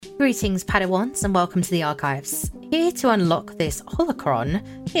Greetings, Padawans, and welcome to the Archives. Here to unlock this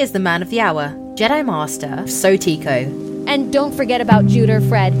holocron, here's the man of the hour, Jedi Master Sotico. And don't forget about Judah,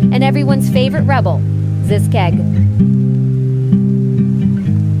 Fred, and everyone's favorite rebel, Ziskeg.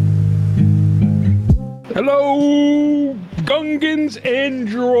 Hello, Gungans and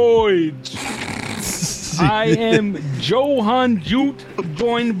droids. I am Johan Jute,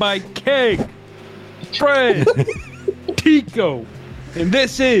 joined by Keg, Fred, Tico, and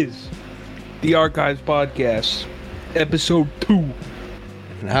this is the Archives Podcast, Episode 2.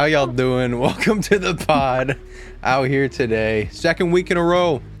 And how y'all doing? Welcome to the pod out here today. Second week in a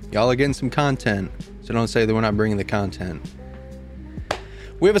row. Y'all are getting some content, so don't say that we're not bringing the content.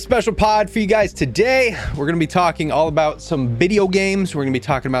 We have a special pod for you guys today. We're going to be talking all about some video games. We're going to be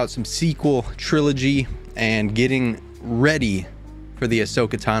talking about some Sequel Trilogy and getting ready for the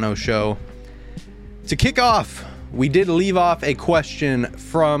Ahsoka Tano show. To kick off, we did leave off a question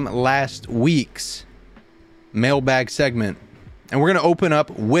from last week's mailbag segment, and we're going to open up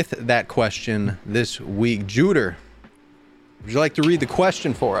with that question this week. Juder, would you like to read the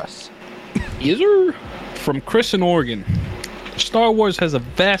question for us? Yes, sir. From Chris in Oregon. Star Wars has a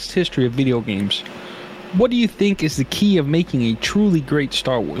vast history of video games. What do you think is the key of making a truly great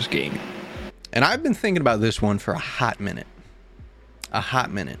Star Wars game? And I've been thinking about this one for a hot minute.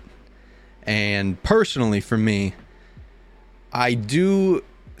 And personally, for me, I do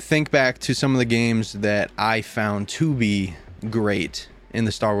think back to some of the games that I found to be great in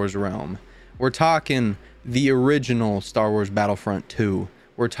the Star Wars realm. We're talking the original Star Wars Battlefront 2.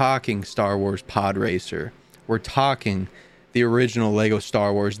 We're talking Star Wars Pod Racer. We're talking the original Lego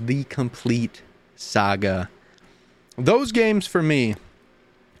Star Wars, the complete saga. Those games for me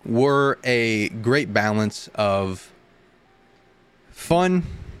were a great balance of fun,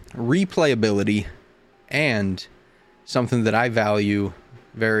 replayability, and something that I value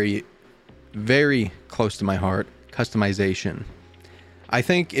very, very close to my heart, customization. I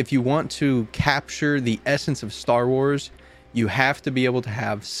think if you want to capture the essence of Star Wars, you have to be able to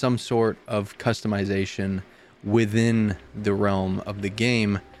have some sort of customization within the realm of the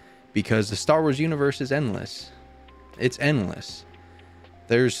game, because the Star Wars universe is endless. It's endless.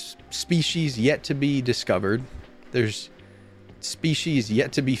 There's species yet to be discovered. There's species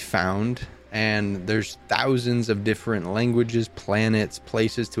yet to be found. And there's thousands of different languages, planets,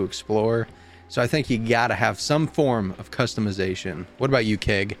 places to explore. So I think you gotta have some form of customization. What about you,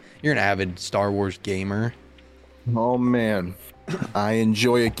 Keg? You're an avid Star Wars gamer. Oh man, I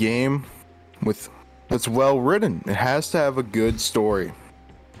enjoy a game that's well written. It has to have a good story.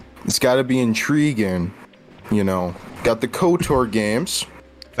 It's got to be intriguing, you know. Got the KOTOR games.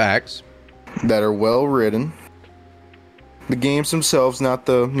 Facts. That are well written. The games themselves, not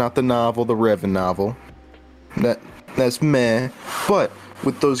the novel, the Revan novel. That's meh. But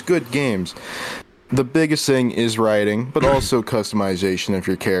with those good games, the biggest thing is writing, but also customization of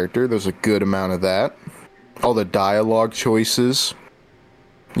your character. There's a good amount of that. All the dialogue choices.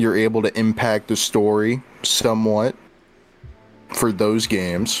 You're able to impact the story somewhat for those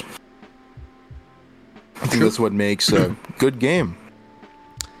games. I think that's what makes a good game.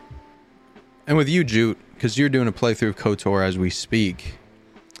 And with you, Jute, because you're doing a playthrough of KOTOR as we speak,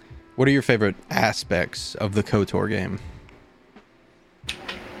 what are your favorite aspects of the KOTOR game?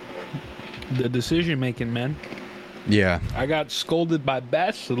 The decision making, man. Yeah. I got scolded by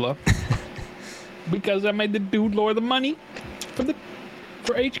Bastila because I made the dude lower the money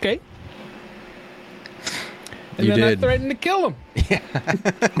for HK. And You then did. I threatened to kill him. Yeah.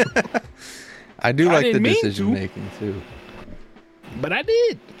 I do like the didn't mean decision to. making too. But I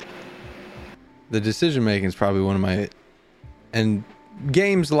did. The decision making is probably one of my, and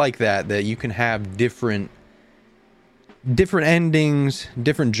games like that you can have different endings,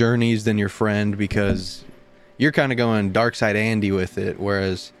 different journeys than your friend, because you're kind of going dark side Andy with it,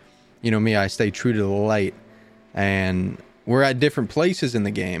 whereas, you know, me, I stay true to the light, and we're at different places in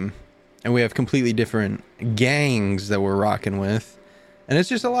the game, and we have completely different gangs that we're rocking with, and it's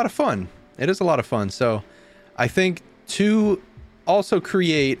just a lot of fun. It is a lot of fun. So I think to also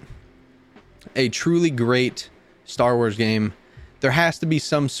create a truly great Star Wars game, there has to be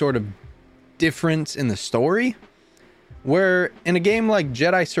some sort of difference in the story, where in a game like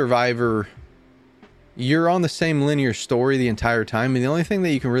Jedi Survivor, you're on the same linear story the entire time, and the only thing that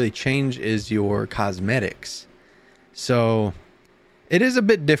you can really change is your cosmetics. So it is a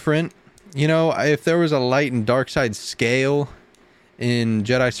bit different. You know, if there was a light and dark side scale in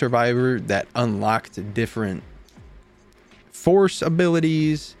Jedi Survivor that unlocked different force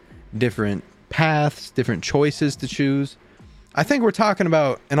abilities, different paths, different choices to choose, I think we're talking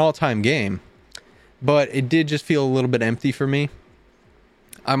about an all-time game. But it did just feel a little bit empty for me.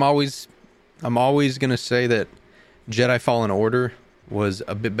 I'm always gonna say that Jedi Fallen Order was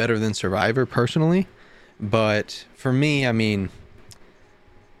a bit better than Survivor personally, but for me, I mean,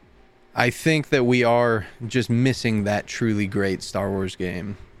 I think that we are just missing that truly great Star Wars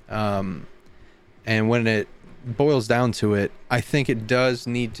game. And when it boils down to it, I think it does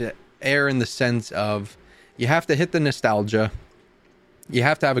need to err in the sense of you have to hit the nostalgia. You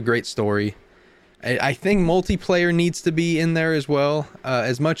have to have a great story. I think multiplayer needs to be in there as well.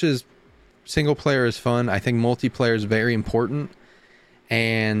 As much as single player is fun, I think multiplayer is very important.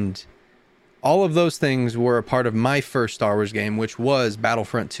 And all of those things were a part of my first Star Wars game, which was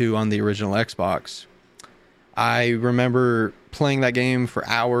Battlefront 2 on the original Xbox. I remember playing that game for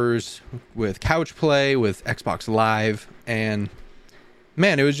hours with couch play, with Xbox Live, and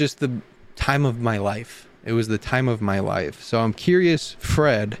man, it was just the time of my life. It was the time of my life. So I'm curious,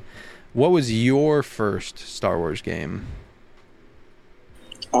 Fred, what was your first Star Wars game?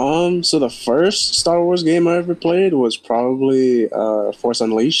 So the first Star Wars game I ever played was probably Force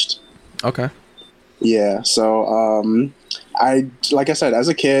Unleashed. Okay. Yeah, so I like I said, as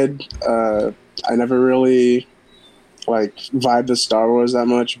a kid, I never really like vibed with Star Wars that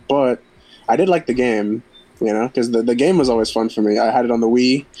much, but I did like the game, you know, because the game was always fun for me. I had it on the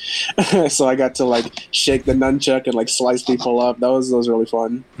Wii, so I got to like shake the nunchuck and like slice people up. That was really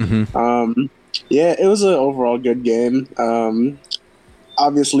fun. Mm-hmm. Yeah, it was an overall good game.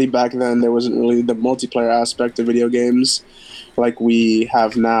 Obviously, back then there wasn't really the multiplayer aspect of video games like we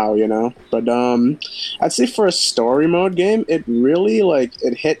have now, you know. But I'd say for a story mode game, it really like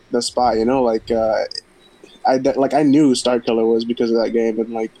it hit the spot, you know. Like I knew Starkiller was because of that game,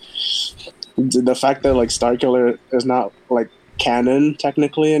 and like the fact that like Starkiller is not like canon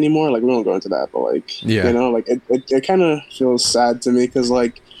technically anymore. Like we won't go into that, but like yeah, you know, like it kind of feels sad to me because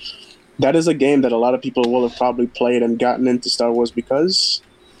like that is a game that a lot of people will have probably played and gotten into Star Wars because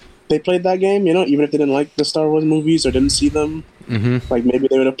they played that game, you know, even if they didn't like the Star Wars movies or didn't see them. Mm-hmm. Like maybe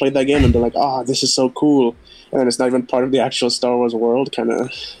they would have played that game and been like, "Oh, this is so cool," and then it's not even part of the actual Star Wars world. Kind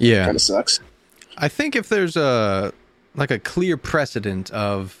of sucks. I think if there's a clear precedent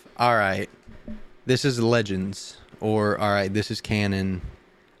of, all right, this is Legends, or all right, this is canon,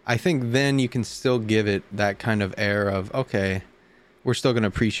 I think then you can still give it that kind of air of, okay, we're still going to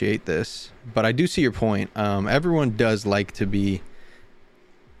appreciate this. But I do see your point. Everyone does like to be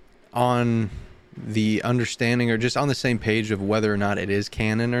on the understanding or just on the same page of whether or not it is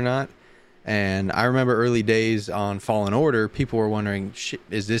canon or not. And I remember early days on Fallen Order, people were wondering,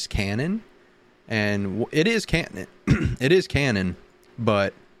 is this canon? And it is canon. It is canon,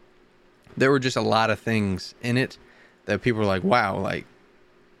 but there were just a lot of things in it that people were like, wow, like,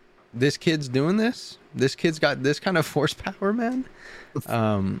 this kid's doing this? This kid's got this kind of force power, man?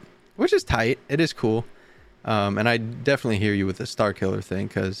 Which is tight. It is cool. And I definitely hear you with the Starkiller thing,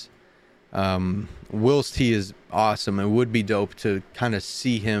 because Will's T is awesome. It would be dope to kind of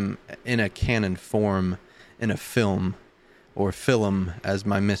see him in a canon form in a film, or film, as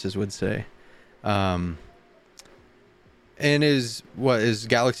my missus would say. And is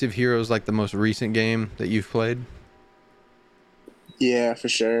Galaxy of Heroes like the most recent game that you've played? Yeah, for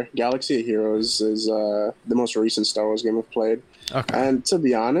sure. Galaxy of Heroes is the most recent Star Wars game I've played. Okay. And to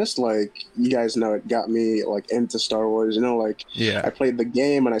be honest, like, you guys know, it got me like into Star Wars. You know, like, yeah, I played the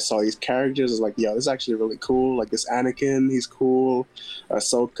game and I saw these characters. I was like, yo, this is actually really cool. Like, this Anakin, he's cool.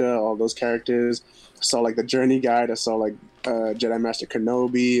 Ahsoka, all those characters. I saw like the Journey Guide. I saw like Jedi Master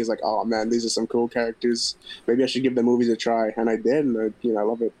Kenobi. It's like, oh man, these are some cool characters. Maybe I should give the movies a try. And I did, and I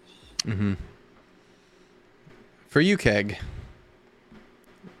love it. Mm-hmm. For you, Keg,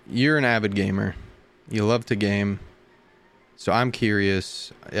 you're an avid gamer. You love to game. So I'm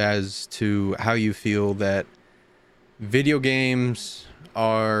curious as to how you feel that video games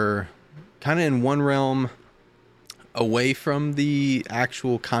are kind of in one realm away from the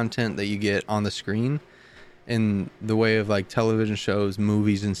actual content that you get on the screen in the way of like television shows,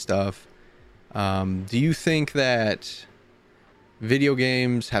 movies and stuff. Do you think that video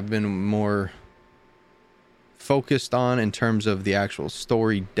games have been more focused on in terms of the actual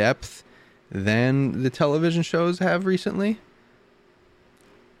story depth than the television shows have recently?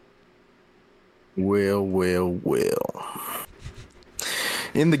 Well.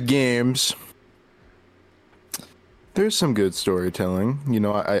 In the games, there's some good storytelling. You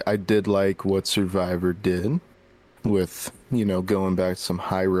know, I did like what Survivor did with, you know, going back to some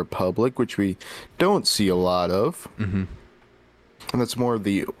High Republic, which we don't see a lot of. Mm-hmm. And that's more of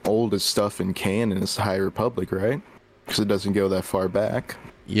the oldest stuff in canon is High Republic, right? Because it doesn't go that far back.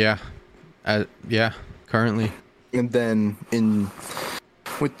 Yeah. Currently. And then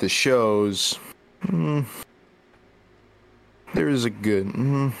with the shows, There is a good.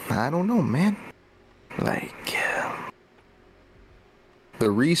 I don't know, man. Like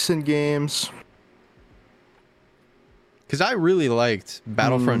the recent games. Because I really liked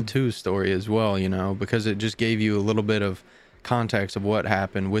Battlefront 2's story as well, you know, because it just gave you a little bit of context of what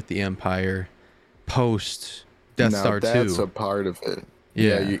happened with the Empire post Death Star 2. That's a part of it.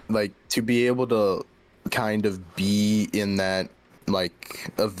 Yeah. Like to be able to kind of be in that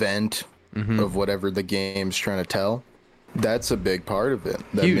like event of whatever the game's trying to tell. That's a big part of it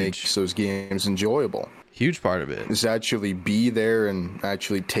that makes those games enjoyable. Huge part of it. Is actually be there and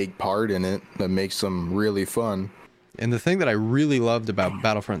actually take part in it that makes them really fun. And the thing that I really loved about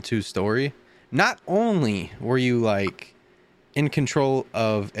Battlefront 2's story, not only were you like in control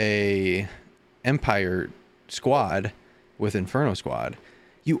of a Empire squad with Inferno Squad,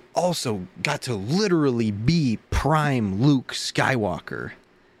 you also got to literally be Prime Luke Skywalker,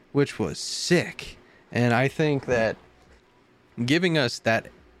 which was sick. And I think that giving us that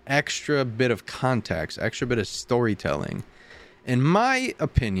extra bit of context, extra bit of storytelling, in my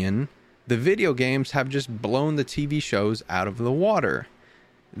opinion, the video games have just blown the TV shows out of the water.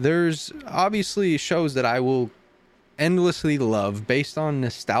 There's obviously shows that I will endlessly love based on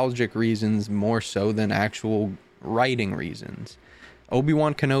nostalgic reasons more so than actual writing reasons.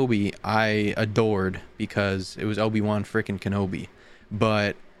 Obi-Wan Kenobi I adored because it was Obi-Wan frickin' Kenobi.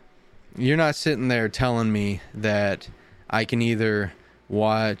 But you're not sitting there telling me that I can either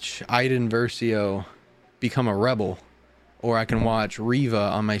watch Iden Versio become a rebel, or I can watch Reva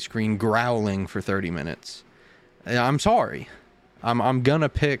on my screen growling for 30 minutes. I'm sorry. I'm gonna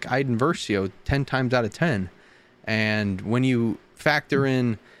pick Iden Versio 10 times out of 10. And when you factor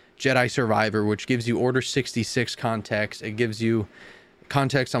in Jedi Survivor, which gives you Order 66 context, it gives you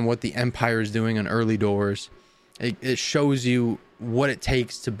context on what the Empire is doing on early doors. It shows you what it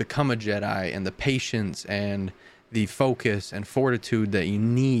takes to become a Jedi and the patience and the focus and fortitude that you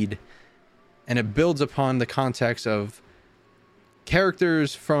need. And it builds upon the context of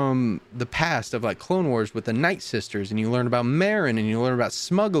characters from the past of like Clone Wars with the Night Sisters, and you learn about Marin, and you learn about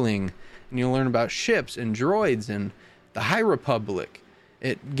smuggling, and you learn about ships and droids and the High Republic.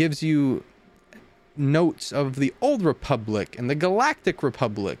 It gives you notes of the Old Republic and the Galactic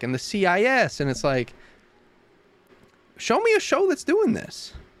Republic and the CIS, and it's like, show me a show that's doing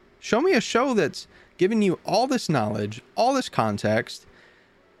this. Show me a show that's giving you all this knowledge, all this context.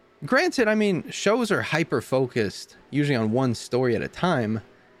 Granted, I mean, shows are hyper-focused, usually on one story at a time,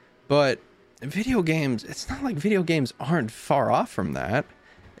 but video games, it's not like video games aren't far off from that.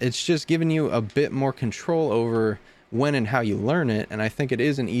 It's just giving you a bit more control over when and how you learn it, and I think it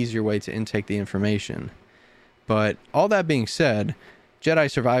is an easier way to intake the information. But all that being said,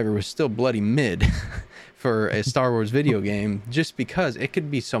 Jedi Survivor was still bloody mid for a Star Wars video game, just because it could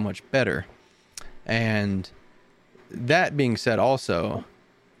be so much better. And that being said also,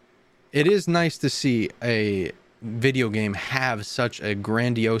 it is nice to see a video game have such a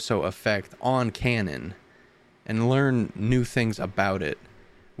grandioso effect on canon and learn new things about it.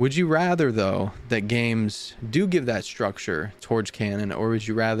 Would you rather, though, that games do give that structure towards canon, or would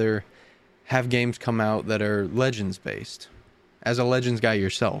you rather have games come out that are Legends-based? As a Legends guy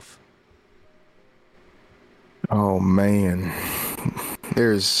yourself. Oh, man.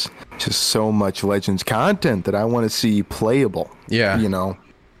 There's just so much Legends content that I want to see playable. Yeah. You know?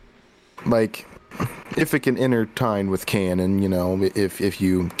 Like, if it can intertwine with canon, you know, if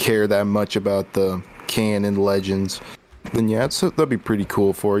you care that much about the canon Legends, then yeah, that'd be pretty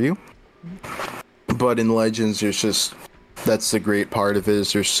cool for you. But in Legends, there's just, that's the great part of it,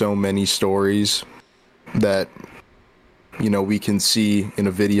 is there's so many stories that, you know, we can see in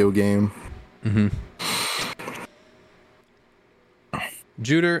a video game. Mm-hmm.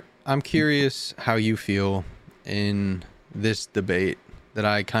 Juder, I'm curious how you feel in this debate that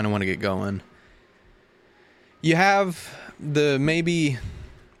I kind of want to get going. You have the maybe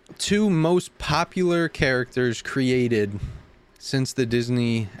two most popular characters created since the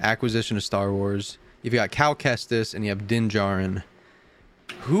Disney acquisition of Star Wars. You've got Cal Kestis and you have Din Djarin.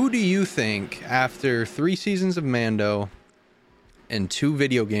 Who do you think, after 3 seasons of Mando and 2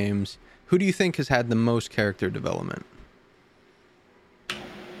 video games, who do you think has had the most character development?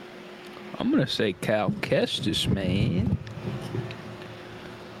 I'm going to say Cal Kestis, man.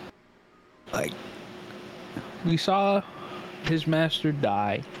 Like, we saw his master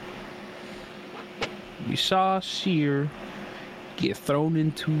die. We saw Seer get thrown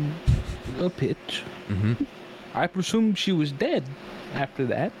into a pit. Mm-hmm. I presume she was dead after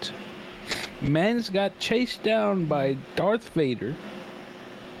that. Mans got chased down by Darth Vader.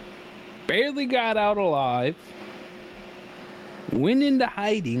 Barely got out alive. Went into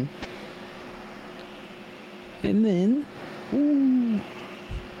hiding. And then Ooh,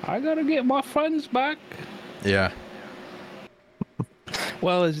 I gotta get my friends back. Yeah.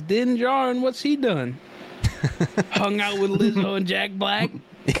 Well, it's Din Djarin. What's he done? Hung out with Lizzo and Jack Black?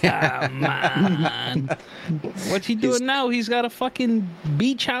 Come on. What's he doing now? He's got a fucking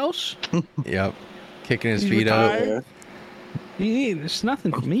beach house? Yep. Kicking his He's feet up. retired. It's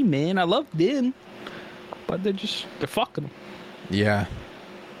nothing for me, man. I love Din. But they're fucking him. Yeah.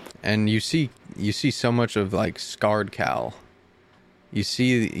 And you see so much of like scarred Cal. You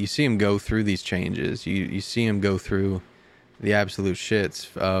see him go through these changes. You see him go through the absolute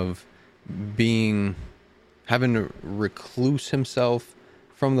shits of having to recluse himself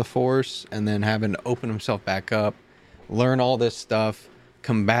from the Force and then having to open himself back up, learn all this stuff,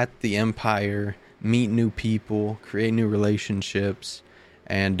 combat the Empire, meet new people, create new relationships,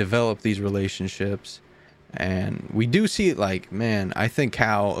 and develop these relationships. And we do see it like, man, I think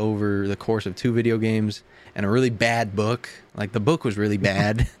Cal, over the course of 2 video games and a really bad book, like the book was really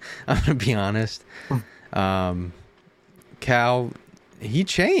bad, I'm going to be honest. Cal, he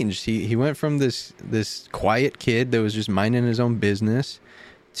changed. He went from this quiet kid that was just minding his own business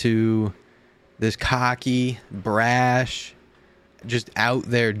to this cocky, brash, just out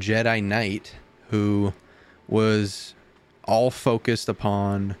there Jedi Knight who was all focused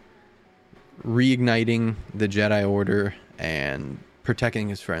upon reigniting the Jedi Order and protecting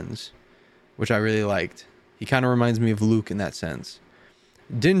his friends, which I really liked. He kind of reminds me of Luke in that sense.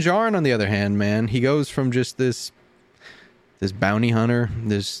 Din Djarin, on the other hand, man, he goes from just this bounty hunter,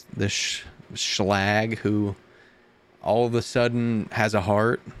 this schlag who all of a sudden has a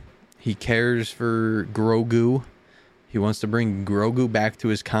heart. He cares for Grogu. He wants to bring Grogu back to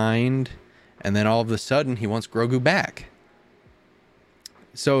his kind, and then all of a sudden he wants Grogu back.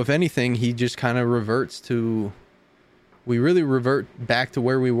 So if anything, he just kind of we really revert back to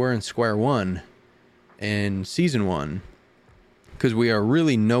where we were in Square One in Season 1, because we are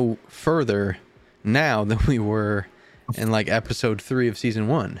really no further now than we were in like Episode 3 of Season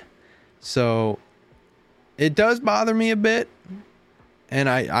 1. So it does bother me a bit, and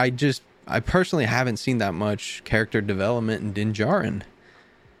I personally haven't seen that much character development in Din Djarin.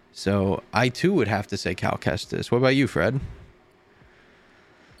 So I too would have to say Cal Kestis. What about you, Fred?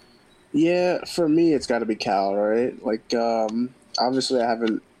 Yeah, for me, it's got to be Cal, right? Like, obviously, I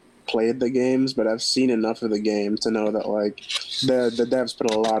haven't played the games, but I've seen enough of the game to know that, like, the devs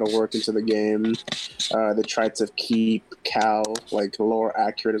put a lot of work into the game. They tried to keep Cal, like, lore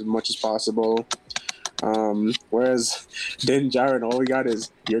accurate as much as possible. Whereas Din Djarin, all we got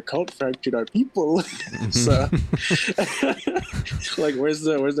is your cult fractured our people. So, like, where's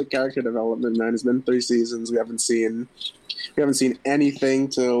the character development, man? It's been 3 seasons. We haven't seen anything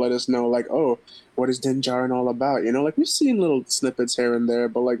to let us know, like, oh, what is Din Djarin all about? You know, like, we've seen little snippets here and there,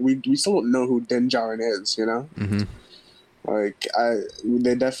 but like we still don't know who Din Djarin is. You know, like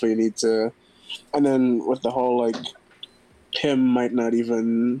they definitely need to. And then with the whole like him might not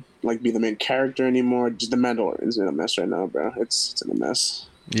even like be the main character anymore. Just the Mandalorian's in a mess right now, bro. It's in a mess.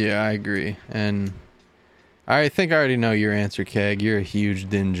 Yeah, I agree. And I think I already know your answer, Keg. You're a huge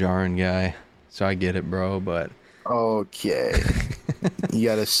Din Djarin guy, so I get it, bro. But okay, you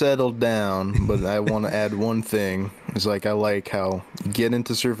gotta settle down. But I want to add one thing. It's like I like how you get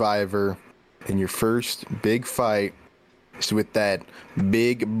into Survivor, and your first big fight is with that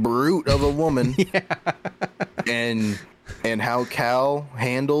big brute of a woman, yeah. and how Cal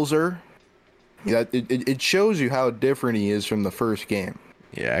handles her. Yeah, it shows you how different he is from the first game.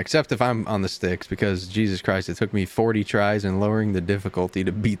 Yeah, except if I'm on the sticks, because Jesus Christ, it took me 40 tries and lowering the difficulty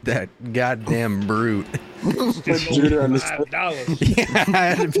to beat that goddamn brute. $5. Yeah, I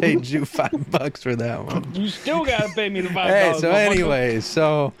had to pay Jew $5 for that one. You still gotta pay me the $5. Hey, so anyways,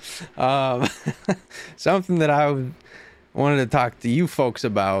 something that I wanted to talk to you folks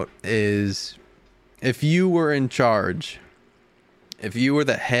about is, if you were in charge, if you were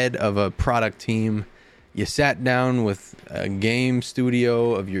the head of a product team, you sat down with a game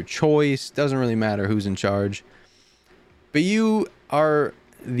studio of your choice, doesn't really matter who's in charge, but you are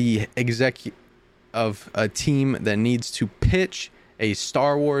the exec of a team that needs to pitch a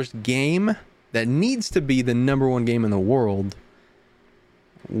Star Wars game that needs to be the #1 game in the world.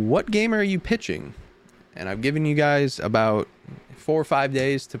 What game are you pitching? And I've given you guys about 4 or 5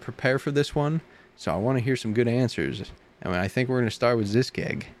 days to prepare for this one, so I want to hear some good answers. And I think we're going to start with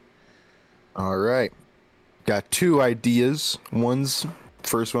Ziskeg. All right. Got 2 ideas.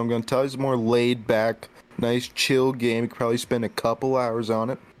 First one I'm going to tell you is more laid back, nice chill game. You could probably spend a couple hours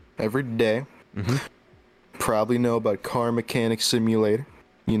on it every day. Mm-hmm. Probably know about Car Mechanic Simulator.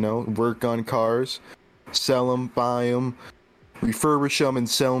 You know, work on cars, sell them, buy them, refurbish them, and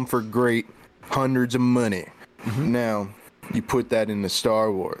sell them for great hundreds of money. Mm-hmm. Now, You put that into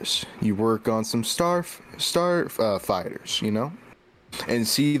Star Wars. You work on some star fighters, you know, and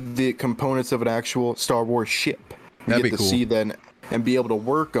see the components of an actual Star Wars ship. You That'd get be to cool. see that and be able to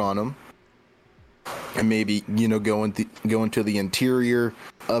work on them, and maybe, you know, go into the interior,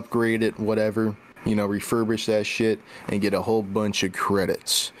 upgrade it, whatever, you know, refurbish that shit, and get a whole bunch of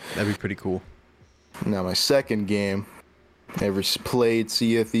credits. That'd be pretty cool. Now, my second game, ever played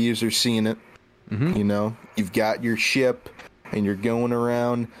Sea of Thieves or seen it? You know, you've got your ship, and you're going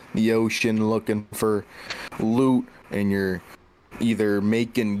around the ocean looking for loot, and you're either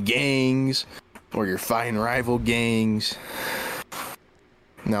making gangs or you're fighting rival gangs.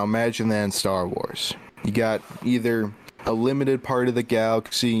 Now imagine that in Star Wars. You got either a limited part of the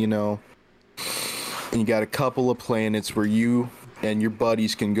galaxy, you know, and you got a couple of planets where you and your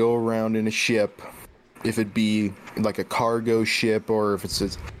buddies can go around in a ship, if it be like a cargo ship or if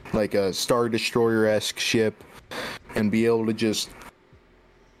it's like a Star Destroyer-esque ship, and be able to just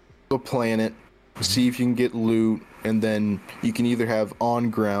go planet, see if you can get loot, and then you can either have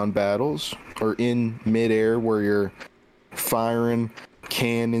on-ground battles or in midair where you're firing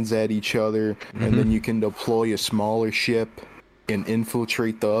cannons at each other, and then you can deploy a smaller ship and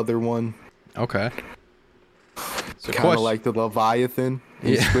infiltrate the other one. Okay. So Kind of like the Leviathan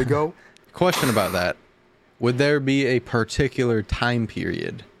in Yeah. Spigo. Question about that. Would there be a particular time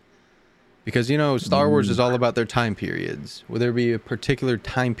period? Because, you know, Star Wars is all about their time periods. Would there be a particular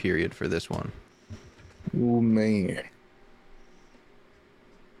time period for this one? Oh, man.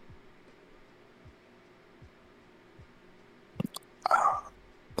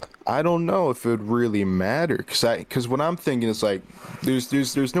 I don't know if it would really matter, because what I'm thinking is like, there's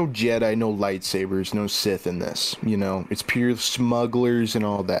no Jedi, no lightsabers, no Sith in this. You know, it's pure smugglers and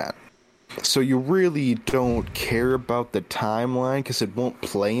all that. So you really don't care about the timeline because it won't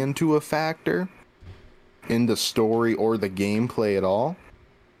play into a factor in the story or the gameplay at all.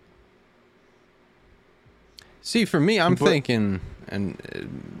 See, for me, I'm thinking,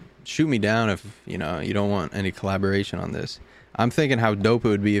 and shoot me down if, you know, you don't want any collaboration on this. I'm thinking how dope it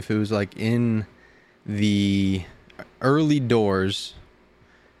would be if it was like in the early doors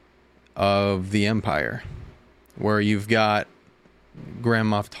of the Empire, where you've got Grand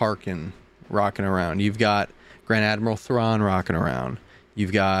Moff Tarkin rocking around, you've got Grand Admiral Thrawn rocking around,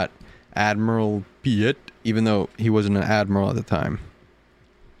 you've got Admiral Piet, even though he wasn't an admiral at the time.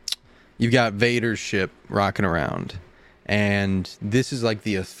 You've got Vader's ship rocking around, and this is like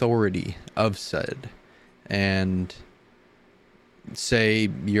the authority of said. And say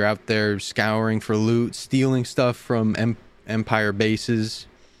you're out there scouring for loot, stealing stuff from Empire bases,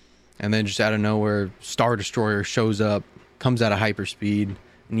 and then just out of nowhere, Star Destroyer shows up, comes out of hyperspeed,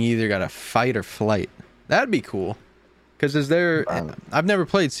 and you either got to fight or flight. That'd be cool. Because I've never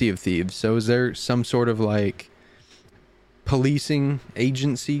played Sea of Thieves, so is there some sort of like policing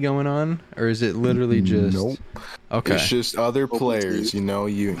agency going on, or is it literally just Nope. Okay? It's just other players, you know.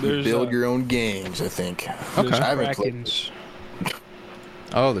 You There's, build your own games, I think. There's I haven't played. Krakens.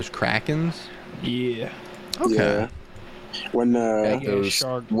 Oh, there's Krakens. Yeah. Okay. Yeah. When Those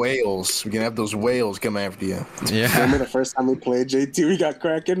shark. whales, we can have those whales come after you. Yeah. remember the first time we played JT, we got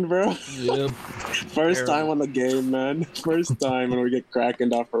Kraken, bro. Yep. First time on the game, man. First time when we get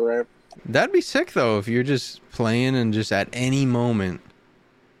Krakened off a rip. That'd be sick though if you're just playing and just at any moment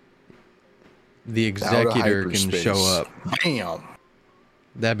the Out of executor can hyperspace. show up. Bam.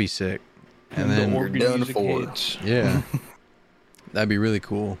 That'd be sick. And The then organ done music for. hits. yeah. That'd be really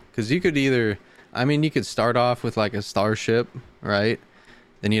cool. Because you could you could start off with like a starship, right?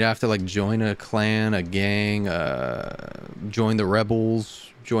 Then you'd have to like join a clan, a gang, join the rebels,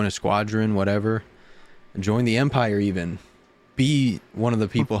 join a squadron, whatever. Join the Empire even. Be one of the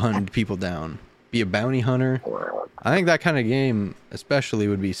people hunting people down. Be a bounty hunter. I think that kind of game especially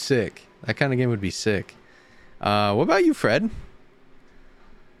would be sick. That kind of game would be sick. What about you, Fred?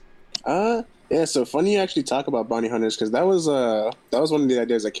 Yeah, so funny you actually talk about bounty hunters, because that was one of the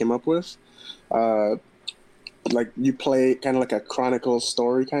ideas I came up with. Like you play kind of like a chronicle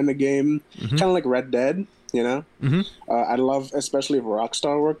story kind of game, kind of like Red Dead, you know. I'd love, especially if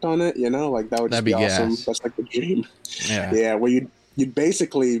Rockstar worked on it, you know, like that would just That'd be be awesome. gas. That's like the dream. Yeah. Yeah, where you'd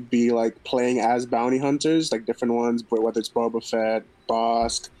basically be like playing as bounty hunters, like different ones, but whether it's Boba Fett,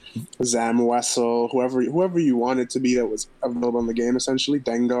 Bosk, Zam Wessel, whoever you wanted to be that was available in the game, essentially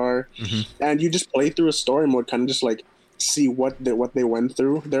Dengar, and you just play through a story mode, kind of just like see what they went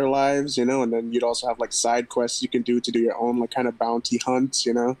through their lives, you know, and then you'd also have like side quests you can do to do your own like kind of bounty hunts,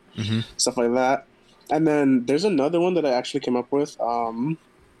 you know, stuff like that. And then there's another one that I actually came up with. So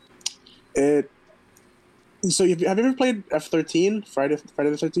have you ever played F-13, Friday the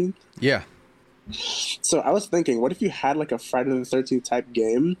 13th? Yeah. So I was thinking, what if you had like a Friday the 13th type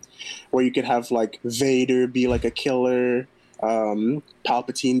game where you could have like Vader be like a killer,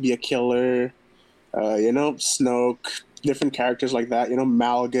 Palpatine be a killer, Snoke, different characters like that,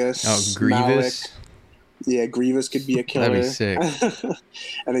 Malgus, Oh, Grievous. Malak. Yeah, Grievous could be a killer. That'd be sick.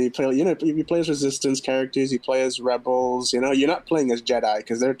 And then you play, you play as Resistance characters, you play as Rebels. You're not playing as Jedi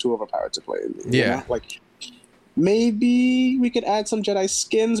because they're too overpowered to play. Like maybe we could add some Jedi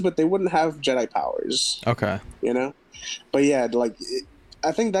skins, but they wouldn't have Jedi powers. Okay. But yeah,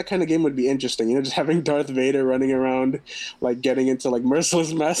 I think that kind of game would be interesting. Just having Darth Vader running around, like getting into like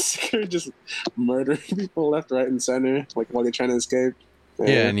merciless massacre, just murdering people left, right, and center, like while they're trying to escape.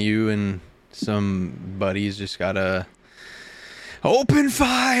 Yeah, and you and some buddies just gotta open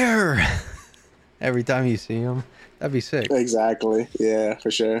fire every time you see them. That'd be sick. Exactly. Yeah,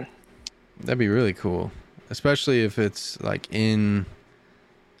 for sure. That'd be really cool, especially if it's like in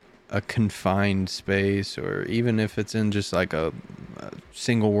a confined space, or even if it's in just like a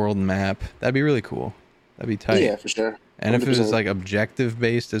single world map. That'd be really cool. That'd be tight. Yeah, for sure. 100%. And if it was like objective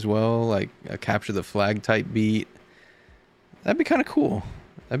based as well, like a capture the flag type beat, that'd be kind of cool.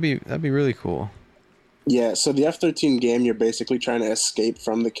 That'd be really cool. Yeah, so the F-13 game, you're basically trying to escape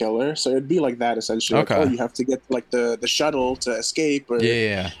from the killer. So it'd be like that essentially. Okay. Like, you have to get like the shuttle to escape, or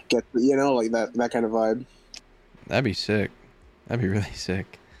Yeah. get like that kind of vibe. That'd be sick. That'd be really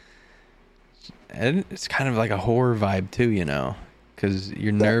sick. And it's kind of like a horror vibe too, because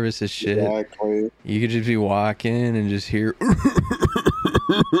you're nervous as shit. Exactly. You could just be walking and just hear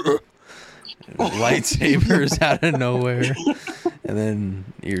lightsabers out of nowhere, and then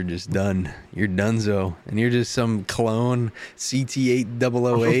you're just done. You're donezo, and you're just some clone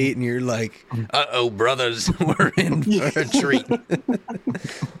CT-8008, and you're like, "Uh-oh, brothers, we're in for a treat."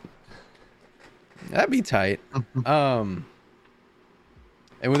 That'd be tight. And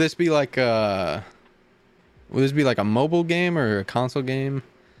would this be like a mobile game or a console game?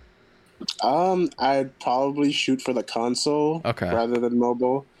 I'd probably shoot for the console rather than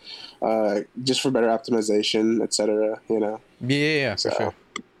mobile, just for better optimization, etc. Yeah, for sure.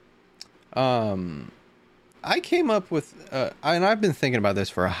 I came up with, and I've been thinking about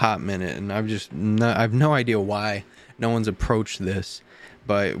this for a hot minute, and I have no idea why no one's approached this.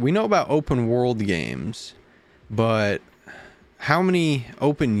 But we know about open world games, but how many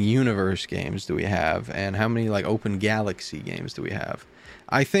open universe games do we have, and how many like open galaxy games do we have?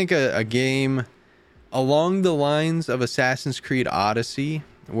 I think a game along the lines of Assassin's Creed Odyssey,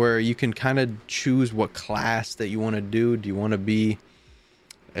 where you can kind of choose what class that you want to do. Do you want to be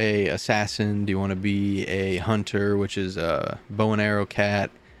a assassin? Do you want to be a hunter, which is a bow and arrow cat?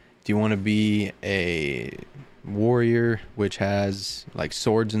 Do you want to be a warrior, which has like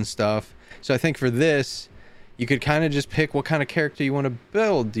swords and stuff? So I think for this, you could kind of just pick what kind of character you want to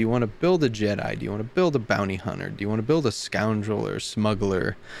build. Do you want to build a Jedi? Do you want to build a bounty hunter? Do you want to build a scoundrel or a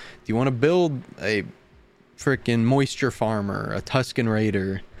smuggler? Do you want to build a freaking moisture farmer, a Tusken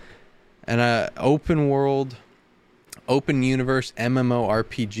Raider? And a open world, open universe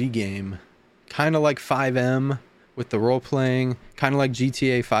MMORPG game, kind of like 5M with the role playing, kind of like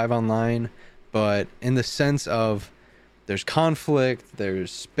GTA 5 Online, but in the sense of there's conflict,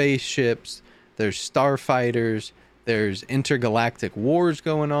 there's spaceships, there's starfighters, there's intergalactic wars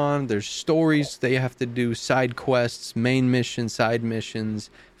going on, there's stories they have to do, side quests, main missions, side missions,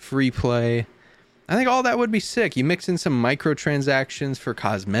 free play. I think all that would be sick. You mix in some microtransactions for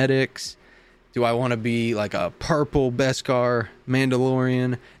cosmetics. Do I want to be like a purple Beskar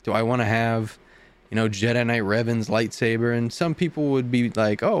Mandalorian? Do I want to have, Jedi Knight Revan's lightsaber? And some people would be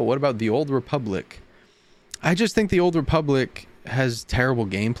like, oh, what about the Old Republic? I just think the Old Republic has terrible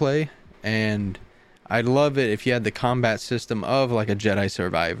gameplay, and I'd love it if you had the combat system of like a Jedi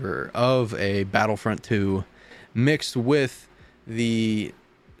Survivor, of a Battlefront 2, mixed with the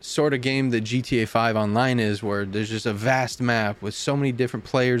sort of game that GTA 5 Online is, where there's just a vast map with so many different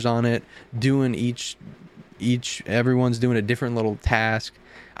players on it, doing everyone's doing a different little task.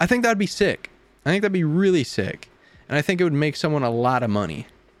 I think that'd be sick. I think that'd be really sick. And I think it would make someone a lot of money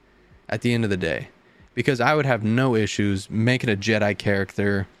at the end of the day, because I would have no issues making a Jedi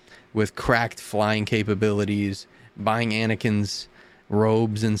character with cracked flying capabilities, buying Anakin's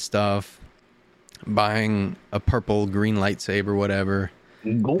robes and stuff, buying a purple green lightsaber, whatever,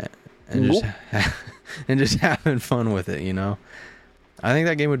 and just having fun with it. I think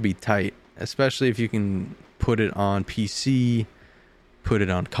that game would be tight, especially if you can put it on PC, put it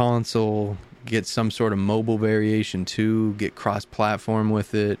on console, get some sort of mobile variation too, get cross-platform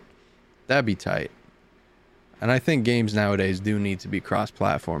with it. That'd be tight. And I think games nowadays do need to be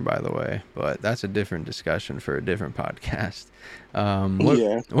cross-platform, by the way, but that's a different discussion for a different podcast.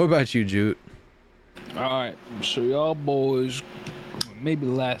 What about you, Jute? Alright, so y'all boys, maybe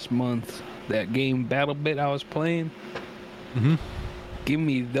last month, that game BattleBit I was playing, give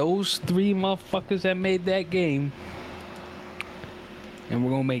me those 3 motherfuckers that made that game, and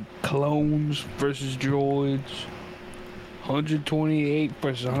we're gonna make clones versus droids, 128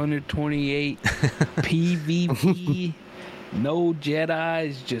 versus 128, PvP, no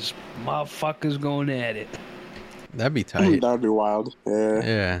Jedis, just motherfuckers going at it. That'd be tight. That'd be wild. Yeah.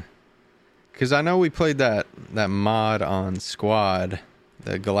 Yeah. Because I know we played that mod on Squad,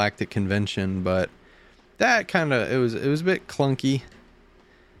 the Galactic Convention, but that kind of, it was a bit clunky.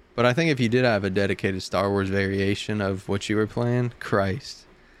 But I think if you did have a dedicated Star Wars variation of what you were playing, Christ,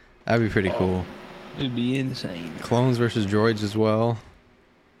 that'd be pretty cool. It'd be insane. Clones versus droids as well.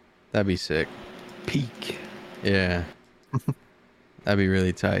 That'd be sick. Peak. Yeah. That'd be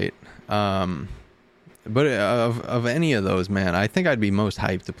really tight. But of any of those, man, I think I'd be most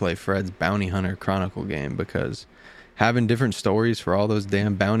hyped to play Fred's Bounty Hunter Chronicle game, because having different stories for all those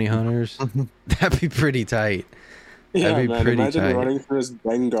damn bounty hunters, that'd be pretty tight. Yeah, that'd be man. pretty Imagine tight. running through this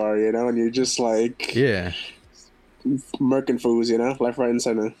Bengar, and you're just like Yeah. murking fools, left, right, and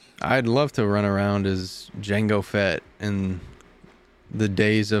center. I'd love to run around as Jango Fett in the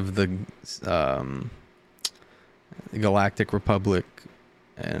days of the Galactic Republic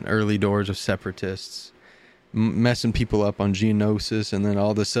and early doors of Separatists, messing people up on Geonosis, and then all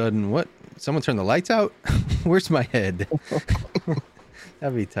of a sudden, what? Someone turned the lights out? Where's my head?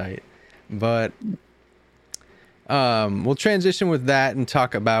 That'd be tight. But we'll transition with that and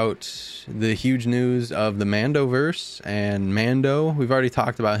talk about the huge news of the Mandoverse and Mando. We've already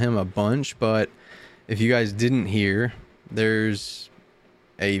talked about him a bunch, but if you guys didn't hear, there's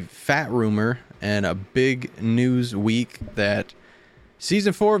a fat rumor and a big news week that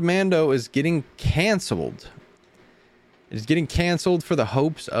Season 4 of Mando is getting canceled. It is getting canceled for the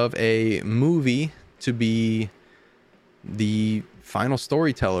hopes of a movie to be the final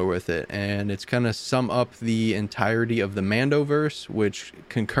storyteller with it. And it's going to sum up the entirety of the Mandoverse, which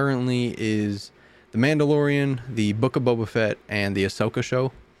concurrently is The Mandalorian, The Book of Boba Fett, and The Ahsoka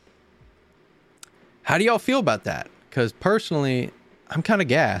Show. How do y'all feel about that? Because personally, I'm kind of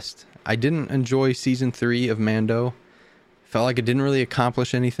gassed. I didn't enjoy Season 3 of Mando. Felt like it didn't really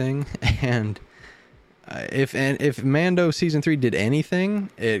accomplish anything, and if Mando Season 3 did anything,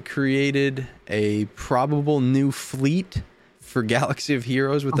 it created a probable new fleet for Galaxy of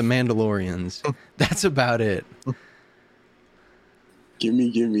Heroes with the Mandalorians. That's about it.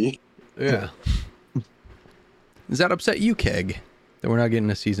 Gimme. Yeah. Does that upset you, Keg, that we're not getting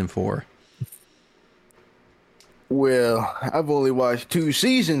a Season 4? Well, I've only watched 2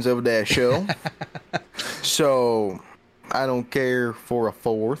 seasons of that show, so I don't care for a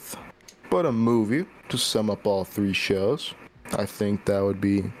 4th, but a movie to sum up all 3 shows. I think that would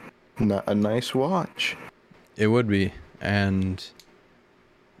be a nice watch. It would be, and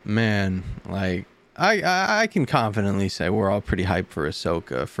man, like I can confidently say we're all pretty hyped for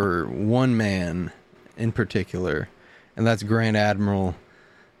Ahsoka, for one man in particular, and that's Grand Admiral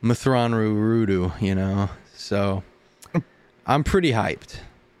Mithranru Rudu, So I'm pretty hyped.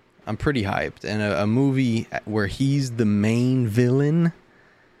 And a movie where he's the main villain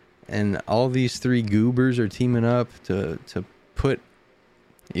and all these 3 goobers are teaming up to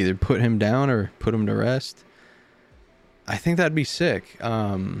either put him down or put him to rest. I think that'd be sick.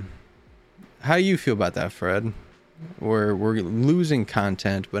 How do you feel about that, Fred? We're losing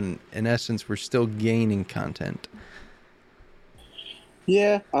content, but in essence, we're still gaining content.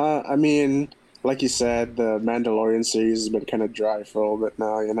 Yeah, I mean, like you said, the Mandalorian series has been kind of dry for a little bit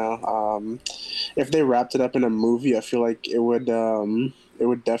now. If they wrapped it up in a movie, I feel like it would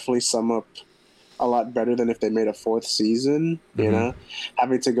definitely sum up a lot better than if they made a 4th season.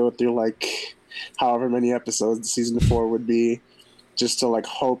 Having to go through like however many episodes season 4 would be, just to like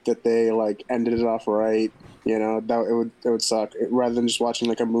hope that they like ended it off right. That it would suck, rather than just watching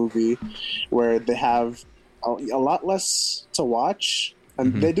like a movie where they have a lot less to watch.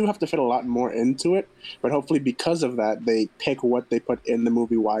 And they do have to fit a lot more into it, but hopefully because of that, they pick what they put in the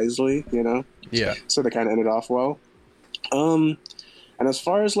movie wisely, Yeah. So they kind of end it off well. And as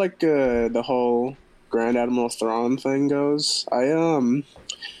far as like the whole Grand Admiral Thrawn thing goes, I am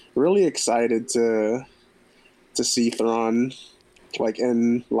really excited to see Thrawn like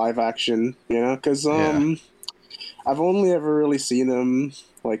in live action, because I've only ever really seen him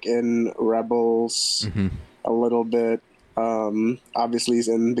like in Rebels a little bit. Obviously he's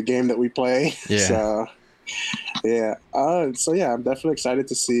in the game that we play. Yeah. So I'm definitely excited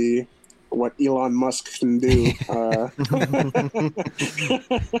to see what Elon Musk can do.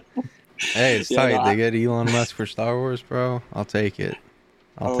 Hey, it's tight. They get Elon Musk for Star Wars, bro. I'll take it.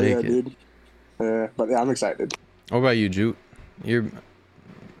 I'll take it. Dude. But yeah, I'm excited. What about you, Jute?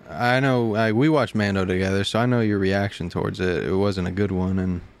 I know we watched Mando together, so I know your reaction towards it. It wasn't a good one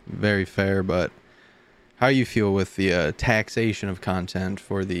and very fair, but how you feel with the taxation of content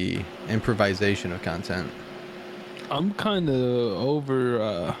for the improvisation of content? I'm kind of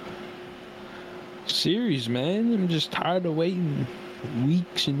over series, man. I'm just tired of waiting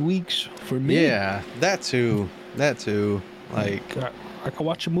weeks and weeks for me. Yeah, that too. Like, I can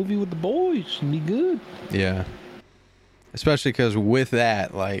watch a movie with the boys and be good. yeah. Especially because with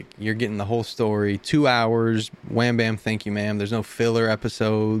that, like, you're getting the whole story, 2 hours, wham bam, thank you, ma'am. There's no filler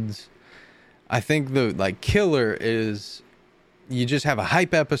episodes. I think the, like, killer is you just have a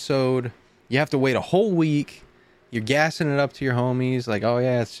hype episode. You have to wait a whole week. You're gassing it up to your homies. Like, oh,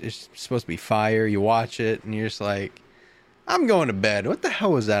 yeah, it's supposed to be fire. You watch it, and you're just like, I'm going to bed. What the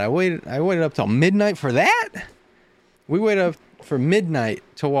hell was that? I waited up till midnight for that? We waited up for midnight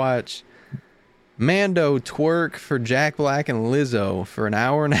to watch Mando twerk for Jack Black and Lizzo for an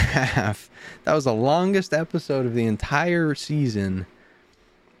hour and a half. That was the longest episode of the entire season.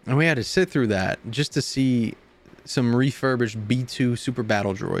 And we had to sit through that just to see some refurbished B2 super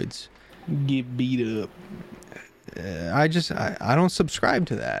battle droids. Get beat up. I don't subscribe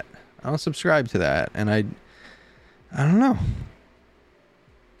to that. And I don't know.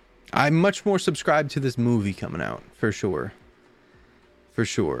 I'm much more subscribed to this movie coming out, for sure.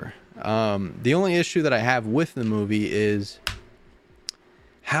 The only issue that I have with the movie is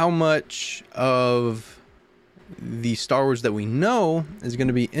how much of the Star Wars that we know is going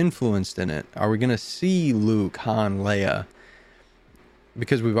to be influenced in it. Are we going to see Luke, Han, Leia?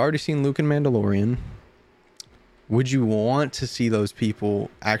 Because we've already seen Luke in Mandalorian. Would you want to see those people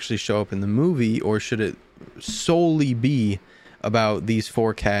actually show up in the movie, or should it solely be about these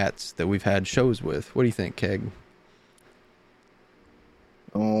 4 cats that we've had shows with? What do you think, Keg?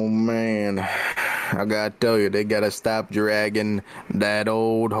 Oh man, I gotta tell you, they gotta stop dragging that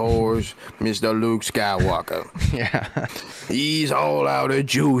old horse, Mr. Luke Skywalker. Yeah. He's all out of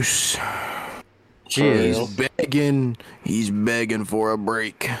juice. He's begging for a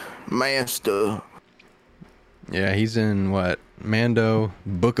break. Master. Yeah, he's in what? Mando,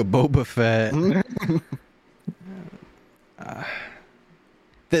 Book of Boba Fett.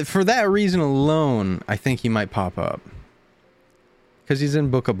 For that reason alone, I think he might pop up. Because he's in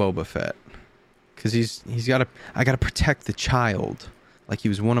Book of Boba Fett. Because I gotta protect the child like he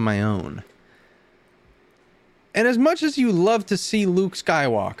was one of my own. And as much as you love to see Luke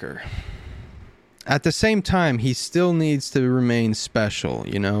Skywalker, at the same time, he still needs to remain special.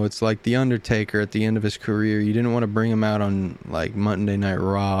 You know, it's like The Undertaker at the end of his career. You didn't want to bring him out on like Monday Night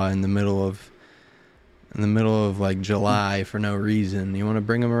Raw in the middle of like July for no reason. You want to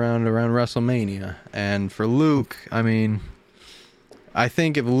bring him around WrestleMania. And for Luke, I mean, I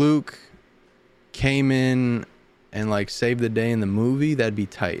think if Luke came in and like saved the day in the movie, that'd be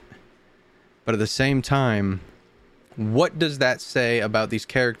tight. But at the same time, what does that say about these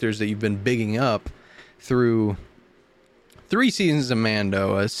characters that you've been bigging up through 3 seasons of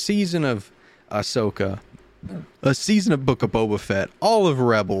Mando, a season of Ahsoka, a season of Book of Boba Fett, all of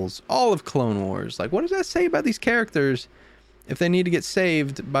Rebels, all of Clone Wars? Like, what does that say about these characters if they need to get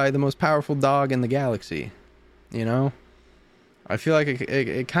saved by the most powerful dog in the galaxy? You know? I feel like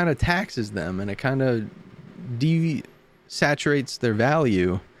it kind of taxes them, and it kind of desaturates their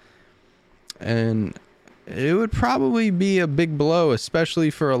value. And it would probably be a big blow, especially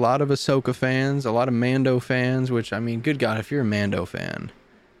for a lot of Ahsoka fans, a lot of Mando fans, which, I mean, good God, if you're a Mando fan,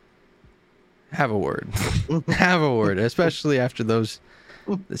 have a word. Have a word, especially after those.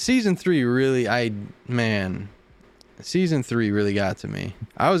 Season 3 really, Season 3 really got to me.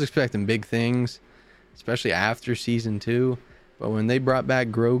 I was expecting big things, especially after Season 2. But when they brought back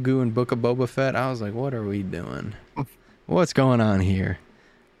Grogu and Book of Boba Fett, I was like, what are we doing? What's going on here?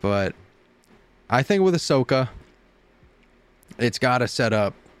 But I think with Ahsoka, it's got to set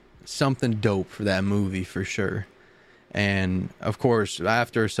up something dope for that movie for sure. And, of course,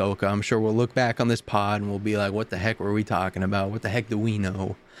 after Ahsoka, I'm sure we'll look back on this pod and we'll be like, what the heck were we talking about? What the heck do we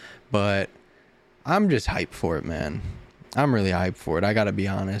know? But I'm just hyped for it, man. I'm really hyped for it. I got to be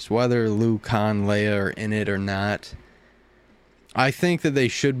honest. Whether Luke, Han, Leia are in it or not, I think that they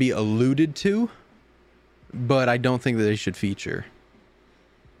should be alluded to, but I don't think that they should feature.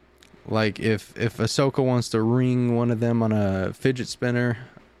 Like, if Ahsoka wants to ring one of them on a fidget spinner,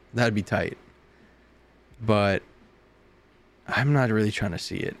 that'd be tight. But I'm not really trying to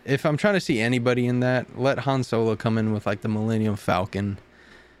see it. If I'm trying to see anybody in that, let Han Solo come in with, like, the Millennium Falcon.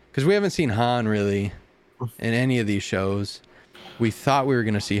 Because we haven't seen Han, really, in any of these shows. We thought we were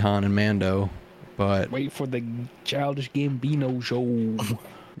going to see Han and Mando, but... Wait for the Childish Gambino show.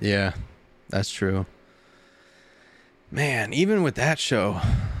 Yeah. That's true. Man, even with that show,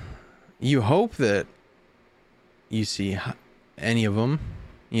 you hope that you see any of them,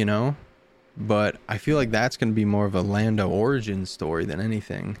 you know? But I feel like that's going to be more of a Lando origin story than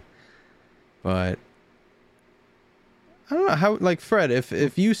anything. But I don't know how, like, Fred,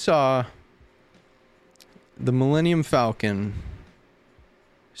 if you saw the Millennium Falcon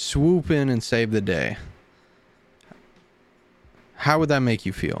swoop in and save the day, how would that make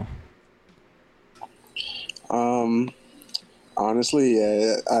you feel? Honestly,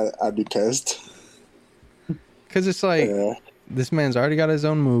 yeah, I'd be pissed. Because it's like, Yeah. this man's already got his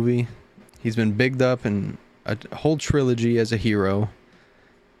own movie. He's been bigged up in a whole trilogy as a hero.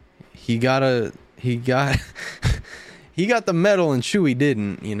 He got he got the medal and Chewie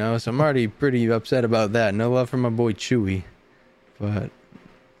didn't, you know, so I'm already pretty upset about that. No love for my boy Chewie. But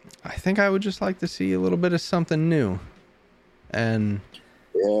I think I would just like to see a little bit of something new. And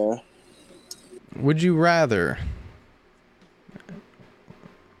Yeah. would you rather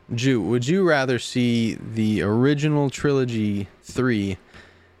see the original trilogy 3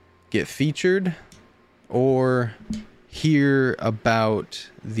 get featured, or hear about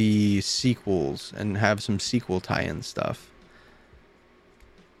the sequels and have some sequel tie-in stuff?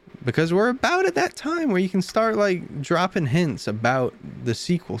 Because we're about at that time where you can start like dropping hints about the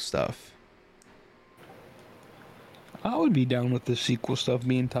sequel stuff. I would be down with the sequel stuff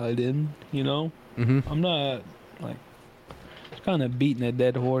being tied in, you know? Mm-hmm. I'm not, like, kind of beating a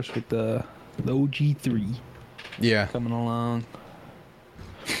dead horse with the OG3 Yeah, coming along.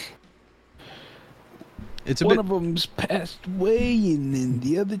 it's a One bit. of them's passed away, and then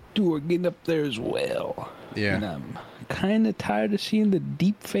the other two are getting up there as well. Yeah. And I'm kind of tired of seeing the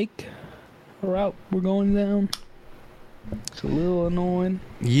deep fake route we're going down. It's a little annoying.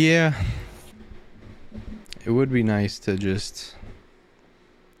 Yeah. It would be nice to just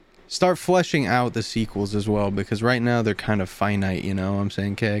start fleshing out the sequels as well, because right now they're kind of finite, you know what I'm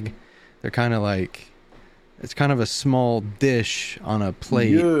saying, Keg? They're kind of like, it's kind of a small dish on a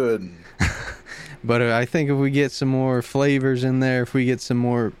plate. Good. But I think if we get some more flavors in there, if we get some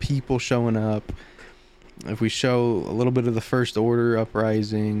more people showing up, if we show a little bit of the First Order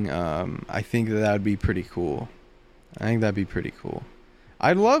uprising, I think that would be pretty cool. I'd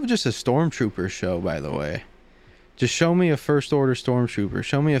love just a Stormtrooper show, by the way. Just show me a First Order Stormtrooper.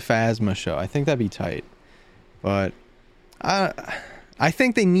 Show me a Phasma show. I think that'd be tight. But I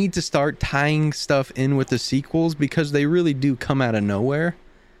think they need to start tying stuff in with the sequels, because they really do come out of nowhere.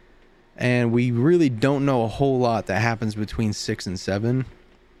 And we really don't know a whole lot that happens between 6 and 7.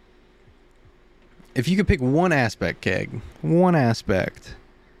 If you could pick one aspect, Keg,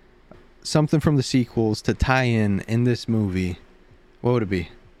 something from the sequels to tie in this movie, what would it be?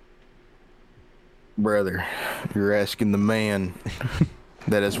 Brother, you're asking the man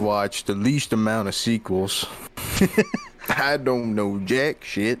that has watched the least amount of sequels. I don't know jack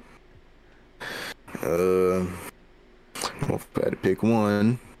shit. Well, if I had to pick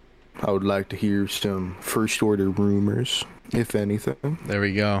one, I would like to hear some First Order rumors, if anything. There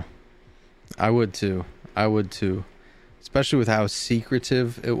we go. I would too. Especially with how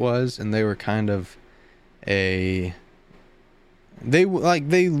secretive it was, and they were kind of they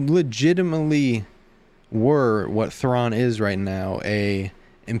legitimately were what Thrawn is right now, a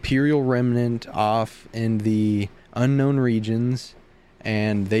Imperial remnant off in the unknown regions,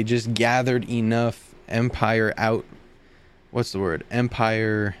 and they just gathered enough empirical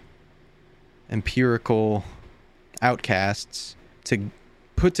outcasts to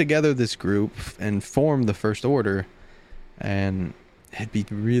put together this group and form the First Order. And it'd be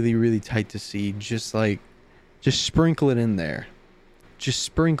really, really tight to see. Just sprinkle it in there.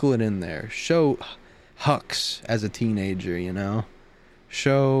 Show Hux as a teenager, you know?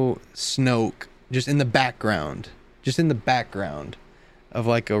 Show Snoke just in the background of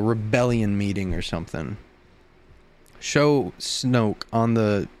like a rebellion meeting or something. Show Snoke on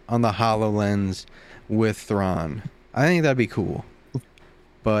the HoloLens with Thrawn. I think that'd be cool.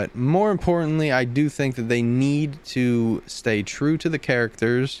 But more importantly, I do think that they need to stay true to the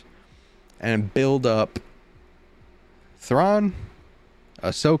characters and build up Thrawn,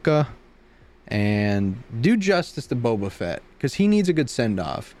 Ahsoka, and do justice to Boba Fett, because he needs a good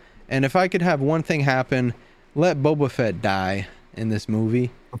send-off. And if I could have one thing happen, let Boba Fett die in this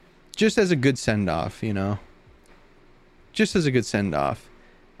movie, just as a good send-off, you know? Just as a good send-off.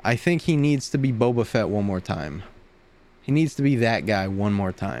 I think he needs to be Boba Fett one more time. He needs to be that guy one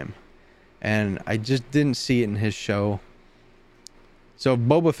more time. And I just didn't see it in his show. So if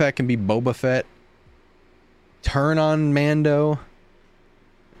Boba Fett can be Boba Fett, turn on Mando,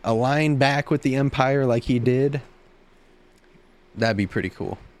 align back with the Empire like he did, that'd be pretty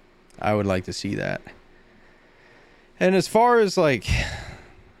cool. I would like to see that. And as far as like,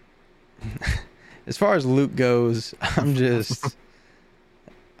 as far as Luke goes, I'm just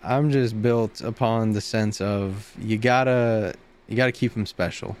built upon the sense of you gotta keep him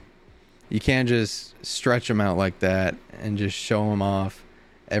special. You can't just stretch him out like that and just show him off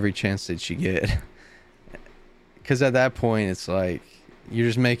every chance that you get. Because at that point, it's like you're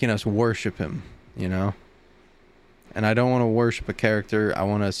just making us worship him, you know? And I don't want to worship a character. I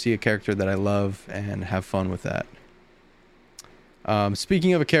want to see a character that I love and have fun with that.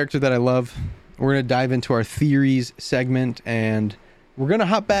 Speaking of a character that I love, we're going to dive into our theories segment, and we're going to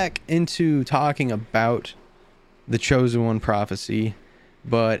hop back into talking about the Chosen One prophecy.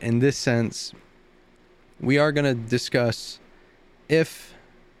 But in this sense, we are going to discuss if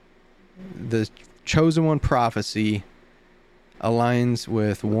the Chosen One prophecy aligns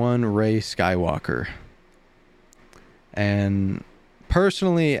with one Rey Skywalker. And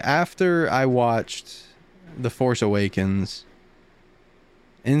personally, after I watched The Force Awakens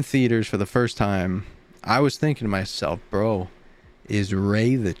in theaters for the first time, I was thinking to myself, bro, is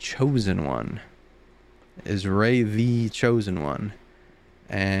Rey the Chosen One? Is Rey the Chosen One?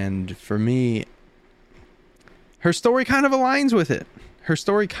 And for me, her story kind of aligns with it.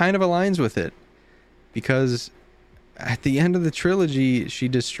 Because at the end of the trilogy, she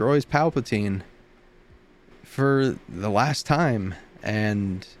destroys Palpatine for the last time.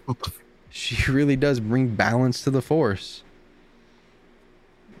 And she really does bring balance to the Force.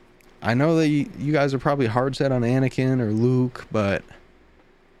 I know that you guys are probably hard set on Anakin or Luke, but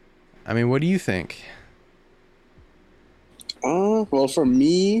I mean, what do you think? Well, for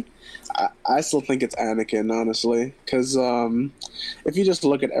me, I still think it's Anakin, honestly, because if you just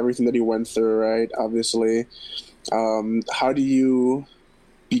look at everything that he went through, right? Obviously, how do you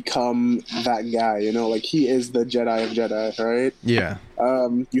become that guy? You know, like he is the Jedi of Jedi, right? Yeah.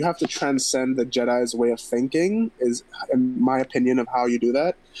 You have to transcend the Jedi's way of thinking, is, in my opinion, of how you do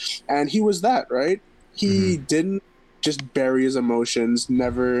that. And he was that, right? He didn't just bury his emotions,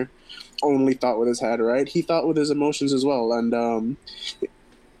 never only thought with his head, right? He thought with his emotions as well. And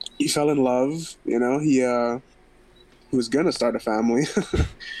he fell in love, you know, he was gonna start a family.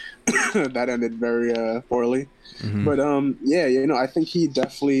 That ended very poorly. But yeah, you know, I think he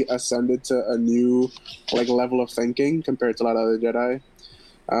definitely ascended to a new like level of thinking compared to a lot of other Jedi.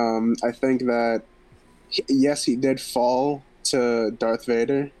 I think that yes, he did fall to Darth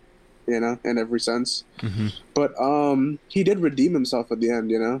Vader, you know, in every sense. But he did redeem himself at the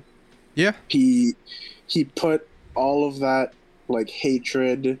end, you know. Yeah. He put all of that like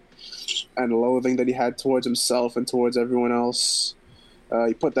hatred and loathing that he had towards himself and towards everyone else.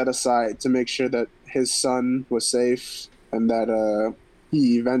 He put that aside to make sure that his son was safe, and that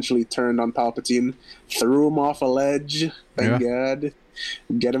he eventually turned on Palpatine, threw him off a ledge. Thank God.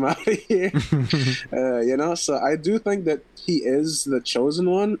 Get him out of here. You know, so I do think that he is the Chosen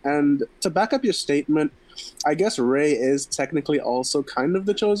One. And to back up your statement, I guess Rey is technically also kind of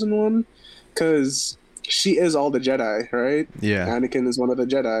the Chosen One, because she is all the Jedi, right? Yeah. Anakin is one of the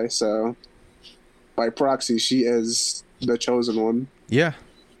Jedi, so by proxy, she is the Chosen One. Yeah.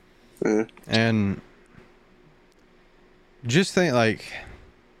 Yeah. And just think, like,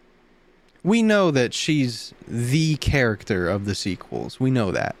 we know that she's the character of the sequels. We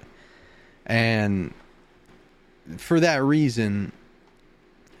know that. And for that reason,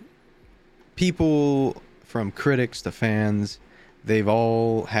 people, from critics to fans, they've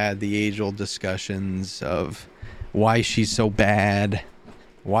all had the age-old discussions of why she's so bad,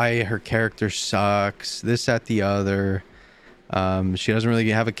 why her character sucks, this, that, the other. She doesn't really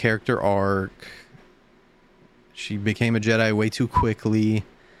have a character arc. She became a Jedi way too quickly.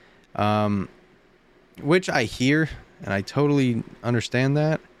 Which I hear, and I totally understand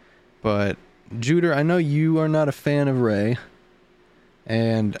that. But, Juder, I know you are not a fan of Rey.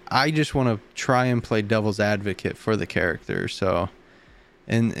 And I just want to try and play devil's advocate for the character. So,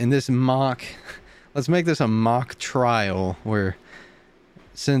 in this mock... Let's make this a mock trial where,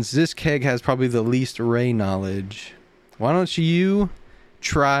 since this keg has probably the least Rey knowledge, why don't you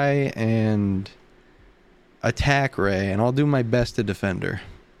try and attack Rey, and I'll do my best to defend her.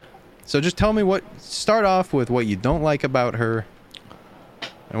 So just tell me start off with what you don't like about her,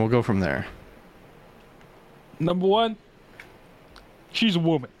 and we'll go from there. Number one, she's a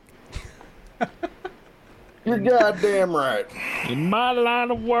woman. You're goddamn right. In my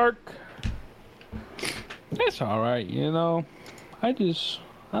line of work, that's all right, you know. I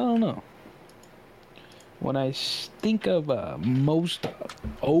don't know. When I think of a most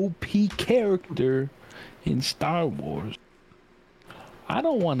OP character in Star Wars, I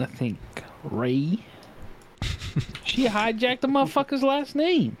don't want to think Rey. She hijacked the motherfucker's last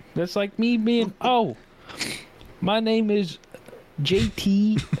name. That's like me being, oh, my name is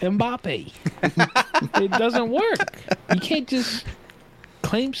JT Mbappe. It doesn't work. You can't just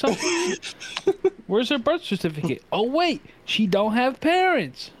claim something. Where's her birth certificate? Oh, wait, she don't have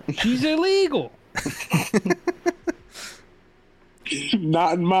parents. She's illegal.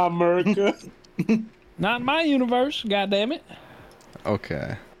 Not in my America. Not in my universe, goddammit.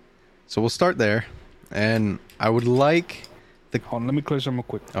 Okay. So we'll start there. And I would like Hold on, let me clear something real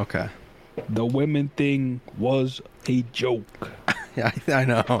quick. Okay. The women thing was a joke. Yeah, I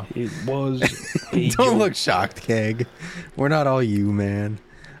know. It was a Don't joke. look shocked, Keg. We're not all you, man.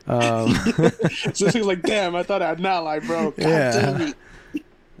 So he's like, damn, I thought I'd not lie, bro. God damn Yeah. it.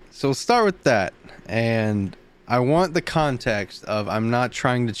 So we'll start with that. And I want the context of I'm not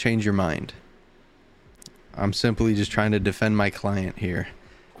trying to change your mind. I'm simply just trying to defend my client here.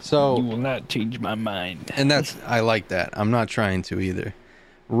 So You will not change my mind. And I like that. I'm not trying to either.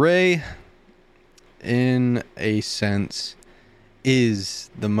 Rey, in a sense, is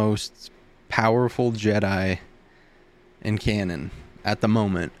the most powerful Jedi in canon at the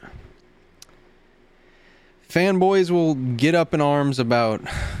moment. Fanboys will get up in arms about,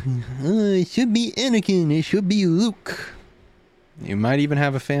 it should be Anakin, it should be Luke. You might even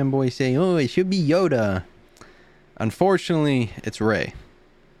have a fanboy say, oh, it should be Yoda. Unfortunately, it's Rey.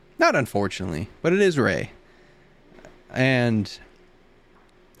 Not unfortunately, but it is Rey. And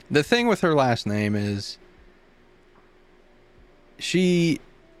the thing with her last name is she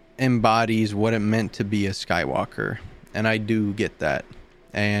embodies what it meant to be a Skywalker. And I do get that.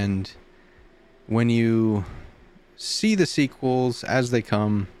 And when you see the sequels as they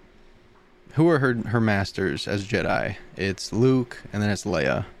come, who are her masters as Jedi? It's Luke and then it's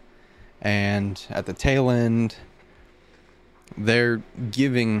Leia. And at the tail end, they're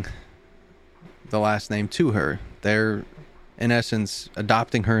giving the last name to her. They're, in essence,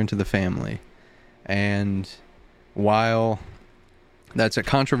 adopting her into the family. And while that's a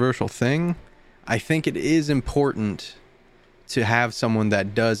controversial thing, I think it is important to have someone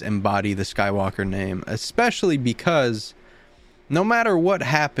that does embody the Skywalker name, especially because no matter what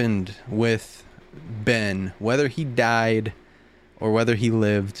happened with Ben, whether he died or whether he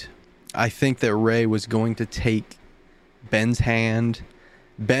lived, I think that Rey was going to take Ben's hand.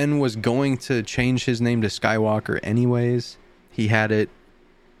 Ben was going to change his name to Skywalker anyways. He had it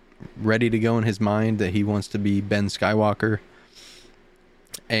ready to go in his mind that he wants to be Ben Skywalker.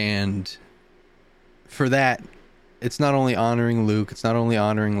 And for that, it's not only honoring Luke, it's not only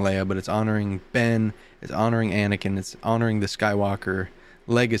honoring Leia, but it's honoring Ben, it's honoring Anakin, it's honoring the Skywalker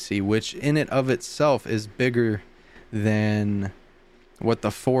legacy, which in it of itself is bigger than what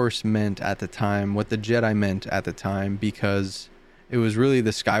the Force meant at the time, what the Jedi meant at the time, because it was really the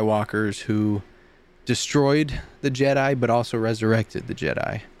Skywalkers who destroyed the Jedi, but also resurrected the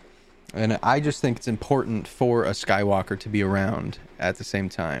Jedi. And I just think it's important for a Skywalker to be around at the same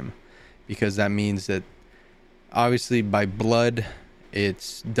time, because that means that obviously by blood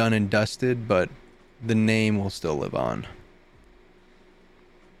it's done and dusted, but the name will still live on.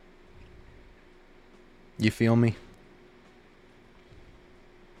 You feel me?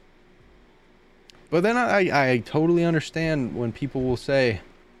 But then I totally understand when people will say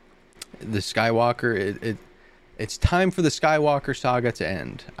the Skywalker, it's time for the Skywalker saga to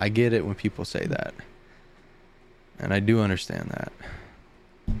end. I get it when people say that. And I do understand that.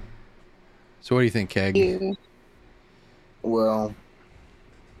 So what do you think, Keg? Yeah. Well,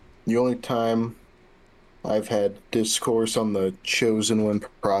 the only time I've had discourse on the Chosen One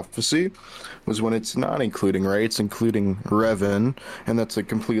prophecy was when it's not including Rey, it's including Revan, and that's a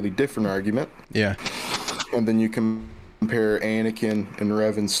completely different argument. Yeah. And then you can compare Anakin and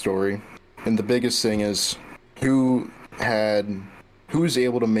Revan's story, and the biggest thing is who's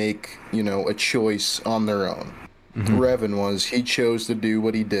able to make, a choice on their own. Mm-hmm. Revan he chose to do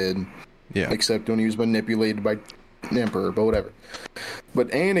what he did, except when he was manipulated by Emperor, but whatever. But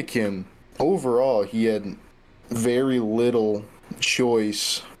Anakin, overall, he had very little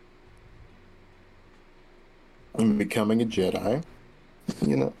choice in becoming a Jedi.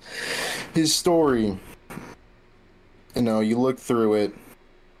 His story, you look through it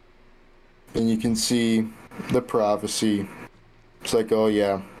and you can see the prophecy. It's like, oh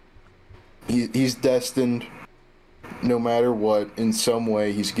yeah, he's destined no matter what, in some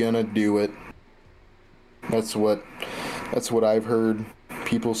way he's gonna do it. That's what I've heard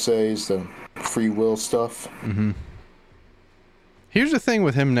people say is the free will stuff. Mm-hmm. Here's the thing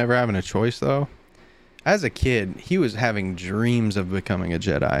with him never having a choice, though. As a kid, he was having dreams of becoming a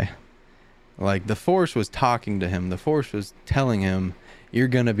Jedi. Like, the Force was talking to him. The Force was telling him, you're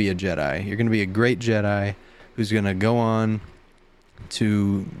going to be a Jedi. You're going to be a great Jedi who's who's going to go on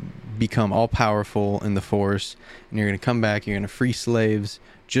to become all powerful in the Force, and you're going to come back, you're going to free slaves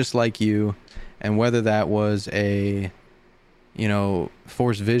just like you. And whether that was a,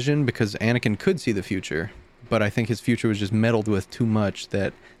 Force vision, because Anakin could see the future, but I think his future was just meddled with too much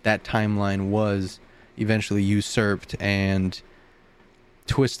that timeline was eventually usurped and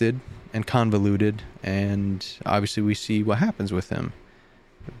twisted and convoluted, and obviously we see what happens with him.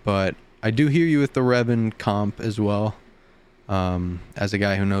 But I do hear you with the Revan comp as well. As a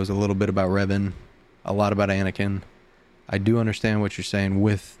guy who knows a little bit about Revan, a lot about Anakin, I do understand what you're saying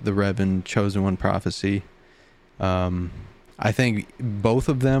with the Revan Chosen One prophecy. I think both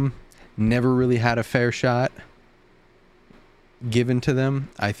of them never really had a fair shot given to them.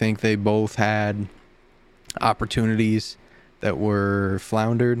 I think they both had opportunities that were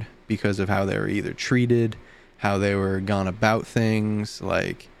floundered because of how they were either treated, how they were gone about things.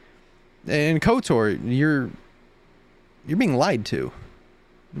 Like, in KOTOR, you're being lied to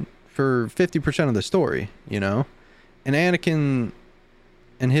for 50% of the story, And Anakin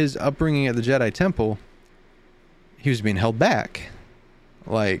and his upbringing at the Jedi Temple, he was being held back.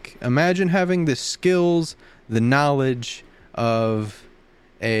 Like, imagine having the skills, the knowledge of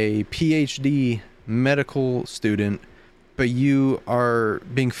a PhD medical student, but you are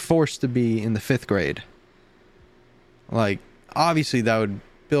being forced to be in the 5th grade. Like, obviously that would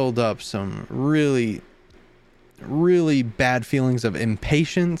build up some really, really bad feelings of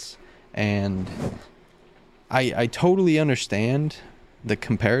impatience, and I totally understand the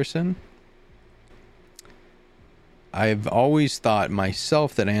comparison. I've always thought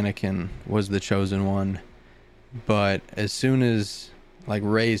myself that Anakin was the chosen one, but as soon as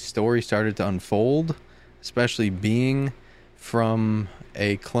Rey's story started to unfold, especially being from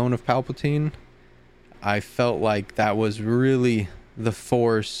a clone of Palpatine, I felt like that was really the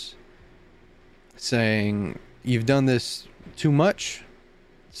Force saying, you've done this too much,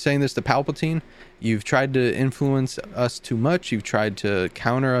 saying this to Palpatine. You've tried to influence us too much. You've tried to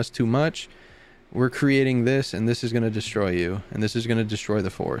counter us too much. We're creating this, and this is going to destroy you, and this is going to destroy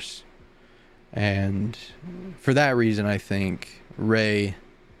the Force. And for that reason, I think Rey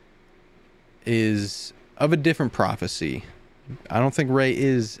is of a different prophecy. I don't think Rey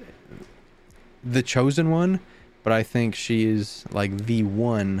is the chosen one, but I think she is the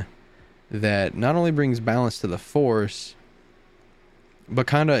one that not only brings balance to the Force, but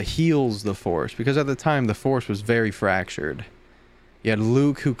kind of heals the Force, because at the time the Force was very fractured. You had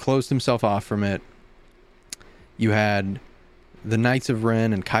Luke, who closed himself off from it. You had the Knights of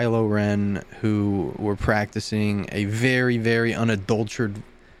Ren and Kylo Ren, who were practicing a very, very unadulterated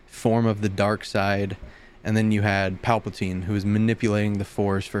form of the dark side. And then you had Palpatine, who was manipulating the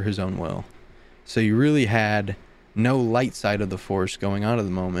Force for his own will. So you really had no light side of the Force going on at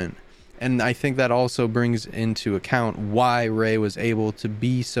the moment. And I think that also brings into account why Rey was able to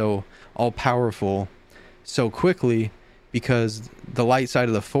be so all-powerful so quickly, because the light side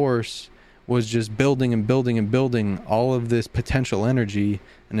of the Force was just building and building and building all of this potential energy.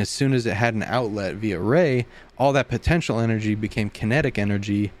 And as soon as it had an outlet via Rey, all that potential energy became kinetic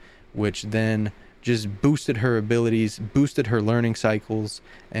energy, which then just boosted her abilities, boosted her learning cycles,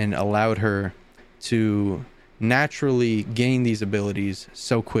 and allowed her to naturally gain these abilities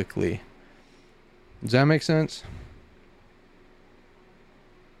so quickly. Does that make sense?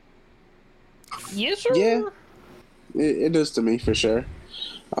 Yes, sir. Yeah, it does to me for sure.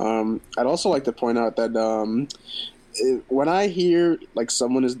 I'd also like to point out that when I hear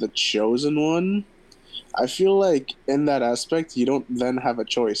someone is the chosen one, I feel like in that aspect you don't then have a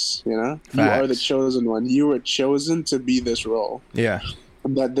choice. You are the chosen one. You were chosen to be this role. Yeah.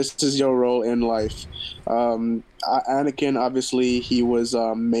 That this is your role in life. Anakin, obviously, he was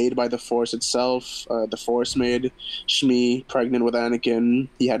made by the Force itself. The Force made Shmi pregnant with Anakin.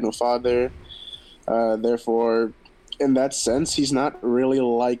 He had no father. Therefore, in that sense, he's not really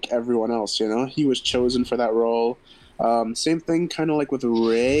like everyone else, He was chosen for that role. Same thing kind of like with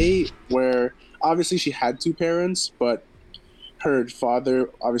Rey, where obviously she had two parents, but her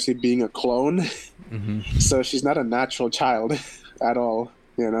father obviously being a clone, so she's not a natural child at all,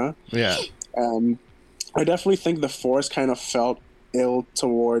 Yeah. And I definitely think the Force kind of felt ill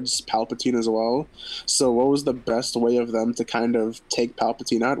towards Palpatine as well. So what was the best way of them to kind of take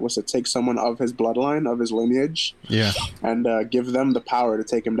Palpatine out was to take someone of his bloodline, of his lineage, and give them the power to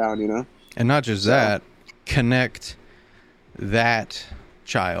take him down, And not just that, connect that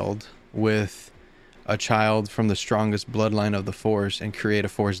child with a child from the strongest bloodline of the Force and create a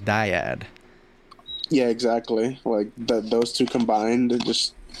Force dyad. Yeah, exactly. Those two combined are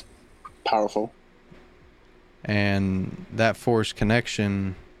just powerful. And that Force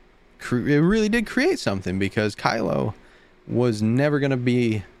connection really did create something, because Kylo was never going to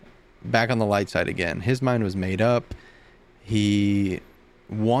be back on the light side again. His mind was made up. He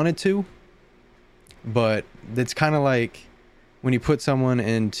wanted to, but it's kind of like when you put someone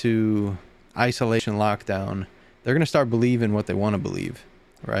into isolation lockdown, they're going to start believing what they want to believe,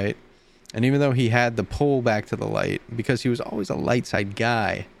 right? And even though he had the pull back to the light, because he was always a light side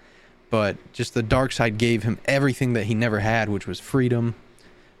guy, but just the dark side gave him everything that he never had, which was freedom,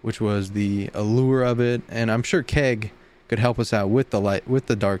 which was the allure of it. And I'm sure Keg could help us out with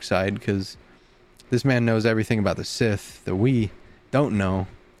the dark side, because this man knows everything about the Sith that we don't know.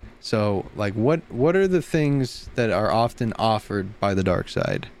 So, like, what are the things that are often offered by the dark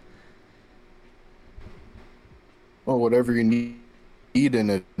side? Well, whatever you need in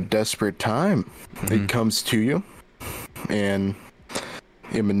a desperate time, it comes to you, and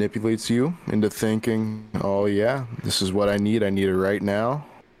it manipulates you into thinking, oh yeah, this is what I need it right now.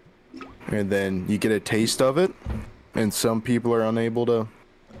 And then you get a taste of it, and some people are unable to,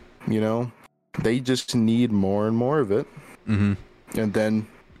 they just need more and more of it. And then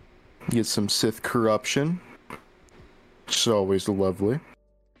you get some Sith corruption, which is always lovely.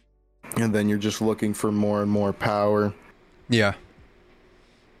 And then you're just looking for more and more power. Yeah.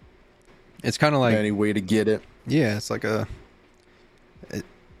 It's kind of like any way to get it. Yeah, it's like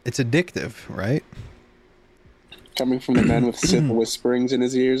it's addictive, right? Coming from the man with Sith whisperings in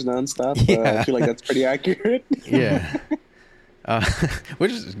his ears nonstop, I feel like that's pretty accurate. Yeah.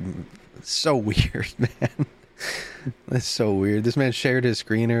 Which is so weird, man. That's so weird. This man shared his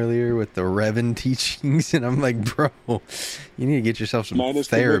screen earlier with the Revan teachings, and I'm like, bro, you need to get yourself some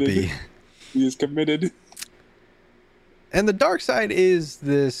therapy. Committed. He is committed. And the dark side is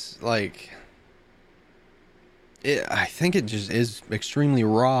this, like, I think it just is extremely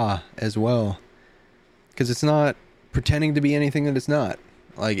raw as well, because it's not pretending to be anything that it's not.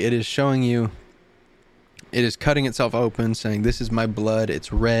 Like, it is showing you, it is cutting itself open, saying, this is my blood,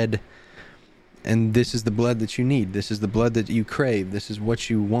 it's red, and this is the blood that you need. This is the blood that you crave. This is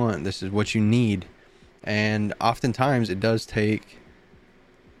what you want. This is what you need. And oftentimes it does take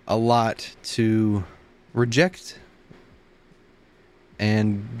a lot to reject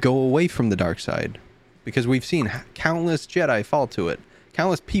and go away from the dark side, because we've seen countless Jedi fall to it,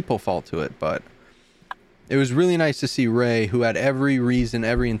 countless people fall to it. But it was really nice to see Rey, who had every reason,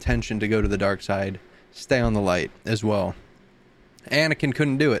 every intention to go to the dark side, stay on the light as well. Anakin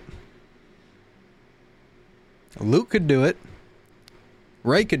couldn't do it. Luke could do it.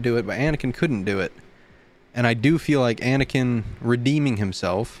 Rey could do it, but Anakin couldn't do it. And I do feel like Anakin redeeming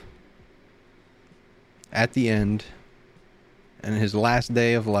himself at the end, and his last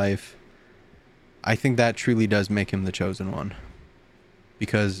day of life, I think that truly does make him the chosen one.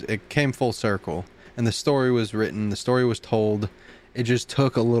 Because it came full circle, and the story was written, the story was told. It just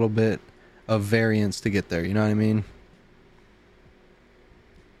took a little bit of variance to get there, you know what I mean?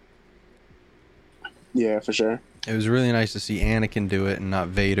 Yeah, for sure. It was really nice to see Anakin do it and not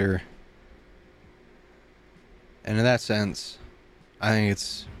Vader. And in that sense, I think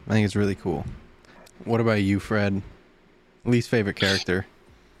it's really cool. What about you, Fred? Least favorite character?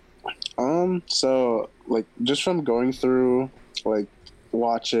 So, like, just from going through, like,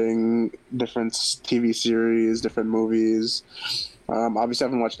 watching different TV series, different movies, obviously I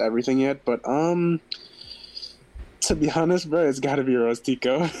haven't watched everything yet, but, to be honest, bro, it's gotta be Rose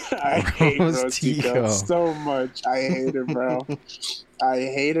Tico. I hate Rose Tico so much. I hate her, bro. I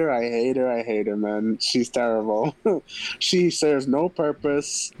hate her, man. She's terrible. She serves no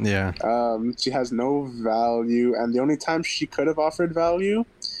purpose. Yeah. She has no value, and the only time she could have offered value,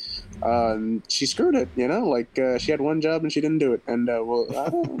 she screwed it, like, she had one job and she didn't do it, and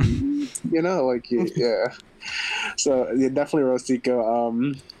yeah. So yeah, definitely Rose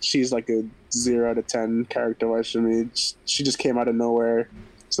Tico. She's like a 0 out of 10 character wise for me. She just came out of nowhere.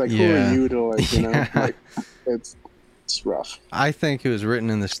 It's like, who are you to, like, like, it's rough. I think it was written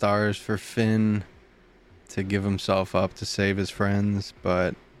in the stars for Finn to give himself up to save his friends,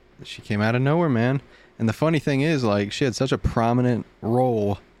 but she came out of nowhere, man. And the funny thing is, like, she had such a prominent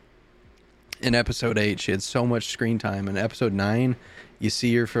role in episode 8. She had so much screen time. In episode 9, you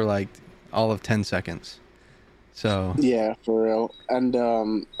see her for like all of 10 seconds. So yeah, for real. And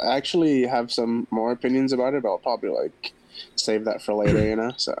I actually have some more opinions about it, but I'll probably like save that for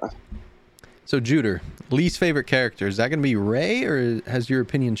later, So Juder, least favorite character, is that going to be Rey, or has your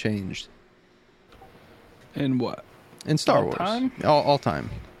opinion changed? In what? In Star Wars. Time? All time.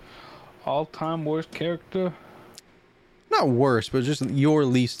 All-time worst character? Not worst, but just your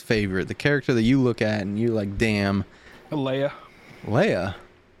least favorite. The character that you look at and you're like, damn. Leia. Leia?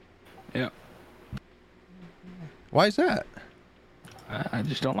 Yeah. Why is that? I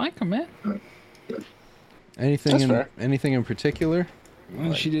just don't like him, man. Anything That's fair. anything in particular?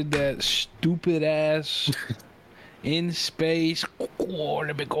 When she did that stupid ass in space,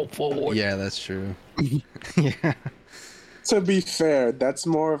 let me go forward. Yeah, that's true. Yeah. To be fair, that's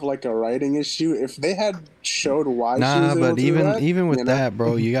more of like a writing issue. If they had showed why she was Nah, able but to do that, even with you know? that,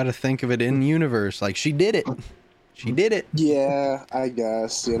 bro, you got to think of it in universe. Like she did it. She did it. Yeah, I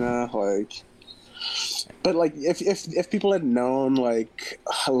guess, like. But like, if people had known like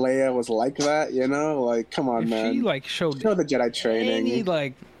Leia was like that, like, come on, If man, she like showed show the Jedi training. any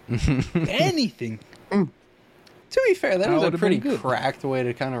like anything, To be fair, that I was a would've pretty been good. cracked way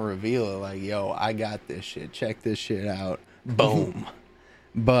to kind of reveal it. Like, yo, I got this shit. Check this shit out. Boom.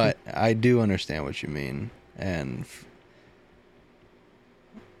 But I do understand what you mean. And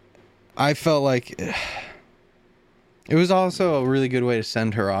I felt like it was also a really good way to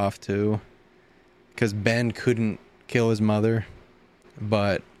send her off, too. Because Ben couldn't kill his mother.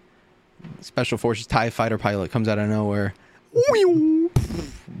 But Special Forces TIE fighter pilot comes out of nowhere.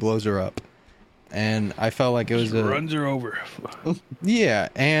 Blows her up. And I felt like it was runs her over. Yeah,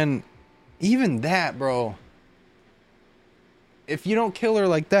 and even that, bro. If you don't kill her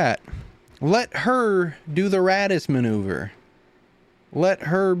like that, let her do the Radis maneuver. Let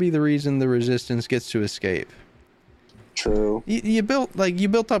her be the reason the Resistance gets to escape. True. You built up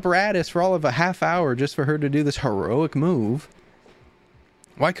Radis for all of a half hour just for her to do this heroic move.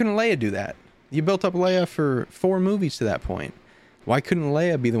 Why couldn't Leia do that? You built up Leia for 4 movies to that point. Why couldn't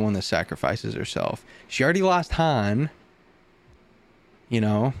Leia be the one that sacrifices herself? She already lost Han.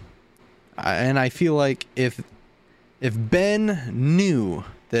 And I feel like if Ben knew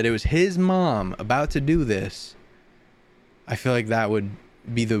that it was his mom about to do this, I feel like that would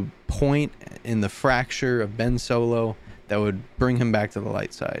be the point in the fracture of Ben Solo that would bring him back to the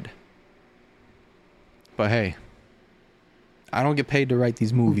light side. But hey, I don't get paid to write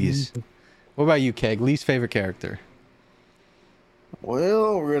these movies. What about you, Keg? Least favorite character?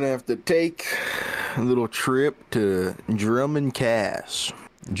 Well, we're gonna have to take a little trip to Drummond Cass.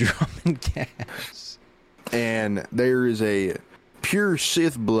 Drummond Cass. And there is a pure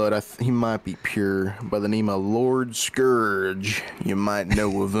Sith blood, he might be pure, by the name of Lord Scourge. You might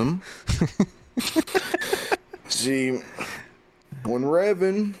know of him. See, when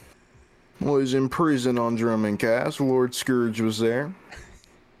Revan was in prison on Drummond Cass, Lord Scourge was there.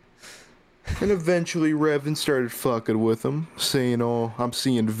 And eventually Revan started fucking with him, saying, "Oh, I'm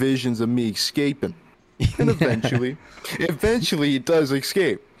seeing visions of me escaping." And eventually he does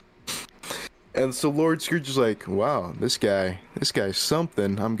escape. And so Lord Scourge is like, "Wow, this guy's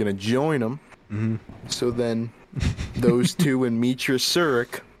something. I'm gonna join him." Mm-hmm. So then those two and Mitra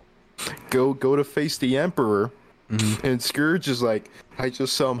Surik go to face the Emperor. Mm-hmm. And Scourge is like, "I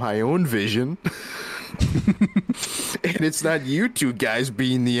just saw my own vision." And it's not you two guys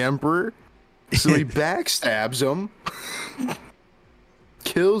being the Emperor. So he backstabs him,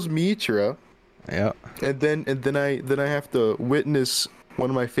 kills Mitra. Yeah. And then I have to witness one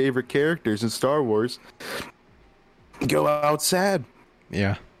of my favorite characters in Star Wars go out sad.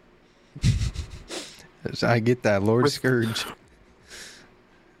 Yeah. I get that, Lord Scourge.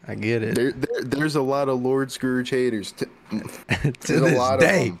 I get it. There's a lot of Lord Scourge haters. To There's this a lot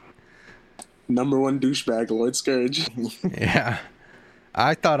day. of them. Number 1 douchebag, Lord Scourge. Yeah.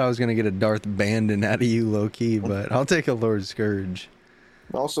 I thought I was going to get a Darth Bandon out of you, low-key, but I'll take a Lord Scourge.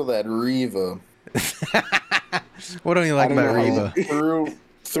 Also that Reva. What don't you like about know. Reva?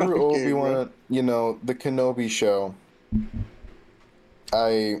 Through Obi-Wan, the Kenobi show,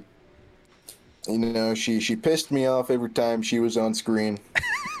 she pissed me off every time she was on screen.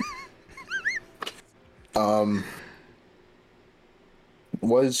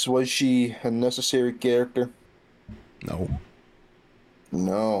 Was she a necessary character? No.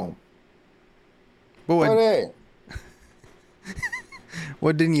 No. But hey,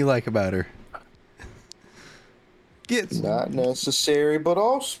 what didn't you like about her? not necessary, but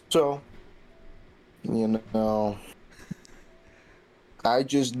also, I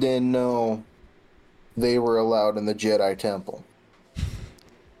just didn't know they were allowed in the Jedi Temple.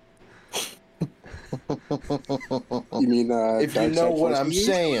 You mean If you know what I'm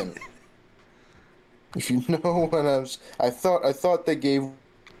saying. If you know what I thought they gave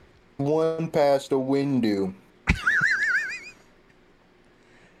one pass to Windu.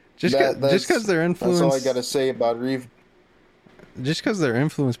 Just because they're influenced. That's all I gotta say about Reeve. Just because they're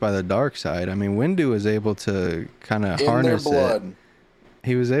influenced by the dark side. I mean, Windu was able to kind of harness their blood. it.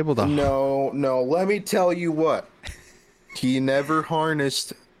 He was able to. No. Let me tell you what. He never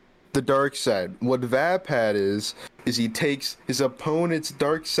harnessed the dark side. What Vap had is he takes his opponent's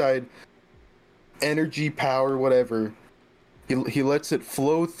dark side energy, power, whatever. He lets it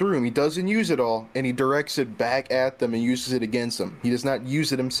flow through him. He doesn't use it all, and he directs it back at them and uses it against them. He does not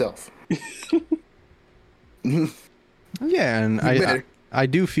use it himself. Yeah, and I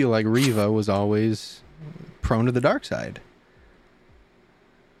do feel like Riva was always prone to the dark side.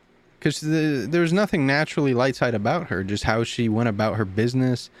 Because there's nothing naturally light side about her, just how she went about her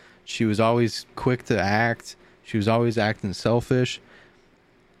business. She was always quick to act. She was always acting selfish.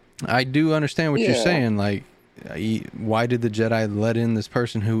 I do understand what you're saying. Like, why did the Jedi let in this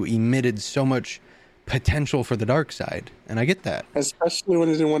person who emitted so much potential for the dark side? And I get that. Especially when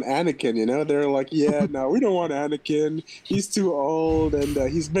they didn't want Anakin, you know? They're like, yeah, no, we don't want Anakin. He's too old and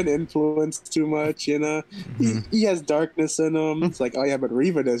he's been influenced too much, you know? He has darkness in him. It's like, oh yeah, but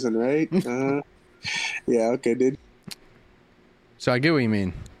Reva doesn't, right? Yeah, okay, dude. So I get what you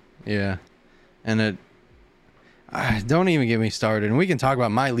mean. Yeah. And don't even get me started. And we can talk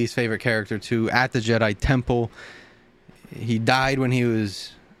about my least favorite character too, at the Jedi Temple. He died when he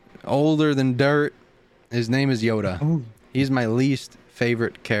was older than dirt. His name is Yoda. He's my least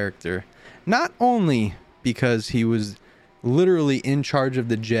favorite character. Not only because he was literally in charge of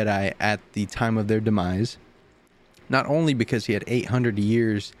the Jedi at the time of their demise, not only because he had 800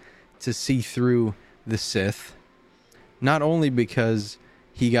 years to see through the Sith, not only because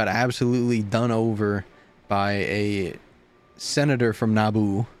he got absolutely done over by a senator from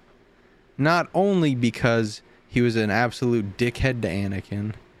Naboo, not only because he was an absolute dickhead to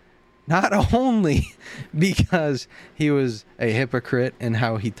Anakin, not only because he was a hypocrite in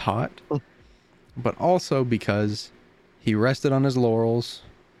how he taught, but also because he rested on his laurels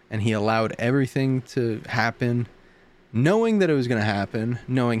and he allowed everything to happen, knowing that it was going to happen,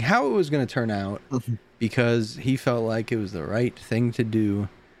 knowing how it was going to turn out, because he felt like it was the right thing to do.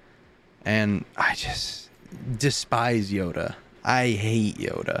 And I just despise Yoda. I hate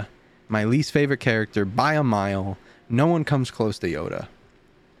Yoda. My least favorite character by a mile. No one comes close to Yoda.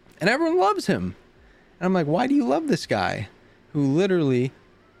 And everyone loves him. And I'm like, why do you love this guy who literally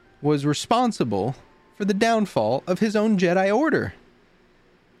was responsible for the downfall of his own Jedi Order?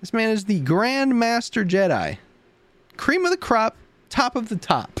 This man is the Grand Master Jedi. Cream of the crop, top of the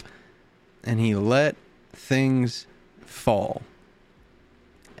top. And he let things fall.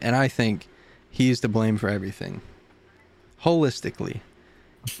 And I think he's to blame for everything. Holistically.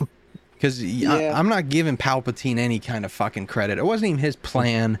 Because I'm not giving Palpatine any kind of fucking credit. It wasn't even his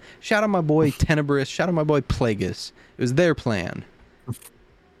plan. Shout out my boy Tenebrous. Shout out my boy Plagueis. It was their plan.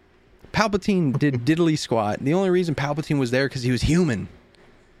 Palpatine did diddly squat. The only reason Palpatine was there because he was human.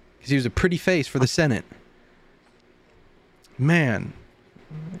 Because he was a pretty face for the Senate. Man.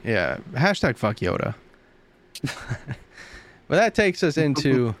 Yeah. Hashtag fuck Yoda. Well, that takes us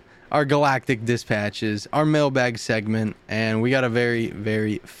into our galactic dispatches, our mailbag segment, and we got a very,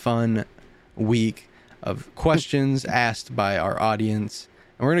 very fun week of questions asked by our audience.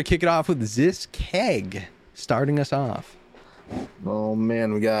 And we're going to kick it off with Zis Keg starting us off. Oh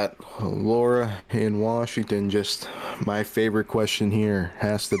man, we got Laura in Washington. Just my favorite question here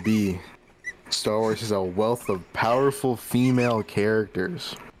has to be, Star Wars is a wealth of powerful female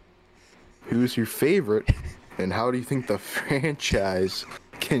characters. Who's your favorite, and how do you think the franchise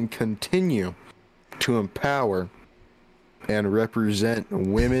can continue to empower and represent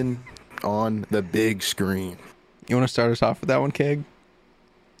women on the big screen? You want to start us off with that one, Keg?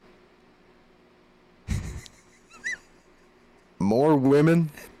 More women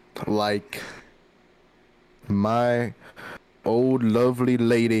like my old lovely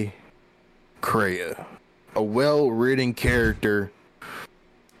lady Kreia. A well-written character.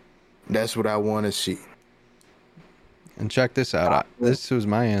 That's what I want to see. And check this out. This was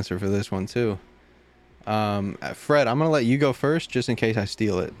my answer for this one too. Fred, I'm gonna let you go first, just in case I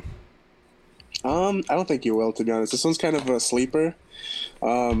steal it. I don't think you will, to be honest. This one's kind of a sleeper.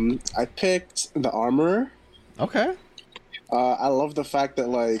 I picked the Armorer. Okay. I love the fact that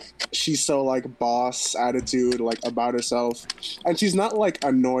like she's so like boss attitude, like about herself, and she's not like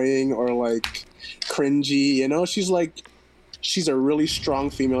annoying or like cringy. You know, she's a really strong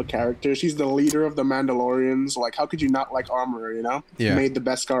female character. She's the leader of the Mandalorians. Like, how could you not like Armorer? You know, yeah. Made the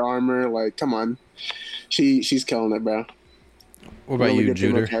Beskar armor. Like, come on, she's killing it, bro. What about really you,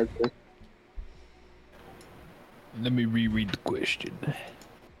 Juder? Let me reread the question.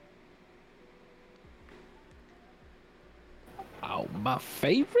 Oh, my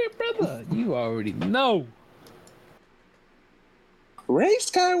favorite, brother? You already know. Rey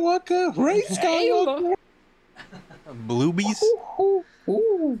Skywalker. Rey Skywalker. Bluebies.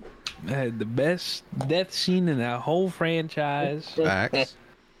 Had the best death scene in that whole franchise. Facts.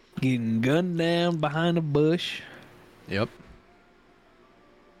 Getting gunned down behind a bush. Yep.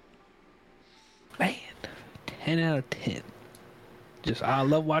 Man, 10 out of 10. I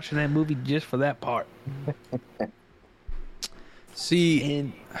love watching that movie just for that part. See,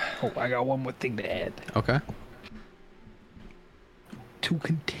 And I got one more thing to add. okay. To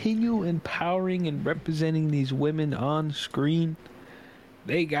continue empowering and representing these women on screen,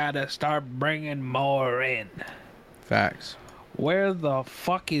 they gotta start bringing more in. Facts. Where the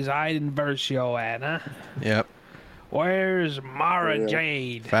fuck is Aiden Versio at, huh? Yep. Where's Mara Yeah.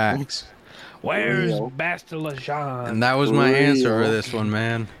 Jade? Facts. Where's Real. Bastila Jean? And that was my answer for Real. this one,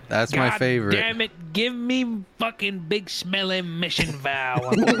 man. That's my God favorite. Damn it, give me fucking big smelling mission vow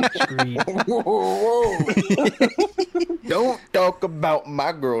on the screen. Whoa, whoa. Don't talk about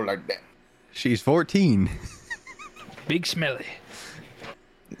my girl like that. She's 14. Big smelly.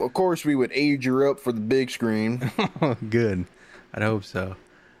 Of course, we would age her up for the big screen. Oh, good. I'd hope so.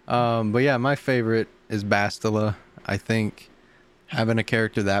 But yeah, my favorite is Bastila. I think having a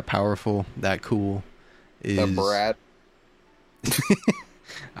character that powerful, that cool, is The brat.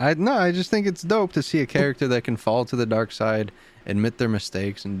 I just think it's dope to see a character that can fall to the dark side, admit their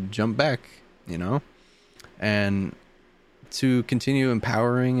mistakes, and jump back, you know? And to continue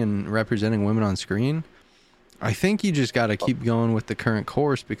empowering and representing women on screen, I think you just got to keep going with the current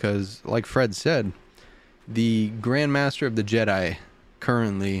course because, like Fred said, the Grand Master of the Jedi,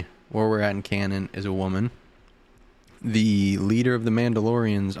 currently, where we're at in canon, is a woman. The leader of the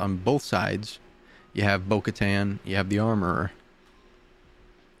Mandalorians on both sides, you have Bo-Katan, you have the Armorer.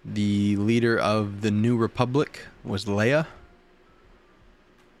 The leader of the New Republic was Leia.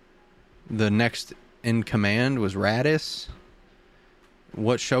 The next in command was Radis.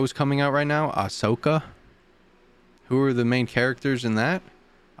 What show's coming out right now? Ahsoka. Who are the main characters in that?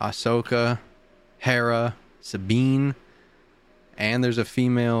 Ahsoka, Hera, Sabine, and there's a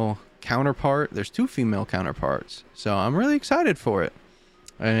female counterpart. There's 2 female counterparts. So I'm really excited for it.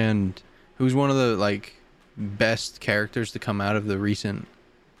 And who's one of the best characters to come out of the recent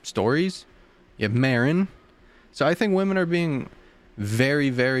stories? You have Marin. So I think women are being very,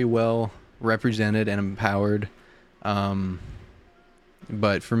 very well represented and empowered.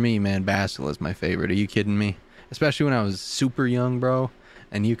 But for me, man, Bastila is my favorite. Are you kidding me? Especially when I was super young, bro,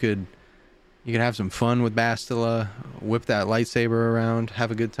 and you could have some fun with Bastila, whip that lightsaber around,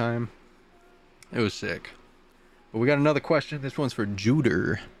 have a good time. It was sick. But we got another question. This one's for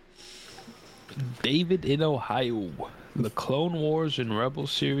Juder. David in Ohio. The Clone Wars and Rebel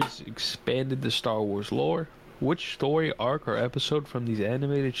series expanded the Star Wars lore. Which story arc or episode from these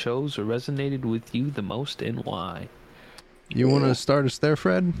animated shows resonated with you the most and why? You want to start us there,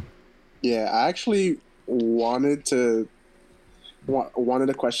 Fred? Yeah, I actually wanted a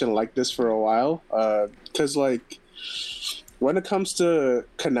question like this for a while, because when it comes to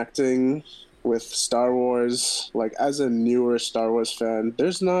connecting with Star Wars, as a newer Star Wars fan,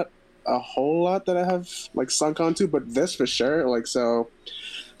 there's not a whole lot that I have sunk onto, but this for sure. So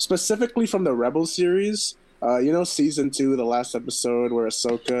specifically from the Rebel series, season 2, the last episode where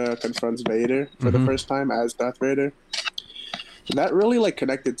Ahsoka confronts Vader for the first time as Darth Vader, that really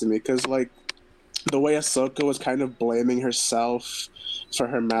connected to me because the way Ahsoka was kind of blaming herself for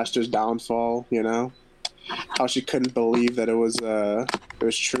her master's downfall, how she couldn't believe that it was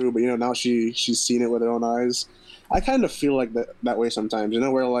true, but now she's seen it with her own eyes. I kind of feel that way sometimes,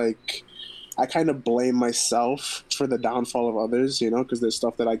 where I kind of blame myself for the downfall of others, because there's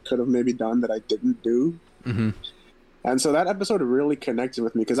stuff that I could have maybe done that I didn't do. Mm-hmm. And so that episode really connected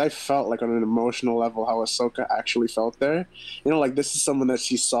with me because I felt on an emotional level how Ahsoka actually felt there. This is someone that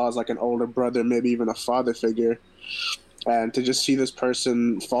she saw as an older brother, maybe even a father figure. And to just see this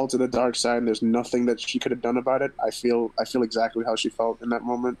person fall to the dark side and there's nothing that she could have done about it, I feel exactly how she felt in that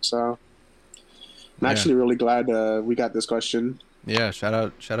moment. So I'm actually really glad we got this question. Yeah, shout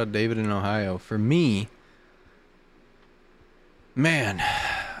out David in Ohio. For me, man,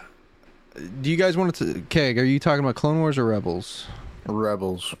 do you guys want to... Keg, are you talking about Clone Wars or Rebels?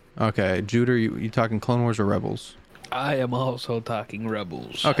 Rebels. Okay, Jude, you talking Clone Wars or Rebels? I am also talking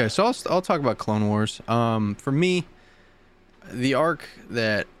Rebels. Okay, so I'll talk about Clone Wars. For me, the arc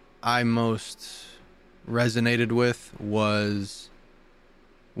that I most resonated with was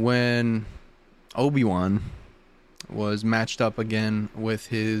when Obi-Wan was matched up again with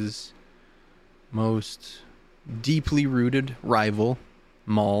his most deeply rooted rival,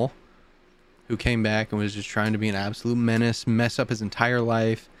 Maul, who came back and was just trying to be an absolute menace, mess up his entire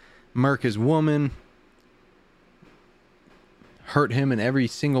life, murk his woman, hurt him in every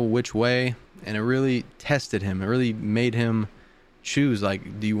single which way, and it really tested him. It really made him choose,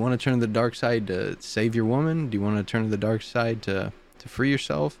 do you want to turn to the dark side to save your woman? Do you want to turn to the dark side to free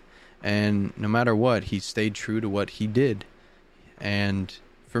yourself? And no matter what, he stayed true to what he did. And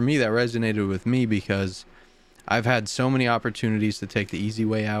for me, that resonated with me because I've had so many opportunities to take the easy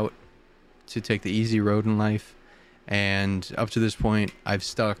way out, to take the easy road in life. And up to this point, I've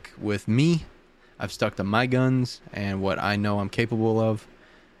stuck with me. I've stuck to my guns and what I know I'm capable of.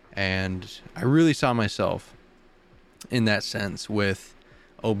 And I really saw myself in that sense with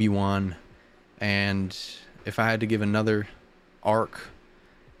Obi-Wan. And if I had to give another arc,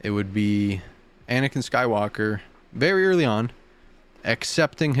 it would be Anakin Skywalker very early on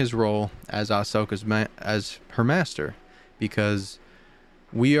accepting his role as Ahsoka's as her master, because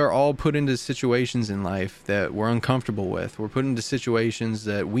we are all put into situations in life that we're uncomfortable with. We're put into situations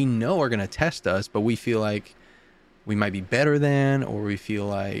that we know are going to test us, but we feel like we might be better than, or we feel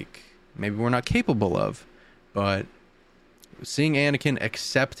like maybe we're not capable of. But seeing Anakin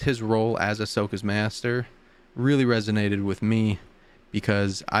accept his role as Ahsoka's master really resonated with me,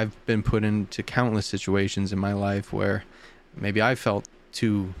 because I've been put into countless situations in my life where maybe I felt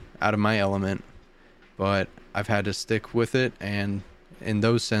too out of my element, but I've had to stick with it, and in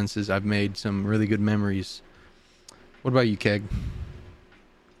those senses, I've made some really good memories. What about you, Keg?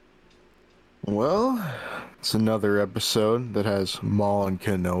 Well, it's another episode that has Maul and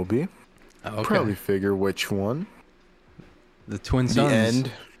Kenobi. Okay. Probably figure which one. The twin The sons.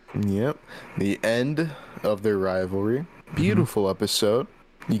 end. Yep. The end of their rivalry. Beautiful episode.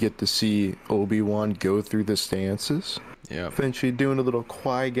 You get to see Obi-Wan go through the stances. Yeah. Eventually doing a little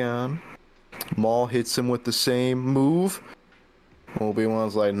Qui-Gon. Maul hits him with the same move.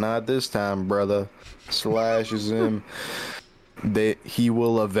 Obi-Wan's like, not this time, brother. Slashes him. He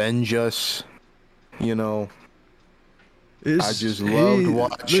will avenge us. You know, I just loved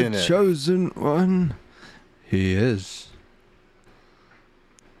watching it. Chosen one. He is.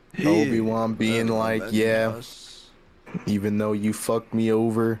 Obi-Wan being like, yeah, even though you fucked me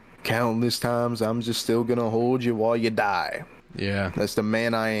over countless times, I'm just still gonna hold you while you die. Yeah. That's the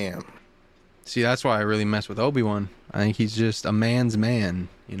man I am. See, that's why I really mess with Obi-Wan. I think he's just a man's man,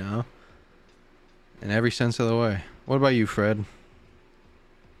 you know? In every sense of the way. What about you, Fred?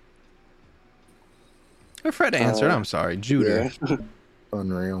 Or Fred answered, I'm sorry. Judah. Yeah.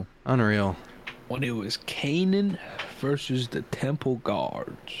 Unreal. Unreal. When it was Kanan versus the Temple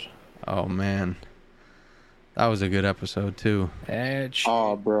Guards. Oh, man. That was a good episode, too. That shit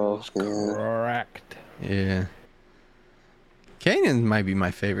Oh, bro. was Yeah. cracked. Yeah. Kanan might be my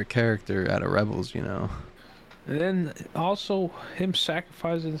favorite character out of Rebels, you know? And then also him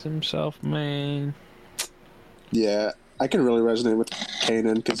sacrificing himself, man. Yeah, I can really resonate with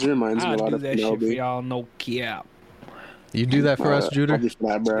Kanan because he reminds me I a lot do of that shit for Kenobi. y'all, no cap. You do that for us, I'll Judah? be for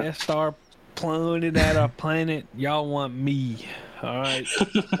that, bro. Let's start plummeting at our planet. Y'all want me. Alright?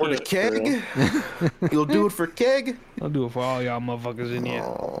 For the keg? You'll do it for keg? I'll do it for all y'all motherfuckers in here.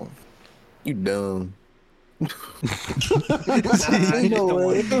 Oh, you dumb. I just don't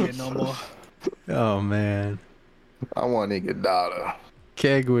want to be here no more. Oh, man. I want nigga daughter.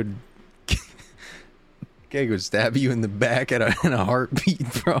 Keg would stab you in the back in a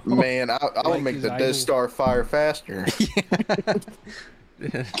heartbeat, bro. Man, I'll Like make his the Death idol. Star fire faster.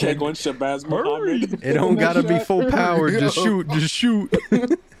 Can't go and Shabazz Muhammad. It don't gotta be full power. Just shoot.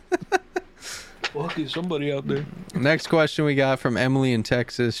 Fuck, is somebody out there? Next question we got from Emily in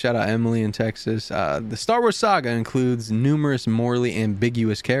Texas. Shout out Emily in Texas. The Star Wars saga includes numerous morally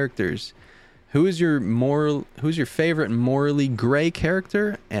ambiguous characters. Who is your favorite morally gray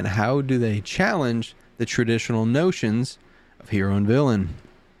character, and how do they challenge the traditional notions of hero and villain?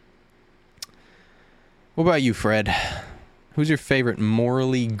 What about you, Fred? Who's your favorite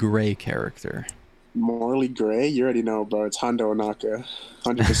morally gray character? Morally gray? You already know, bro. It's Hondo Onaka.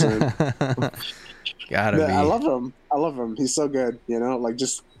 100%. Gotta Yeah, be. I love him. He's so good, you know? Like,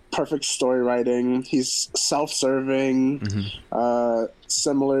 just perfect story writing. He's self-serving.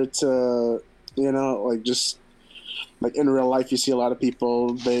 Similar to, you know, like, just... Like, in real life, you see a lot of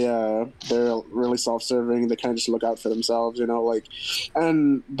people, they're really self-serving. They kind of just look out for themselves, you know? Like,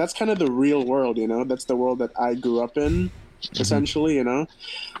 and that's kind of the real world, you know? That's the world that I grew up in, essentially, you know?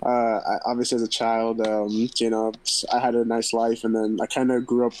 Obviously, as a child, you know, I had a nice life, and then I kind of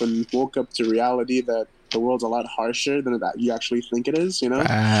grew up and woke up to reality that the world's a lot harsher than that you actually think it is, you know?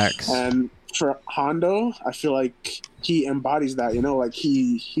 Facts. And for Hondo, I feel like he embodies that, you know, like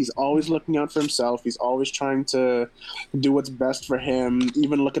he's always looking out for himself. He's always trying to do what's best for him.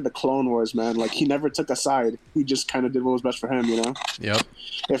 Even look at the Clone Wars, man. Like, he never took a side. He just kind of did what was best for him, you know? Yep.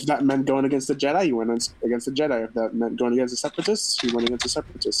 If that meant going against the Jedi, he went against the Jedi. If that meant going against the Separatists, he went against the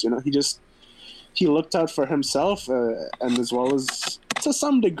Separatists, you know? He looked out for himself, and as well as, to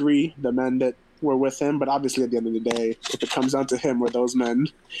some degree, the men that were with him, but obviously at the end of the day, if it comes down to him or those men,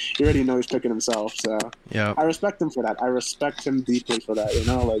 you already know he's picking himself. So Yeah. I respect him for that. I respect him deeply for that. You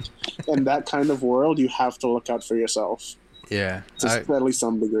know, like in that kind of world, you have to look out for yourself Yeah. to at least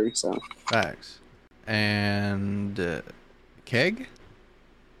some degree. So Facts. And Keg,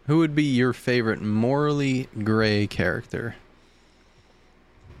 who would be your favorite morally gray character?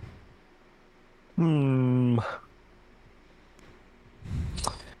 Well,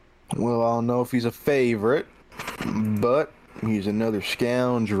 I don't know if he's a favorite, but he's another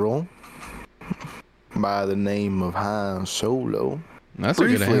scoundrel by the name of Han Solo. That's a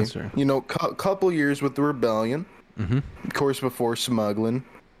good answer. You know, couple years with the rebellion, of course, before smuggling.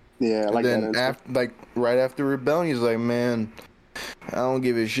 yeah, I like that Then answer. right after rebellion, he's like, man, I don't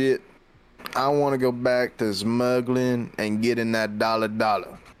give a shit. I want to go back to smuggling and getting that dollar.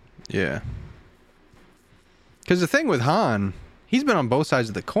 Yeah. Because the thing with Han, he's been on both sides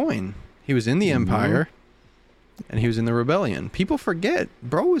of the coin. He was in the Empire, and he was in the Rebellion. People forget,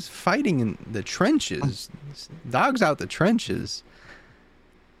 bro was fighting in the trenches. Dogs out the trenches.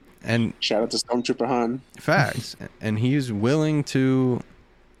 And Shout out to Stormtrooper Han. facts. And he's willing to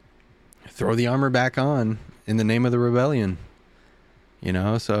throw the armor back on in the name of the Rebellion. You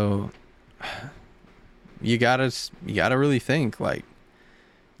know, so you gotta really think, like,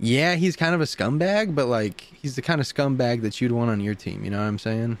 yeah, he's kind of a scumbag, but like he's the kind of scumbag that you'd want on your team. You know what I'm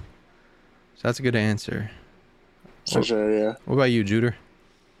saying? So that's a good answer. For sure, yeah. What about you, Juder?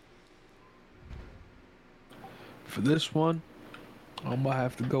 For this one, I'm gonna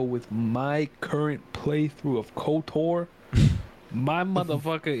have to go with my current playthrough of KOTOR. My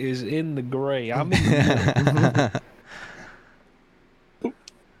motherfucker is in the gray. I'm in the middle.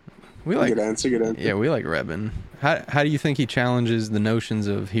 We like, Good answer. yeah, we like Revan. How do you think he challenges the notions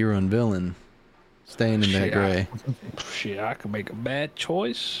of hero and villain, staying in that gray? Shit, I could make a bad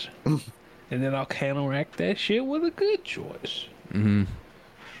choice, and then I'll counteract that shit with a good choice. Mm-hmm.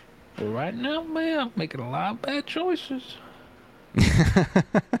 But right now, man, I'm making a lot of bad choices. I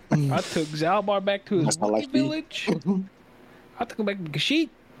took Zalbar back to his That's how Wookiee life be. village. I took him back to Kashyyyk.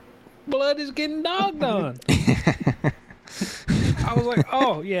 Blood is getting dogged on. I was like,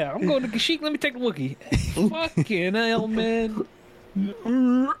 oh, yeah, I'm going to Kashyyyk. Let me take the Wookiee. Fucking hell, man.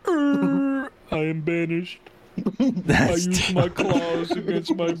 I am banished. I used my claws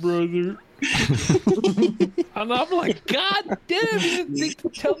against my brother. And I'm like, God damn, you didn't think to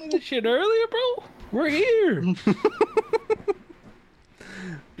tell me this shit earlier, bro? We're here.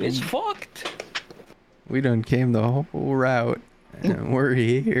 It's fucked. We done came the whole route, and we're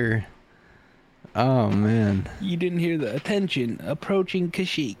here. Oh, man. You didn't hear the attention approaching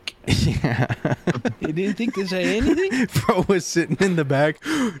Kashyyyk. Yeah. You didn't think to say anything? Bro was sitting in the back.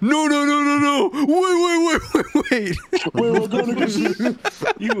 No. Wait. Wait, we're going to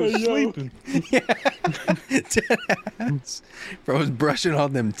Kashyyyk? You were sleeping. Deadass. Bro was brushing all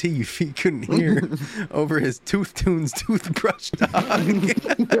them teeth. He couldn't hear over his Tooth-Tunes toothbrush dog.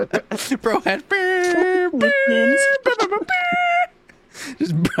 Bro had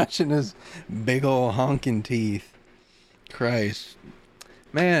just brushing his big ol' honking teeth. Christ.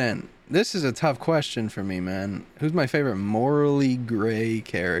 Man, this is a tough question for me, man. Who's my favorite morally gray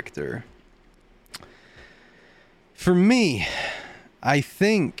character? For me, I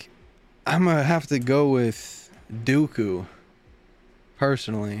think I'm going to have to go with Dooku,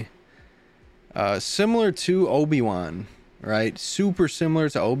 personally. Similar to Obi-Wan, right? Super similar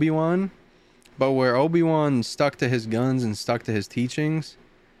to Obi-Wan. But where Obi-Wan stuck to his guns and stuck to his teachings,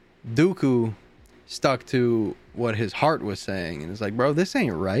 Dooku stuck to what his heart was saying. And it's like, bro, this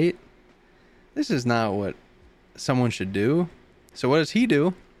ain't right. This is not what someone should do. So what does he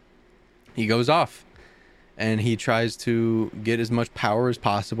do? He goes off. And he tries to get as much power as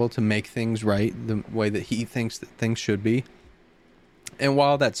possible to make things right the way that he thinks that things should be. And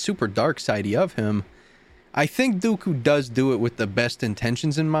while that's super dark sidey of him, I think Dooku does do it with the best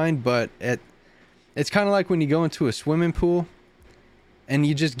intentions in mind, but it's kind of like when you go into a swimming pool and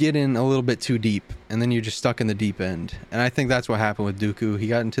you just get in a little bit too deep and then you're just stuck in the deep end. And I think that's what happened with Dooku. He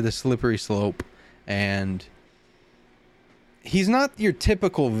got into the slippery slope, and he's not your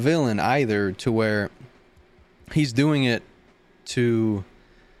typical villain either, to where he's doing it to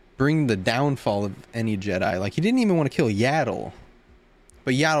bring the downfall of any Jedi. Like, he didn't even want to kill Yaddle,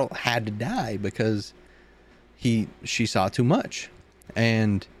 but Yaddle had to die because she saw too much.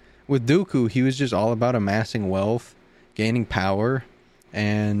 And with Dooku, he was just all about amassing wealth, gaining power,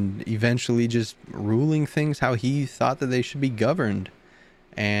 and eventually just ruling things how he thought that they should be governed.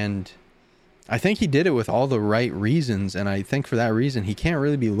 And I think he did it with all the right reasons, and I think for that reason he can't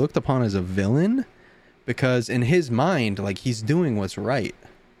really be looked upon as a villain, because in his mind, like, he's doing what's right.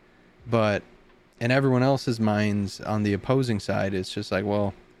 But in everyone else's minds on the opposing side, it's just like,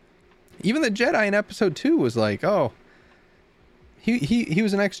 well, even the Jedi in episode 2 was like, oh, he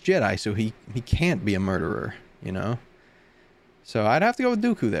was an ex-Jedi, so he can't be a murderer, you know? So I'd have to go with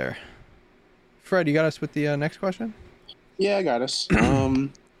Dooku there. Fred, you got us with the next question? Yeah, I got us. All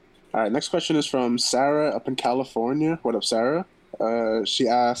right, next question is from Sarah up in California. What up, Sarah? She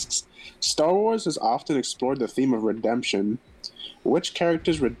asks, Star Wars has often explored the theme of redemption. Which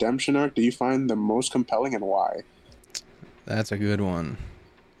character's redemption arc do you find the most compelling and why? That's a good one.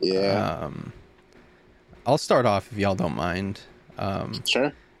 Yeah. I'll start off if y'all don't mind.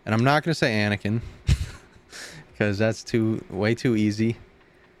 Sure. And I'm not going to say Anakin because that's way too easy.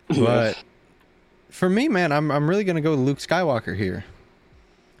 But for me, man, I'm really going to go with Luke Skywalker here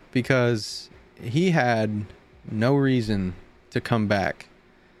because he had no reason to come back.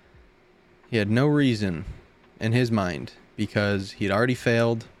 He had no reason in his mind because he'd already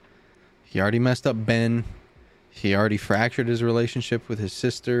failed. He already messed up Ben. He already fractured his relationship with his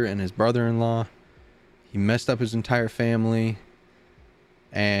sister and his brother-in-law. He messed up his entire family.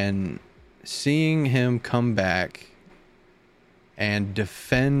 And seeing him come back and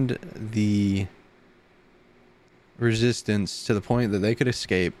defend the resistance to the point that they could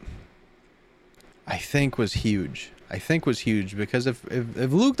escape, I think was huge. Because if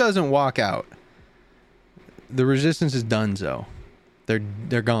Luke doesn't walk out, the resistance is donezo.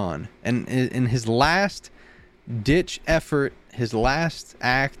 They're gone. And in his last ditch effort, his last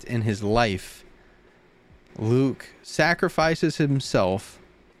act in his life, Luke sacrifices himself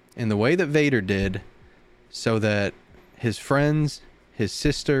in the way that Vader did so that his friends, his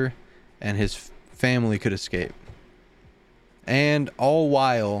sister, and his family could escape. And all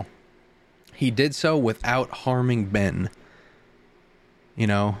while he did so without harming Ben. You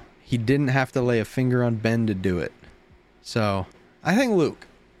know, he didn't have to lay a finger on Ben to do it. So, I think Luke.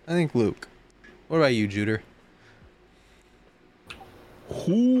 What about you, Juder?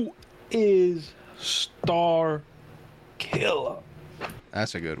 Who is Star Killer?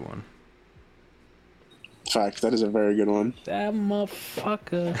 That's a good one. Facts. That is a very good one. That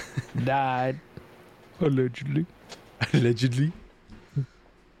motherfucker died. Allegedly.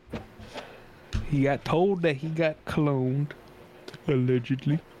 He got told that he got cloned.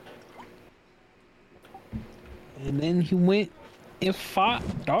 Allegedly. And then he went and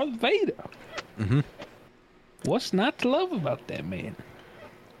fought Darth Vader. Mm-hmm. What's not to love about that man?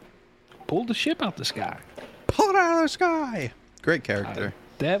 Pulled the ship out the sky. Pull it out of the sky. Great character.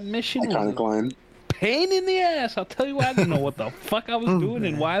 That mission was Iconic line. pain in the ass. I'll tell you what, I didn't know what the fuck I was doing,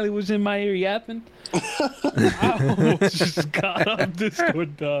 and while he was in my ear yapping, I almost just got up this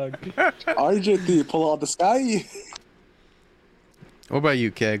one, dog. RJT, pull out the sky. What about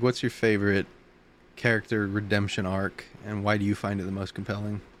you, Keg? What's your favorite character redemption arc, and why do you find it the most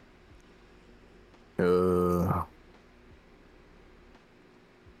compelling?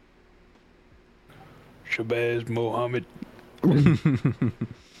 Shabazz Mohammed.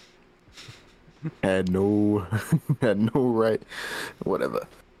 had no right, whatever.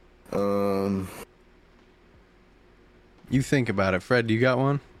 You think about it, Fred. Do you got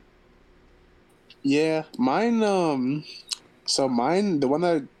one? Yeah, mine. So mine, the one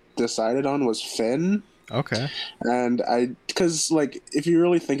that I decided on was Finn. Okay. And because like, if you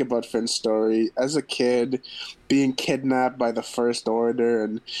really think about Finn's story, as a kid, being kidnapped by the First Order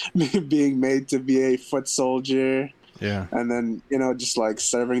and being made to be a foot soldier, Yeah. and then, you know, just like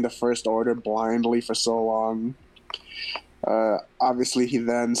serving the First Order blindly for so long. Obviously, he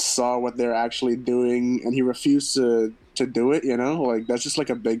then saw what they're actually doing, and he refused to do it. You know, like that's just like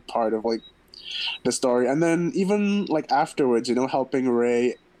a big part of like the story. And then even like afterwards, you know, helping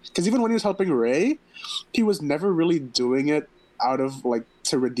Rey. Because even when he was helping Rey, he was never really doing it out of, like,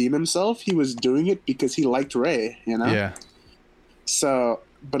 to redeem himself. He was doing it because he liked Rey, you know? Yeah. So,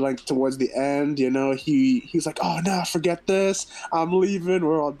 but, like, towards the end, you know, he's like, oh, no, forget this. I'm leaving.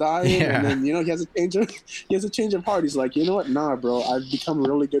 We're all dying. Yeah. And then, you know, he has a change of heart. He's like, you know what? Nah, bro. I've become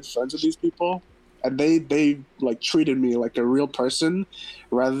really good friends with these people. And they like, treated me like a real person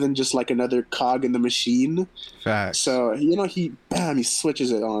rather than just, like, another cog in the machine. Facts. So, you know, he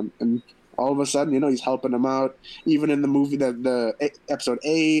switches it on, and all of a sudden, you know, he's helping him out. Even in the movie, the episode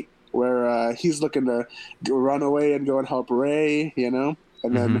 8, where he's looking to run away and go and help Rey, you know?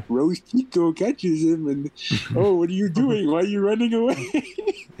 And then Rose Tico catches him, and, oh, what are you doing? Why are you running away?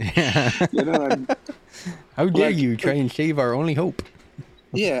 Yeah. You know, and, how dare you try and save our only hope?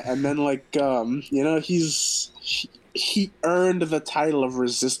 yeah, and then, like, you know, he earned the title of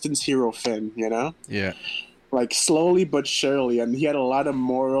Resistance Hero Finn, you know? Yeah. Like, slowly but surely, and he had a lot of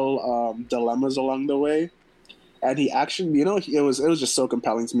moral dilemmas along the way. And he actually, it was just so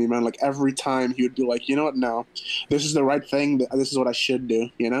compelling to me, man. Like every time he would be like, you know what, no, this is the right thing. This is what I should do,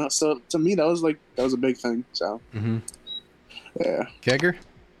 you know. So to me, that was a big thing. So yeah, Kegger?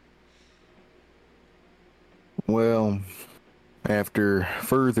 Well, after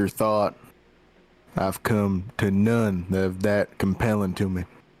further thought, I've come to none of that compelling to me.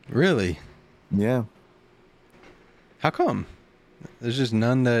 Really? Yeah. How come? There's just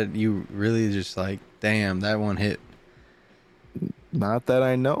none that you really just like, damn, that one hit. Not that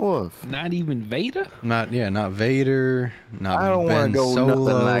I know of. Not even Vader? Not Vader, not I don't want Ben to go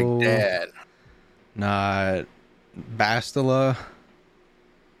Solo, nothing like that. not Bastila,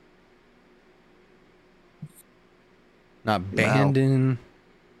 not Bandon.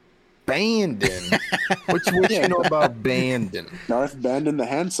 Bandon? what you know about Bandon? Darth Bandon the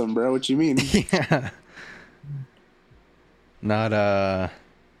Handsome, bro. What you mean? Yeah. Not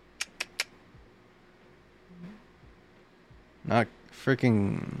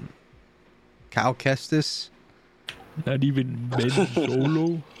freaking Cal Kestis. Not even Ben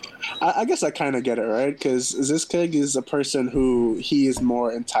Solo? I guess I kind of get it, right? Because Zizkig is a person who he is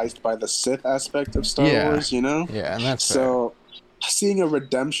more enticed by the Sith aspect of Star Wars, you know? Yeah, and that's so. Seeing a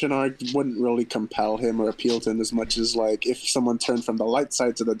redemption arc wouldn't really compel him or appeal to him as much as like if someone turned from the light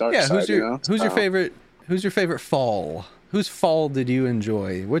side to the dark side. Who's your favorite? Who's your favorite fall? Whose fall did you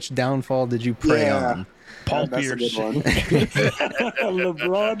enjoy? Which downfall did you prey on? Paul that's Pierce. a good one.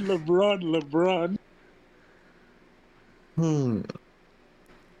 LeBron.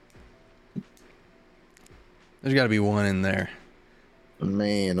 There's got to be one in there.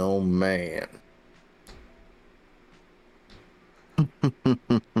 Man, oh man.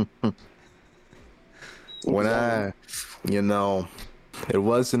 When it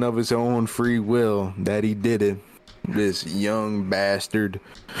wasn't of his own free will that he did it, this young bastard.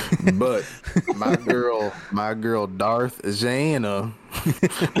 But my girl Darth Xana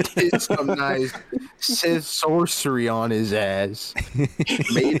did some nice Sith sorcery on his ass.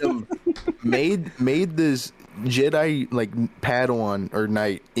 Made this Jedi like Padawan or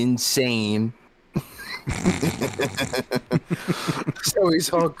Knight insane. So he's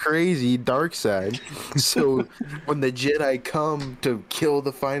all crazy dark side. So when the Jedi come to kill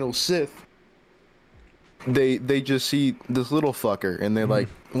the final Sith, they just see this little fucker and they like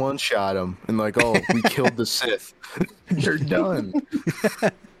one shot him and like, oh, we killed the Sith. They're done.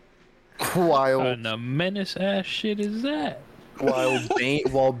 And the menace ass shit is that? While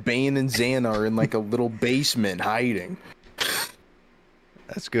Bane and Xana are in like a little basement hiding.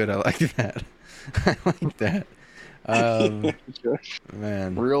 That's good. I like that. I like that.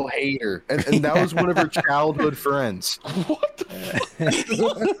 Man, real hater, and that was one of her childhood friends. What the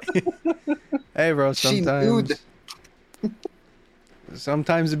fuck? Hey, bro.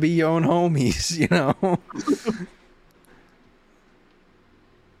 Sometimes it be your own homies, you know.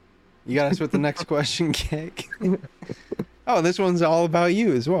 You got us with the next question, Kick. Oh, this one's all about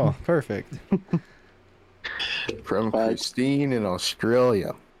you as well. Perfect. From Christine in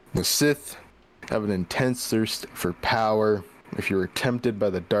Australia, the Sith have an intense thirst for power. If you're tempted by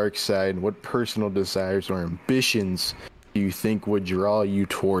the dark side, what personal desires or ambitions do you think would draw you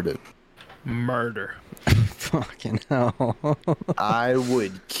toward it? Murder. Fucking hell. I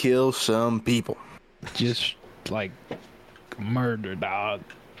would kill some people. Just like murder, dog.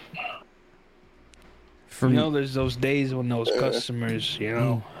 There's those days when those customers,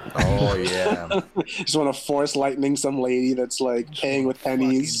 Oh, yeah. Just want to force lightning some lady that's like paying with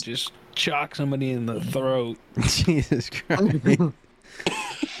pennies. Just chalk somebody in the throat. Jesus Christ.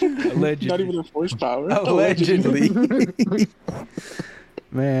 Allegedly. Not even a force power. Allegedly.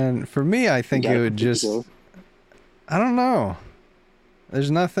 Man, for me, I think it would just... I don't know.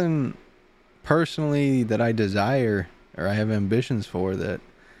 There's nothing personally that I desire or I have ambitions for that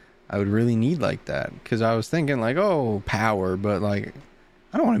I would really need like that. Because I was thinking like, oh, power, but like,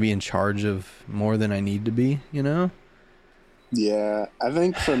 I don't want to be in charge of more than I need to be, you know? Yeah, I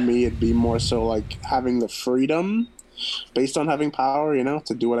think for me it'd be more so like having the freedom based on having power,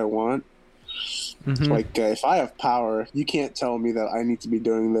 to do what I want. Mm-hmm. Like if I have power, you can't tell me that I need to be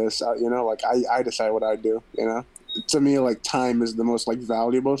doing this. Like I decide what I do. To me, like time is the most like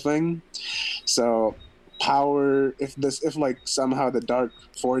valuable thing. So power, if like somehow the dark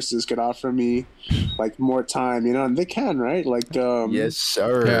forces could offer me like more time, and they can, right? Like yes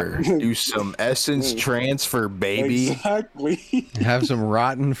sir. Yeah. Do some essence transfer, baby. Exactly. Have some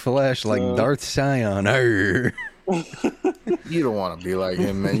rotten flesh like Darth Sion. You don't want to be like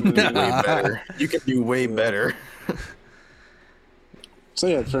him, man. You can do way better. You can do way better. So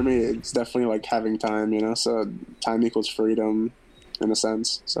yeah, for me it's definitely like having time, so time equals freedom. in a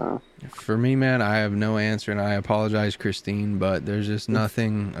sense. So For me, man, I have no answer, and I apologize, Christine, but there's just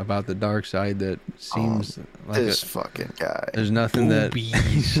nothing about the dark side that seems like This fucking guy. there's nothing that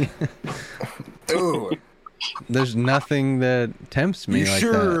Ooh, there's nothing that tempts me you like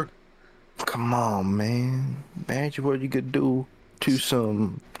sure? that. Come on, man. Imagine what you could do to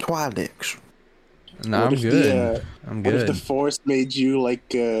some Twi'leks. No, What I'm if the, good. I'm what if the good. Force made you like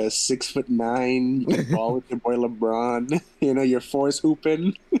 6'9", you could ball with your boy LeBron? You know, you're Force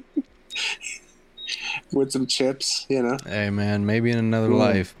hooping with some chips. You know, Hey, man, maybe in another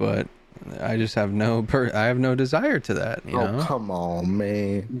life, but I just have I have no desire to that. You know. Come on,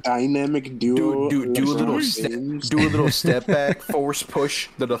 man. dynamic duo. Do a little LeBron James. do a little step back, force push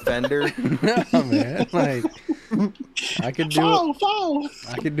the defender. No, man. Like, I could do Foul.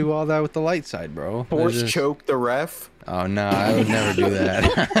 I could do all that with the light side, bro. Force There's just- choke the ref. Oh no, I would never do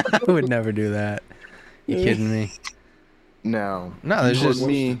that. I would never do that. You kidding me? No. No, there's just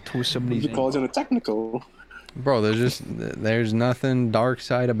me. Twist somebody's He calls it a technical. bro. There's nothing dark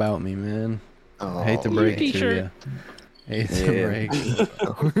side about me, man. Oh, I hate to break it to T-shirt. you. Hate to Yeah. break.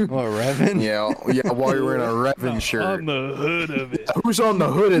 What, Revan? Yeah. While you're wearing a Revan shirt. On the hood of it. Who's on the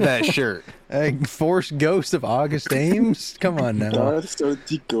hood of that shirt? Hey, Force Ghost of August Ames? Come on now. Darth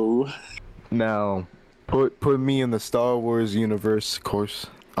Sotico. Now, put me in the Star Wars universe. Of course,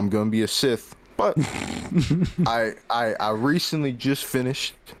 I'm gonna be a Sith. But I recently just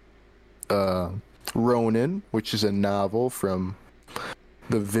finished Ronin, which is a novel from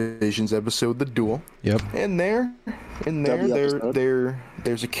the Visions episode, The Duel. Yep. And there's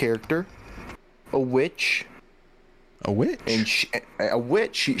a character, a witch, A witch? and a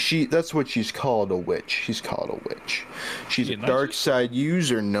witch. She that's what she's called, a witch. She's called a witch. She's a Yeah, dark side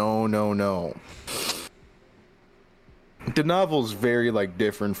user. No. The novel's very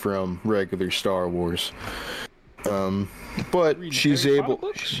different from regular Star Wars. But Reading she's Harry able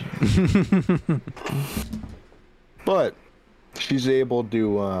Potter books? but she's able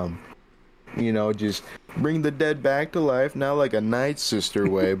to just bring the dead back to life, not like a Night Sister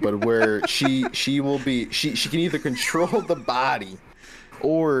way, but where she can either control the body,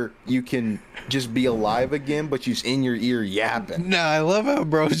 or you can just be alive again, but she's in your ear yapping. Nah, I love how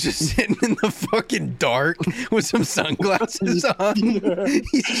bro's just sitting in the fucking dark with some sunglasses on.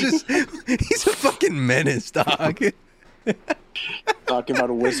 He's a fucking menace, dog. Talking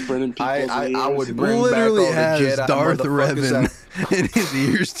about whispering in people's I ears. would bring Literally back all the has Jedi Darth motherfuckers Revan in his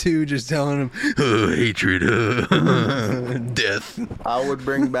ears too, just telling him, oh, hatred, death. I would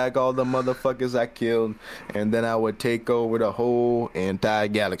bring back all the motherfuckers I killed, and then I would take over the whole entire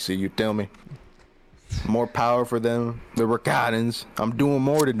galaxy. You tell me? More power for them, the Rakatans. I'm doing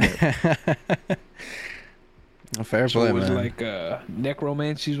more than that. Fair So play, it was man. like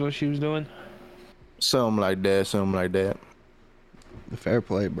necromancy is what she was doing? Something like that. Fair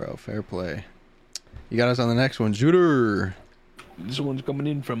play, bro. Fair play. You got us on the next one, Shooter. This one's coming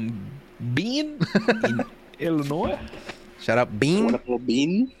in from Bean in Illinois. Shout out Bean. Want a little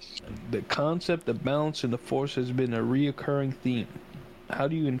bean? The concept of balance in the Force has been a reoccurring theme. How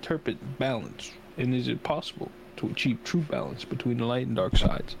do you interpret balance? And is it possible to achieve true balance between the light and dark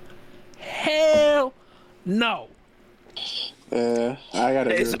sides? Hell no. I gotta.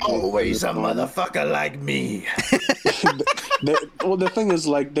 There's agree with always a you. motherfucker like me. Well, the thing is,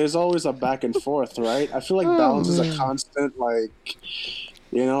 there's always a back and forth, right? I feel like balance is a constant,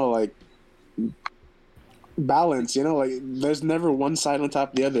 balance. There's never one side on top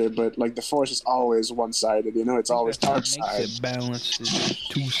of the other, but the Force is always one-sided. It's always That's what dark makes side. it balanced is there's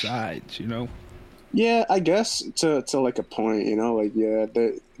two sides, Yeah, I guess to a point,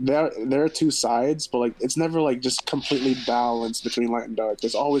 there are two sides, but it's never just completely balanced between light and dark.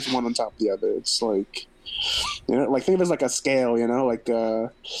 There's always one on top of the other. It's think of it as a scale,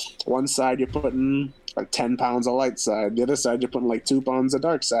 one side you're putting 10 pounds of light side, the other side you're putting 2 pounds of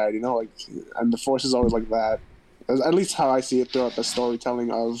dark side, and the Force is always like that. At least how I see it throughout the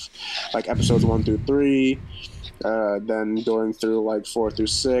storytelling of episodes 1 through 3. Then going through 4 through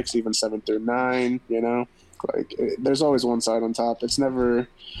 6, even 7 through 9, there's always one side on top. It's never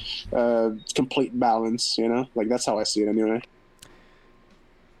complete balance, that's how I see it anyway.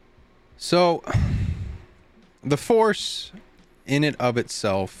 So, the Force, in and of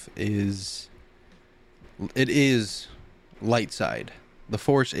itself, is light side. The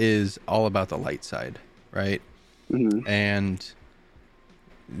Force is all about the light side, right? Mm-hmm. And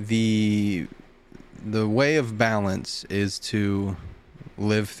the way of balance is to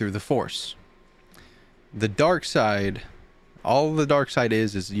live through the Force. The dark side, all the dark side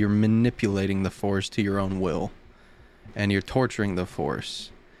is you're manipulating the Force to your own will, and you're torturing the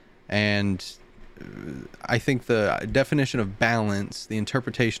Force. And I think the definition of balance, the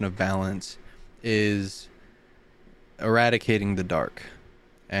interpretation of balance, is eradicating the dark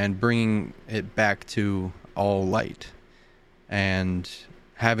and bringing it back to all light and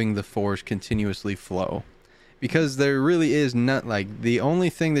having the force continuously flow. Because there really is not, like, the only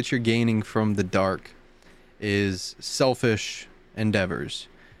thing that you're gaining from the dark is selfish endeavors.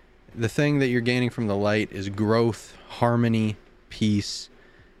 The thing that you're gaining from the light is growth, harmony, peace,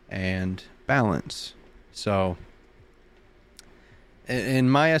 and balance. So, in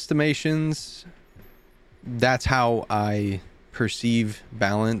my estimations, that's how I perceive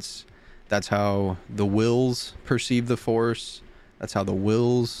balance. That's how the wills perceive the force. That's how the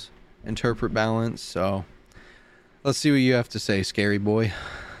wills interpret balance. So, let's see what you have to say, scary boy.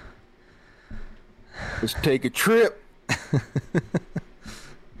 Let's take a trip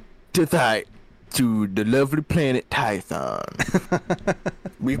to the lovely planet Tython.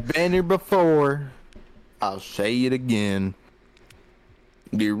 We've been here before. I'll say it again.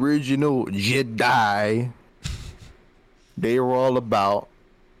 The original Jedi, they were all about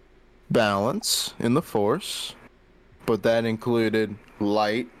balance in the Force, but that included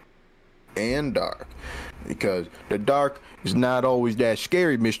light and dark, because the dark is not always that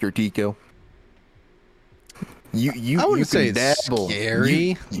scary, Mr. Tico. I wouldn't say it's dabble.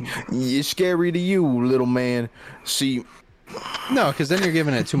 scary. It's scary to you, little man. See, no, because then you're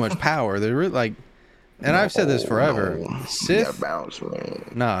giving it too much power. They're like, and I've said this forever. Sith, bounce, man.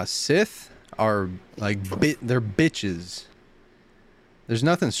 nah, Sith are like they're bitches. There's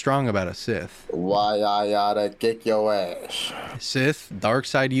nothing strong about a Sith. Why I oughta kick your ass? Sith, dark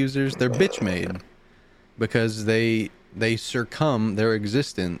side users, they're bitch made because they succumb their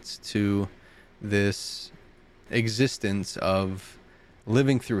existence to this existence of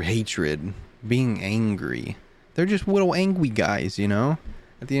living through hatred, being angry. They're just little angry guys, you know?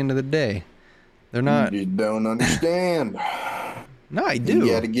 At the end of the day. They're not. You don't understand. No, I do.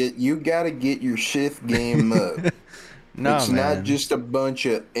 You gotta get your Sith game up. No, it's man. not just a bunch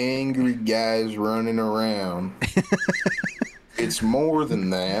of angry guys running around. It's more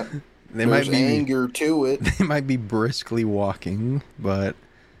than that. There's anger to it. They might be briskly walking, but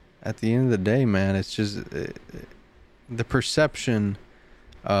at the end of the day, man, it's just the perception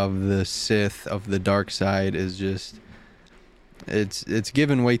of the Sith, of the dark side, is just it's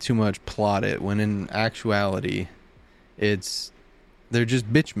given way too much plaudit, when in actuality they're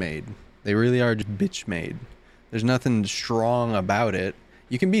just bitch made. They really are just bitch made. There's nothing strong about it.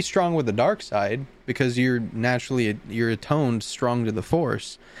 You can be strong with the dark side because you're attuned strong to the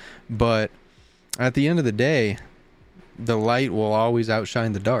Force, but at the end of the day, the light will always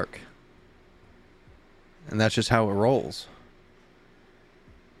outshine the dark. And that's just how it rolls.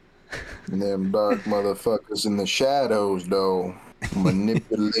 Them dark motherfuckers in the shadows, though,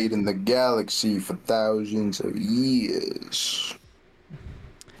 manipulating the galaxy for thousands of years.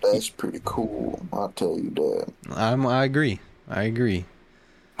 That's pretty cool, I'll tell you that. I agree.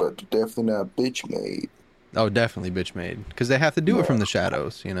 But they're definitely not bitch made. Oh, definitely bitch made. Because they have to do it from the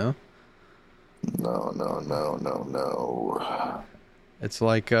shadows, you know? No. It's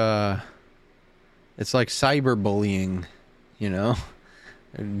like cyberbullying, you know?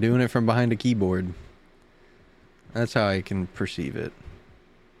 They're doing it from behind a keyboard. That's how I can perceive it.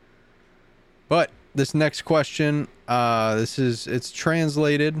 But this next question, it's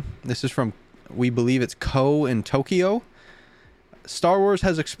translated. This is from, we believe it's Ko in Tokyo. Star Wars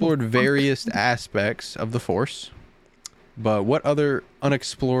has explored various aspects of the Force, but what other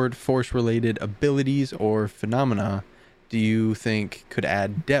unexplored Force-related abilities or phenomena do you think could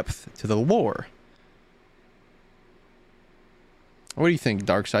add depth to the lore? What do you think,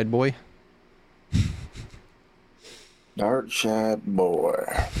 Dark Side Boy? Dark Side Boy.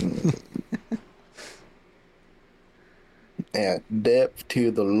 Add depth to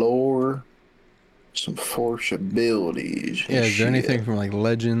the lore. Some Force abilities. Yeah, is there anything from like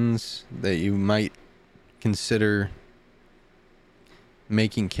Legends that you might consider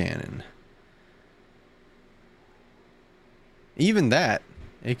making canon? Even that,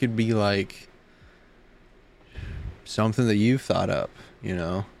 it could be like something that you've thought up, you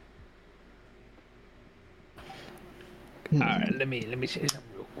know? All right, let me say something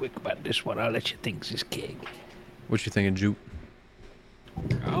real quick about this one. I'll let you think, this kid. What you thinking, Jupe?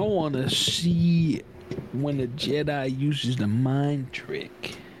 I want to see when a Jedi uses the mind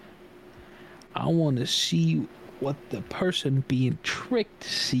trick. I want to see what the person being tricked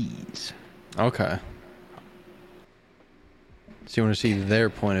sees. Okay. So you want to see their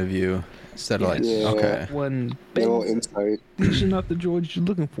point of view instead of like, okay. When No Ben insight. is not the droids you're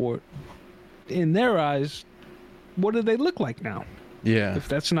looking for, in their eyes, what do they look like now? Yeah. If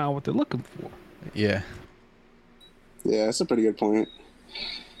that's not what they're looking for. Yeah. Yeah, that's a pretty good point.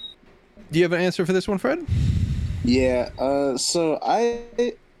 Do you have an answer for this one, Fred? Yeah. So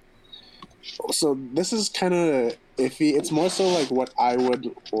this is kind of iffy. It's more so like what I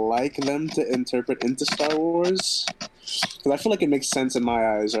would like them to interpret into Star Wars, because I feel like it makes sense in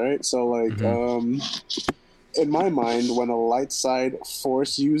my eyes, right? So like, in my mind, when a light side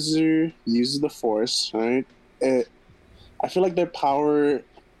Force user uses the Force, right? I feel like their power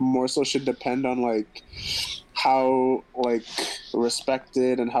more so should depend on like how like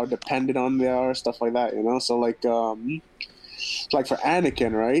respected and how dependent on they are, stuff like that, you know. So like for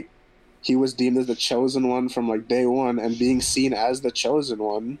Anakin, right? He was deemed as the chosen one from like day one, and being seen as the chosen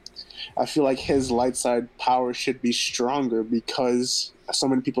one, I feel like his light side power should be stronger because so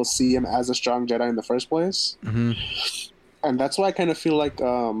many people see him as a strong Jedi in the first place. And that's why I kind of feel like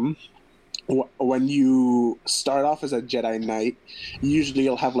when you start off as a Jedi Knight, usually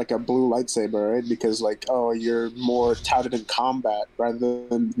you'll have like a blue lightsaber, right? Because like, oh, you're more touted in combat rather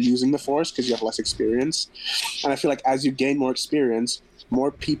than using the Force because you have less experience. And I feel like as you gain more experience, more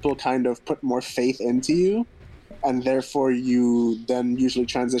people kind of put more faith into you, and therefore you then usually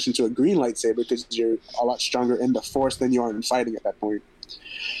transition to a green lightsaber because you're a lot stronger in the Force than you are in fighting at that point.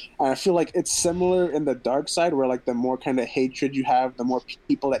 And I feel like it's similar in the dark side, where like the more kind of hatred you have, the more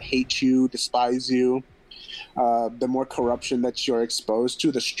people that hate you, despise you, the more corruption that you're exposed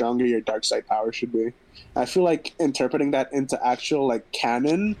to, the stronger your dark side power should be. I feel like interpreting that into actual like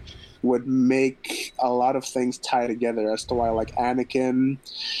canon would make a lot of things tie together as to why like Anakin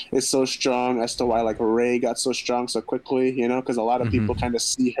is so strong, as to why like Rey got so strong so quickly, you know, because a lot of people kind of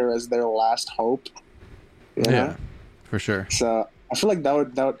see her as their last hope. You know? Yeah, for sure. So I feel like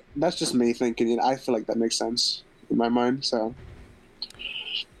that's just me thinking. You know, I feel like that makes sense in my mind. So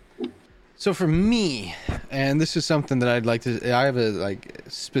for me, and this is something that I'd like to, I have a like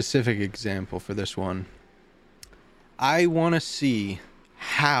specific example for this one. I want to see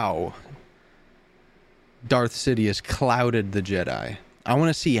how Darth Sidious clouded the Jedi. I want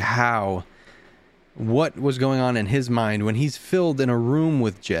to see what was going on in his mind when he's filled in a room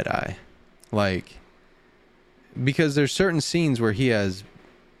with Jedi. Like, because there's certain scenes where he has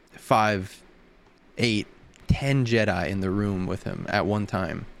 5, 8, 10 Jedi in the room with him at one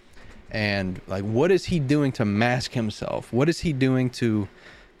time. And like, what is he doing to mask himself? What is he doing to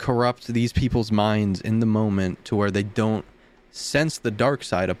corrupt these people's minds in the moment to where they don't sense the dark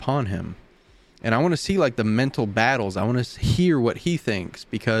side upon him? And I want to see like the mental battles. I want to hear what he thinks,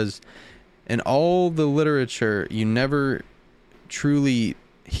 because in all the literature, you never truly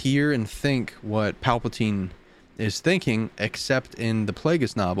hear and think what Palpatine is thinking, except in the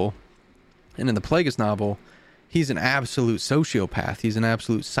Plagueis novel. And in the Plagueis novel, he's an absolute sociopath. He's an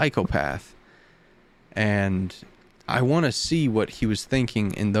absolute psychopath. And I want to see what he was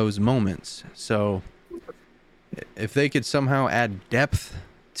thinking in those moments. So if they could somehow add depth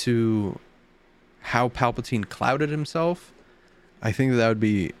to how Palpatine clouded himself, I think that would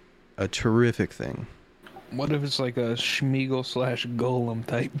be a terrific thing. What if it's like a Schmeagol / Golem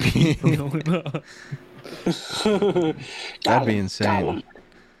type beat going on? That'd be insane.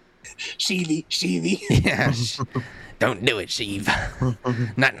 Sheevy. Yeah. Don't do it, Sheev.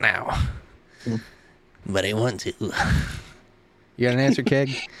 Not now. But I want to. You got an answer, Keg?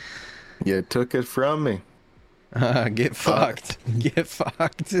 You took it from me. Get fucked. Get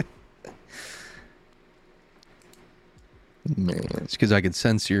fucked. Man. It's because I can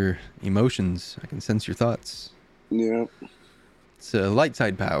sense your emotions. I can sense your thoughts. Yeah. It's a light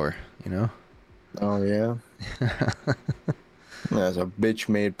side power, you know? Oh, yeah? That's a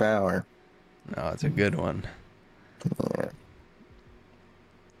bitch-made power. No, it's a good one. Yeah.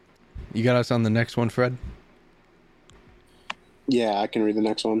 You got us on the next one, Fred? Yeah, I can read the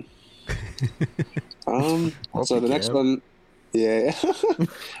next one. So the next one, yeah.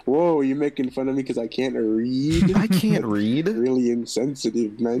 Whoa, you're making fun of me because I can't read? I can't read. Really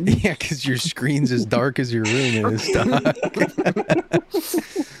insensitive, man. Yeah, because your screen's as dark as your room is, Doc.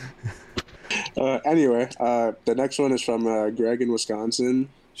 Anyway, the next one is from Greg in Wisconsin.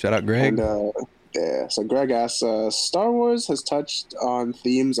 Shout out, Greg. And, yeah, so Greg asks, Star Wars has touched on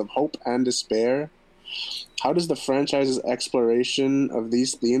themes of hope and despair. How does the franchise's exploration of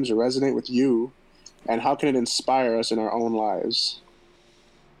these themes resonate with you, and how can it inspire us in our own lives?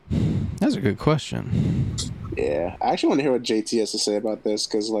 That's a good question. Yeah, I actually want to hear what JT has to say about this,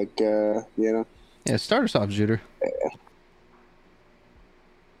 because, like, you know. Yeah, start us off, Juder. Yeah.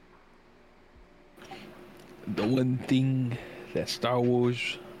 The one thing that Star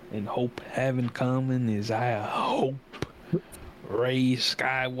Wars and Hope have in common is I hope Rey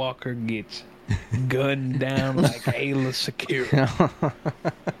Skywalker gets gunned down like Ayla Secure.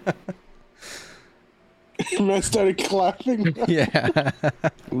 Man started clapping. Yeah.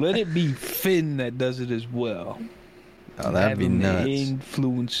 Let it be Finn that does it as well. Oh, that'd be Having nuts.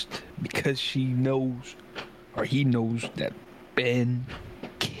 influenced because she knows, or he knows that Ben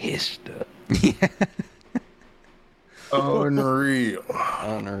kissed her. Unreal.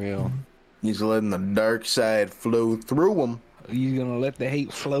 Unreal. He's letting the dark side flow through him. He's gonna let the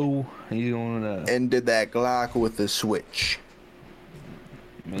hate flow. He's gonna, Ended that Glock with a switch.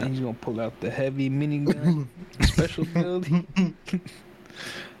 man, he's gonna pull out the heavy minigun, special ability.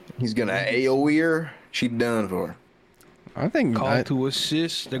 He's gonna AoE her. She done for. I think Call to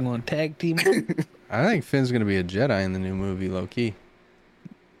assist. They're gonna tag team. I think Finn's gonna be a Jedi in the new movie, low key.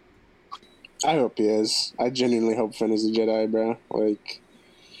 I hope he is. I genuinely hope Finn is a Jedi, bro. Like,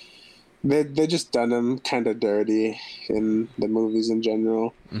 they just done him kind of dirty in the movies in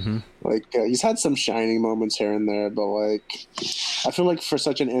general. Mm-hmm. Like, he's had some shining moments here and there, but like, I feel like for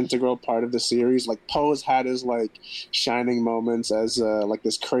such an integral part of the series, like Poe's had his like shining moments as like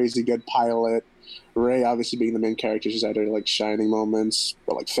this crazy good pilot. Rey, obviously being the main character, she's had her like shining moments,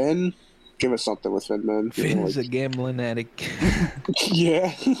 but like Finn, give us something with Finn, man. You know, Finn's like, a gambling addict.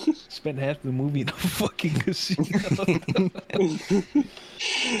 yeah. Spent half the movie in a fucking casino.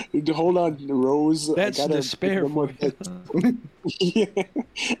 Hold on, Rose. That's I gotta despair pick one for more hit. Yeah,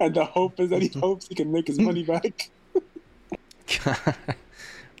 and the hope is that he hopes he can make his money back.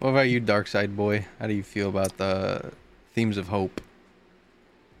 What about you, Dark Side Boy? How do you feel about the themes of hope?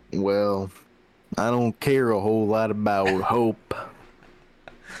 Well, I don't care a whole lot about hope.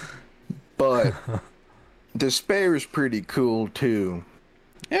 But despair is pretty cool too.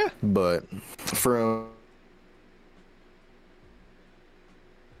 Yeah. But from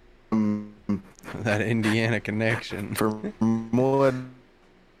That Indiana connection. from what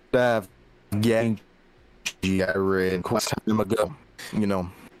I've gained, I read quite some time ago, you know,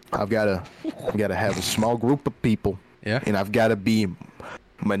 I've gotta have a small group of people. Yeah. And I've gotta be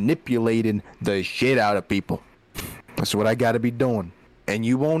manipulating the shit out of people. That's what I gotta be doing. And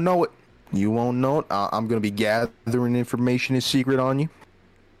you won't know it. You won't know it. I'm gonna be gathering information in secret on you.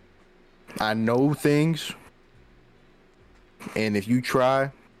 I know things. And if you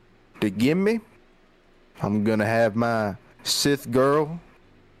try to get me, I'm gonna have my Sith girl.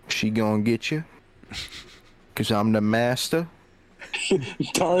 She gonna get you. Cause I'm the master.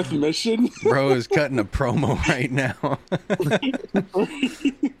 Darth Mission. Bro is cutting a promo right now.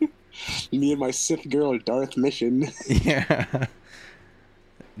 Me and my Sith girl, Darth Mission. Yeah.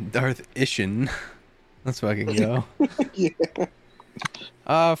 Darth Ishin. Let's fucking go.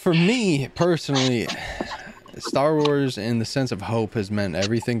 Yeah. For me, personally, Star Wars in the sense of hope has meant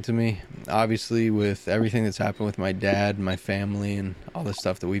everything to me. Obviously, with everything that's happened with my dad, my family, and all the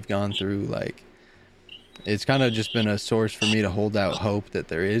stuff that we've gone through, like, it's kind of just been a source for me to hold out hope that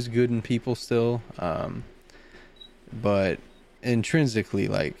there is good in people still. But intrinsically,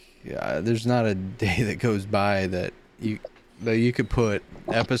 like, there's not a day that goes by that you could put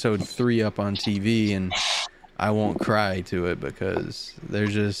episode 3 up on TV and I won't cry to it, because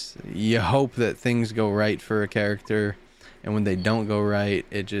there's just, you hope that things go right for a character, and when they don't go right,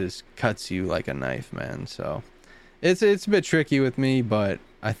 it just cuts you like a knife, man. So it's a bit tricky with me, but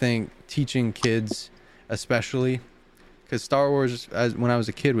I think teaching kids, especially because Star Wars, when I was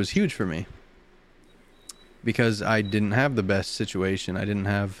a kid, was huge for me, because I didn't have the best situation. I didn't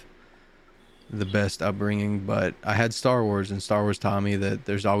have the best upbringing, but I had Star Wars, and Star Wars taught me that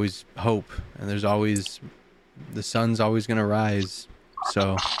there's always hope, and the sun's always going to rise.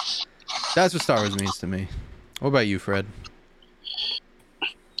 So that's what Star Wars means to me. What about you, Fred?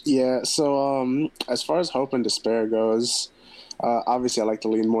 Yeah, so as far as hope and despair goes, obviously I like to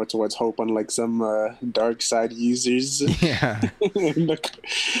lean more towards hope, unlike some dark side users Yeah.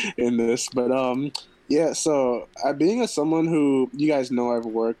 in this. But yeah, so being someone who, you guys know, I've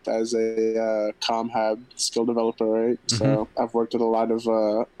worked as a ComHab skill developer, right? So I've worked with a lot of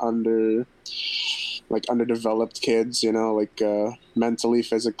underdeveloped kids, you know, like mentally,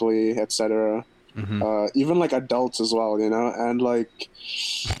 physically, etc. Even like adults as well, you know, and like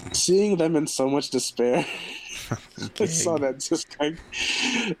seeing them in so much despair. I saw that, just kind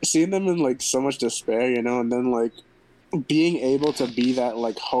of seeing them in like so much despair, you know, and then like being able to be that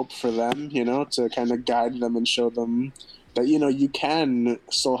like hope for them, you know, to kind of guide them and show them that, you know, you can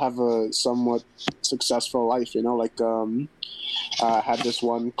still have a somewhat successful life, you know, like I had this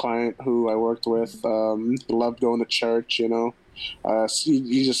one client who I worked with, loved going to church, you know,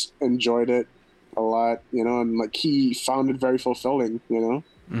 he just enjoyed it a lot, you know, and like he found it very fulfilling, you know.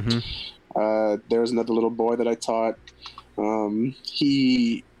 There was another little boy that I taught.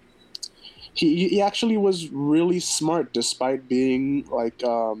 He actually was really smart, despite being like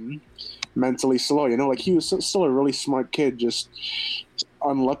mentally slow. You know, like he was still a really smart kid. Just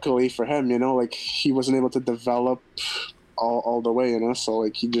unluckily for him, you know, like he wasn't able to develop all the way. You know, so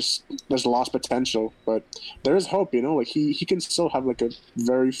like he just there's lost potential. But there is hope. You know, like he can still have like a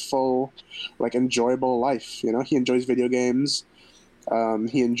very full, like enjoyable life. You know, he enjoys video games.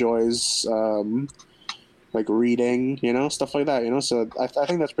 He enjoys like reading, you know, stuff like that, you know. So I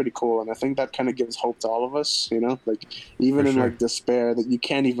think that's pretty cool, and I think that kind of gives hope to all of us, you know, like even in like despair that you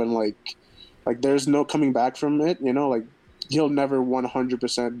can't even like there's no coming back from it, you know, like he'll never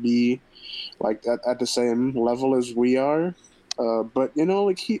 100% be like at the same level as we are, but you know,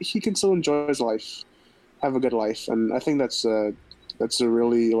 like he can still enjoy his life, have a good life, and I think that's a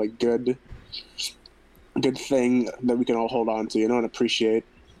really like good thing that we can all hold on to, you know, and appreciate.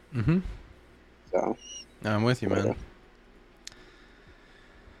 Mm-hmm. So I'm with you, man.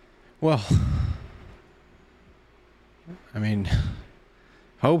 Well, I mean,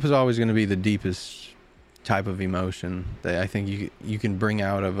 hope is always going to be the deepest type of emotion that I think you can bring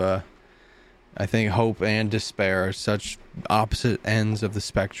out of I think hope and despair are such opposite ends of the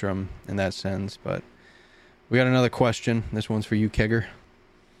spectrum in that sense. But we got another question. This one's for you, Kegger.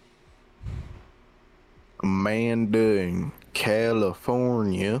 Amanda in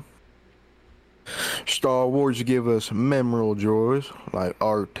California. Star Wars give us memorable droids like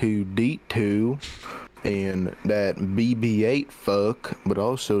R2-D2 and that BB-8 fuck, but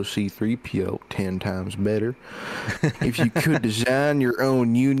also C-3PO 10 times better. If you could design your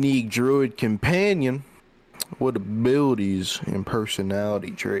own unique droid companion, what abilities and personality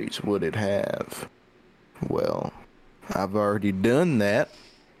traits would it have? Well, I've already done that.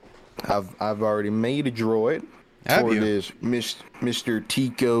 I've already made a droid. For this Mr.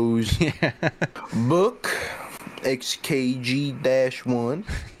 Tico's book, XKG-1.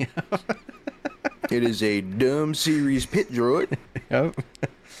 It is a dumb series pit droid. Yep.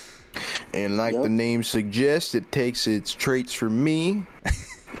 And like the name suggests, it takes its traits from me.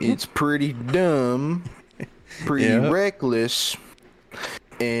 It's pretty dumb, pretty reckless,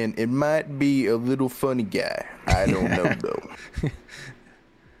 and it might be a little funny guy. I don't know, though.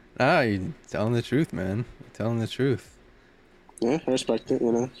 You're telling the truth, man. Telling the truth. Yeah, I respect it, you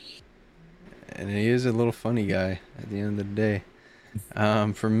know. And he is a little funny guy at the end of the day.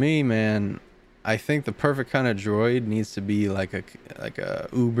 For me, man, I think the perfect kind of droid needs to be like a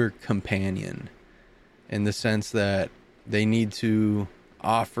Uber companion, in the sense that they need to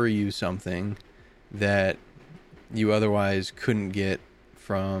offer you something that you otherwise couldn't get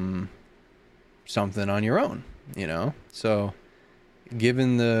from something on your own, you know? So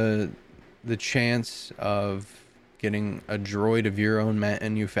given the chance of getting a droid of your own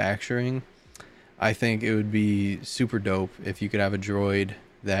manufacturing, I think it would be super dope if you could have a droid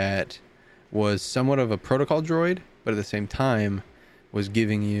that was somewhat of a protocol droid, but at the same time was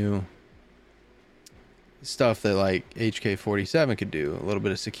giving you stuff that like HK-47 could do, a little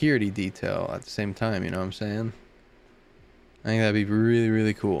bit of security detail at the same time, you know what I'm saying? I think that'd be really,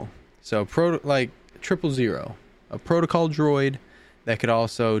 really cool. So like 000, a protocol droid that could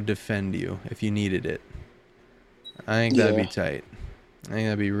also defend you if you needed it. I think that'd be tight. I think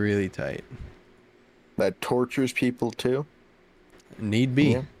that'd be really tight. That tortures people too? Need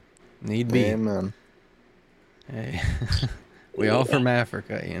be. Yeah. Need be. Amen. Hey. We all from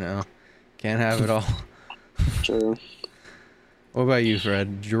Africa, you know. Can't have it all. True. What about you,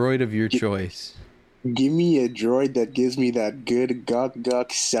 Fred? Droid of your choice. Give me a droid that gives me that good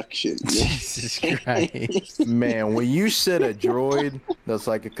gawk suction. Jesus Christ. Man, when you said a droid that's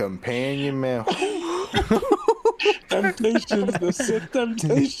like a companion, man. Temptations, the Sith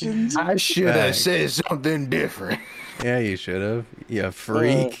temptations. I should have said something different. Yeah, you should have. You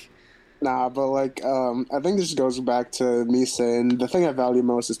freak. Nah, but like, I think this goes back to me saying the thing I value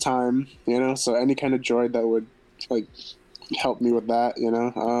most is time, you know? So any kind of droid that would, like, help me with that, you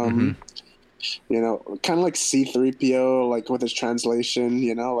know? You know, kind of like C-3PO, like with his translation,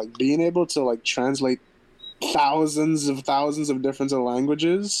 you know, like being able to like translate thousands of different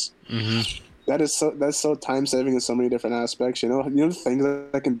languages. That's so time saving in so many different aspects. You know the things that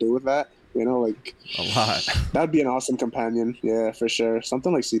I can do with that. You know, like a lot. That'd be an awesome companion. Yeah, for sure.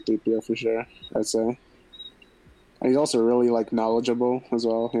 Something like C-3PO for sure. I'd say. And he's also really like knowledgeable as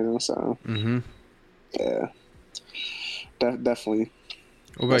well. You know, so yeah, definitely.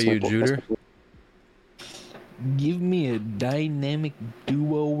 What about you, Juder? Give me a dynamic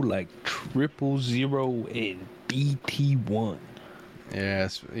duo like 000 and BT1.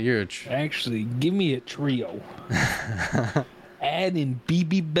 Yes, you're actually, give me a trio. Add in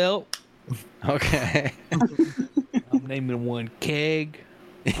BB Belt. Okay. I'm naming one Keg,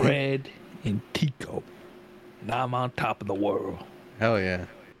 Fred, and Tico. Now I'm on top of the world. Hell yeah.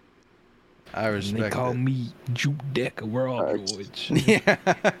 I And respect they call it. me Juke Decker. We're all Facts. droids. Yeah.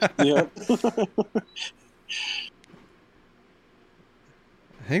 Yep.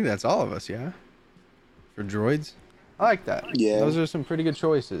 I think that's all of us, yeah? For droids? I like that. Yeah. Those are some pretty good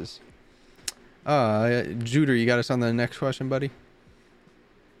choices. Juder, you got us on the next question, buddy?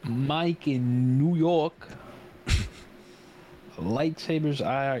 Mike in New York. Lightsabers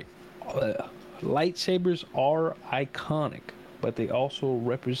are iconic, but they also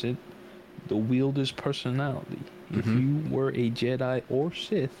represent the wielder's personality. If you were a Jedi or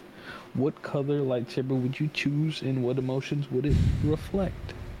Sith, what color lightsaber would you choose, and what emotions would it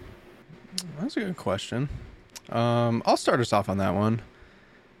reflect? That's a good question. I'll start us off on that one.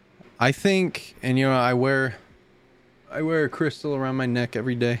 I think, and I wear a crystal around my neck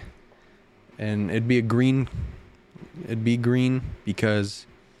every day, and it'd be green because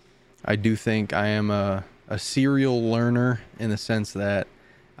I do think I am a serial learner in the sense that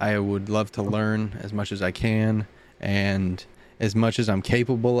I would love to learn as much as I can and as much as I'm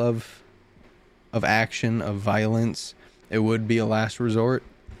capable of action, of violence. It would be a last resort.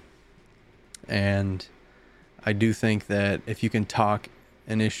 And I do think that if you can talk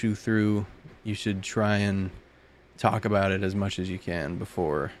an issue through, you should try and talk about it as much as you can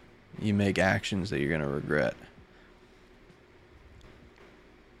before you make actions that you're going to regret.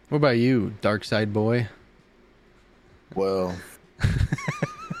 What about you, dark side boy? Well,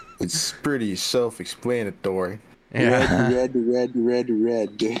 it's pretty self-explanatory. Yeah. Red.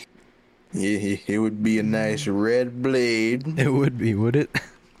 It would be a nice red blade. It would be, would it?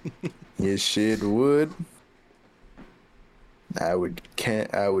 Yes, it would. I would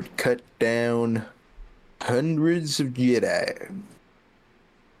cut down hundreds of Jedi.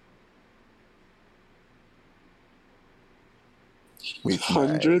 With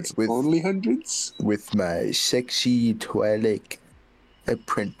Hundreds? with Only hundreds? with my sexy Twi'lek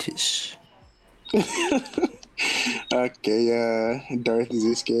apprentice. Okay, Darth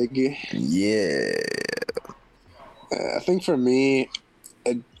Ziskeg. Yeah. I think for me,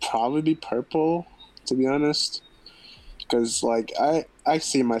 it'd probably be purple, to be honest. Because, like, I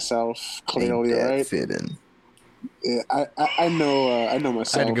see myself clearly, Ain't that right? fitting? Yeah, I know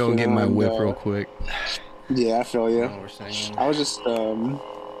myself. I had to go and get my and, whip real quick. Yeah, I feel you. What we're saying. I was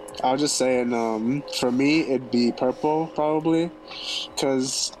just saying, for me, it'd be purple, probably.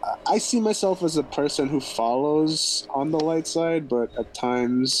 Because I see myself as a person who follows on the light side, but at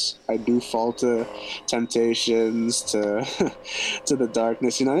times I do fall to temptations, to to the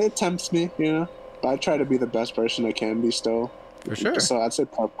darkness. It tempts me, But I try to be the best person I can be still. For sure. So I'd say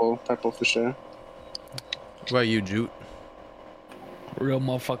purple for sure. What about you, Jute? Real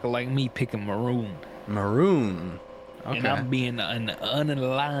motherfucker like me picking maroon. Maroon. Okay. And I'm being an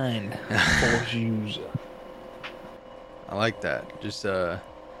unaligned force user. I like that. Just a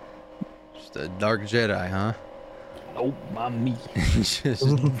dark Jedi, huh? Nope, I'm me.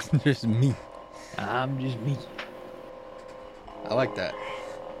 just me. I'm just me. I like that.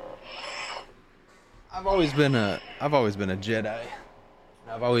 I've always been a Jedi.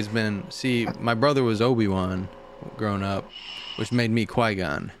 I've always been. See, my brother was Obi-Wan growing up, which made me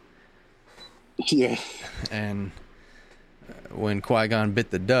Qui-Gon. Yeah. And when Qui-Gon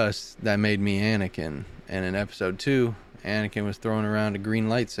bit the dust, that made me Anakin. And in episode 2, Anakin was throwing around a green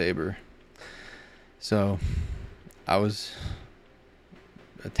lightsaber. So I was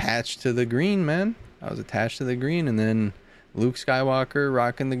attached to the green, man. I was attached to the green, and then Luke Skywalker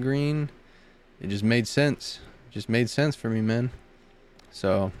rocking the green. It just made sense. Just made sense for me, man.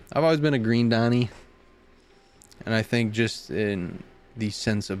 So I've always been a green Donnie. And I think just in the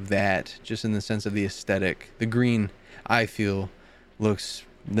sense of that, just in the sense of the aesthetic, the green, I feel, looks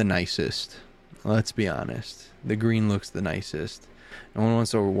the nicest. Let's be honest. The green looks the nicest. No one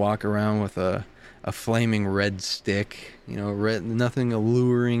wants to walk around with a flaming red stick. Red, nothing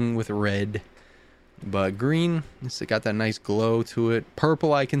alluring with red. But green, it's got that nice glow to it.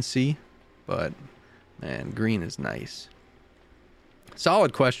 Purple I can see, but man, green is nice.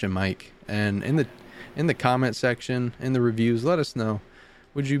 Solid question, Mike. And in the comment section, in the reviews, let us know.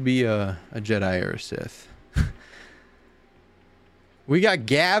 Would you be a Jedi or a Sith? We got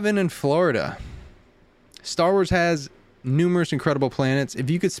Gavin in Florida. Star Wars has numerous incredible planets. If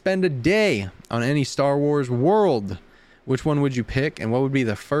you could spend a day on any Star Wars world, which one would you pick, and what would be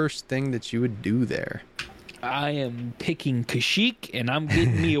the first thing that you would do there? I am picking Kashyyyk, and I'm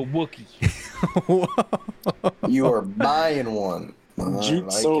getting me a Wookiee. You are buying one. I Juke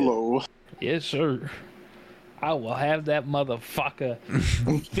like Solo. Yes, sir. I will have that motherfucker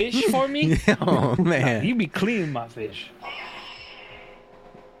fish for me. Oh, man. You be cleaning my fish.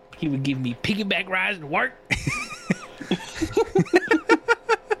 He would give me piggyback rides to work.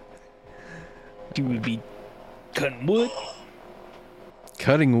 Do we be cutting wood?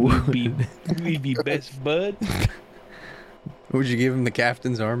 Cutting We wood. be best bud? Would you give him the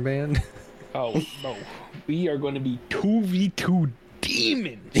captain's armband? Oh no, we are going to be 2v2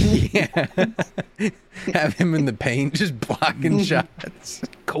 demons. Yeah. Have him in the paint just blocking shots.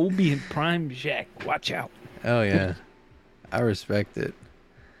 Kobe and Prime Shaq, watch out. Oh yeah, I respect it.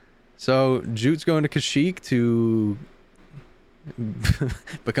 So Jute's going to Kashyyyk to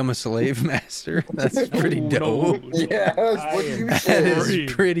become a slave master. That's pretty dope. Yeah, that's what you That said.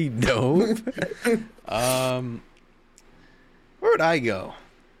 is pretty dope. Where would I go?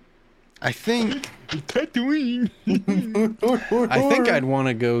 I think Tatooine. I'd want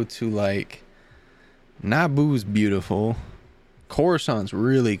to go to like Naboo's beautiful. Coruscant's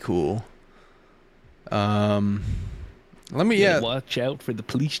really cool. Let me Watch out for the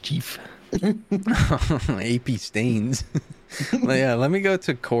police chief. AP stains. Yeah, let me go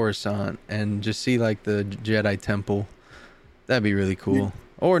to Coruscant and just see like the Jedi Temple. That'd be really cool.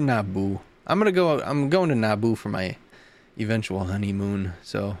 Or Naboo. I'm going to Naboo for my eventual honeymoon,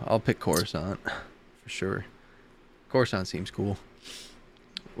 so I'll pick Coruscant for sure. Coruscant seems cool.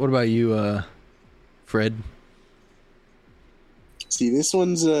 What about you, Fred? See, this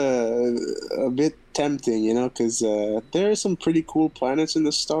one's a bit tempting, you know, because there are some pretty cool planets in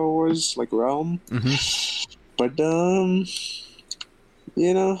the Star Wars like realm. Mm-hmm. But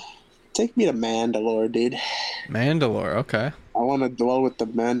you know, take me to Mandalore, dude. Mandalore, okay. I want to dwell with the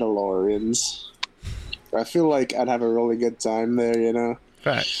Mandalorians. I feel like I'd have a really good time there, you know.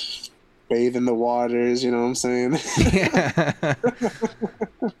 Facts. Bathe in the waters, you know what I'm saying? Yeah.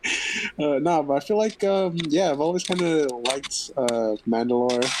 No, but I feel like, yeah, I've always kind of liked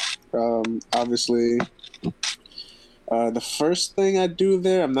Mandalore. Obviously, the first thing I'd do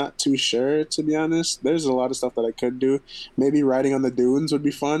there, I'm not too sure, to be honest. There's a lot of stuff that I could do. Maybe riding on the dunes would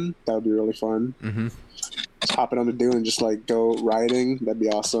be fun. That would be really fun. Mm-hmm. Just hopping on the dune and just, like, go riding. That'd be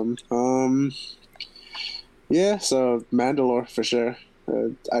awesome. Yeah, so Mandalore, for sure.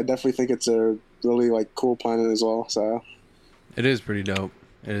 I definitely think it's a really, like, cool planet as well, so... It is pretty dope.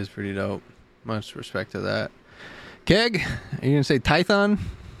 Much respect to that. Keg, are you gonna say Tython?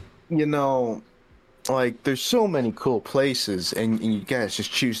 You know, like, there's so many cool places, and you guys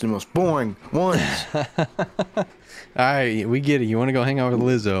just choose the most boring ones. All right, we get it. You want to go hang out with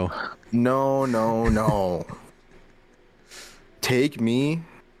Lizzo? No. Take me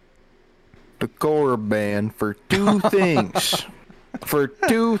to Korriban for two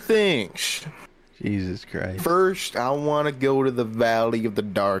things. Jesus Christ. First, I want to go to the Valley of the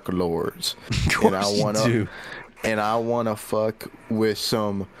Dark Lords. Of course you do. And I want to fuck with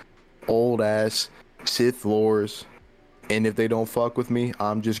some old ass Sith Lords. And if they don't fuck with me,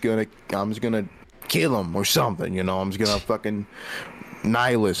 I'm just gonna kill them or something, you know. I'm just gonna fucking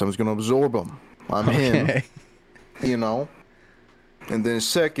nihilist. I'm just gonna absorb them. I'm him, you know. And then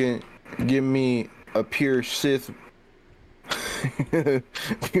second, give me a pure Sith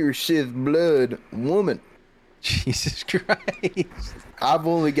blood woman. Jesus Christ. I've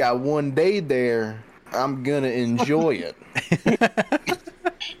only got one day there. I'm gonna enjoy it.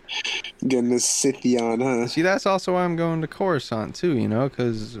 Getting this Scythian, huh? See, that's also why I'm going to Coruscant too, you know,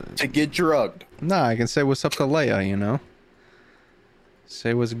 because... To get drugged. Nah, I can say what's up to Leia, you know?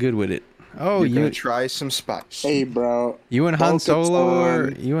 Say what's good with it. Oh, You're gonna try some spice. Hey, bro. You and Han Solo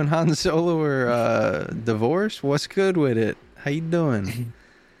Bo-Katan. are divorced? What's good with it? How you doing?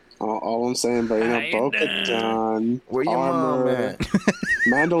 All I'm saying, bro, you know, Bo-Katan, Where your mom Armor. at?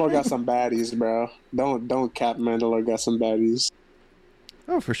 Mandalore got some baddies, bro. Don't cap Mandalore got some baddies.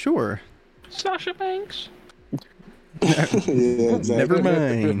 Oh, for sure. Sasha Banks. Yeah, exactly. Never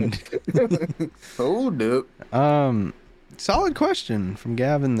mind. Hold up. Solid question from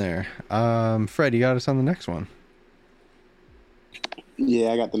Gavin there. Fred, you got us on the next one.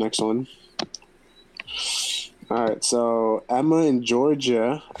 Yeah, I got the next one. All right, so Emma in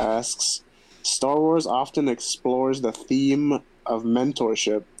Georgia asks, Star Wars often explores the theme of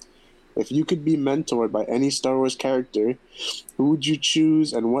mentorship. If you could be mentored by any Star Wars character, who would you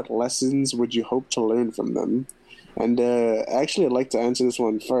choose and what lessons would you hope to learn from them? And actually, I'd like to answer this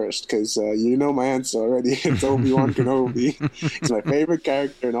one first because you know my answer already. It's Obi-Wan Kenobi. He's my favorite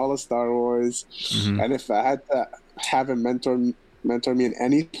character in all of Star Wars. Mm-hmm. And if I had to have him mentor me in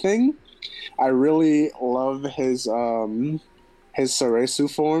anything, I really love his Saresu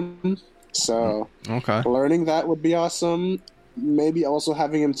form. So learning that would be awesome. Maybe also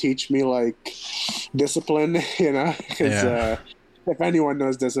having him teach me like discipline, you know, because if anyone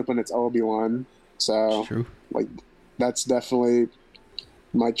knows discipline, it's Obi-Wan. So true. Like that's definitely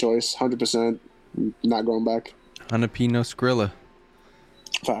my choice, 100%. Not going back. Hanapino Skrilla.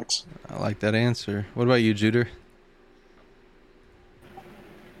 Facts. I like that answer. What about you, Juder?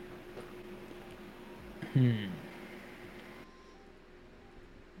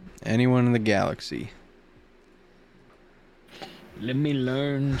 Anyone in the galaxy? Let me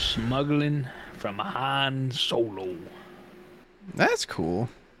learn smuggling from Han Solo. That's cool.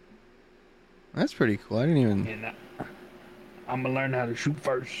 That's pretty cool. I didn't even... And I'm gonna learn how to shoot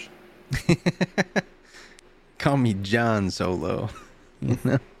first. Call me John Solo. You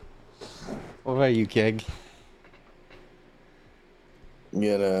know? What about you, Keg?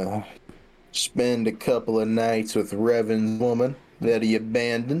 Gonna spend a couple of nights with Revan's woman that he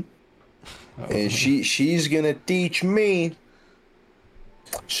abandoned. And she's gonna teach me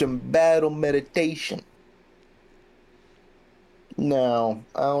some battle meditation. Now,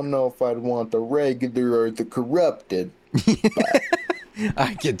 I don't know if I'd want the regular or the corrupted.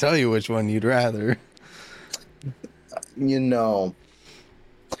 I can tell you which one you'd rather. You know,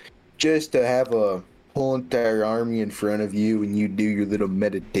 just to have a whole entire army in front of you and you do your little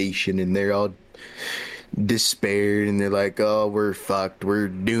meditation and they're all despaired and they're like, oh, we're fucked, we're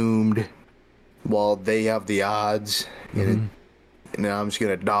doomed, while they have the odds. And I'm just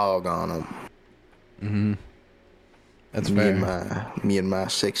gonna dog on them. Mm-hmm. That's fair. Me and my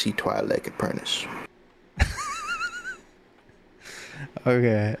sexy Twilight apprentice.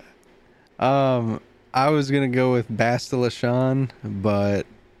 Okay. I was gonna go with Bastila Shan, but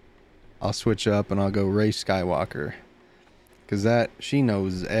I'll switch up and I'll go Rey Skywalker. Cause she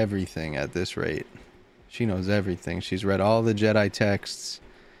knows everything at this rate. She knows everything. She's read all the Jedi texts.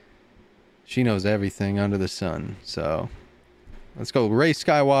 She knows everything under the sun. So let's go Rey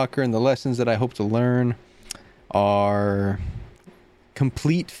Skywalker, and the lessons that I hope to learn are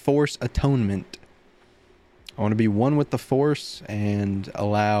complete Force atonement. I want to be one with the Force and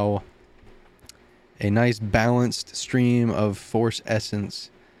allow a nice balanced stream of Force essence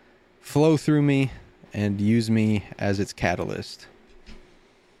flow through me and use me as its catalyst.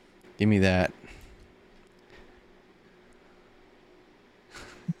 Give me that.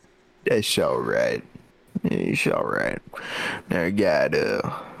 That's alright. It's alright. Now I got,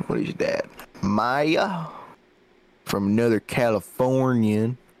 what is that? Maya from another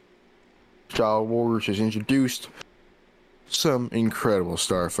Californian. Star Wars has introduced some incredible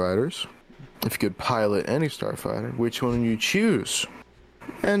starfighters. If you could pilot any starfighter, which one would you choose?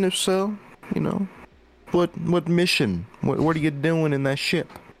 And if so, you know, what mission? What are you doing in that ship?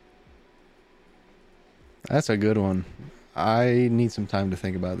 That's a good one. I need some time to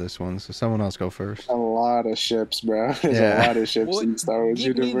think about this one, so someone else go first. A lot of ships, bro. There's Yeah. a lot of ships in Star Wars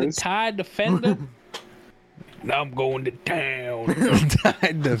Give me the Universe. TIE Defender. Now I'm going to town.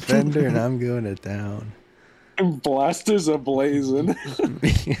 TIE Defender, and I'm going to town. Blasters are blazing.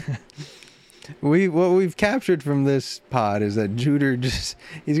 What we've captured from this pod is that Juder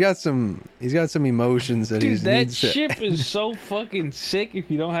he's got some emotions that Dude, that needs to... ship is so fucking sick if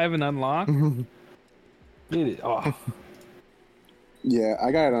you don't have it unlocked. It is. Oh, Yeah,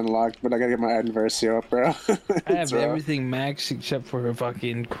 I got it unlocked, but I gotta get my Adversio up, bro. I have everything maxed except for her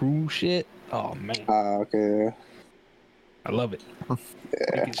fucking crew shit. Oh man, Okay. I love it.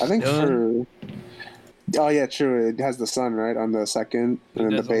 Yeah, I think for... Oh, yeah, true. It has the sun, right, on the second. It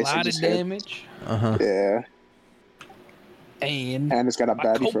And then does the a base lot of just hit. damage, Uh-huh. Yeah. and And it's got a my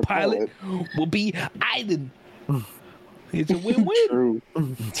baddie for a co-pilot pilot. will be Aiden. It's a win-win. True.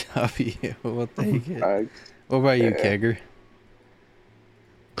 W, we'll take it. Uh, What about you, yeah. Kegger?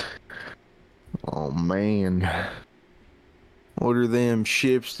 Oh man. What are them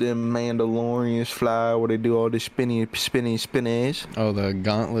ships them Mandalorians fly where they do all this spinnies? Oh, the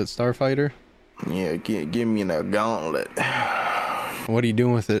Gauntlet Starfighter? Yeah, give me a gauntlet. What are you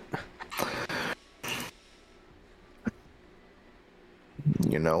doing with it?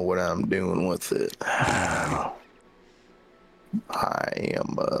 You know what I'm doing with it. I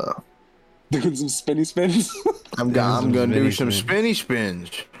am doing some spinny spins. I'm some gonna do spinny some spins. spinny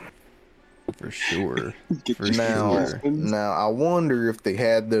spins. For sure. Get For your Now, sure. spins. now I wonder if they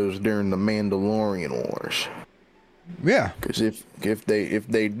had those during the Mandalorian Wars. Yeah. Because if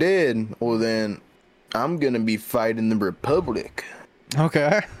they did, well then I'm gonna be fighting the Republic,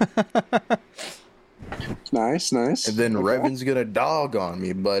 Okay. Nice. and then Okay. Revan's gonna dog on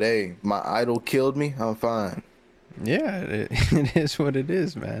me. But hey, my idol killed me. I'm fine. Yeah, it is what it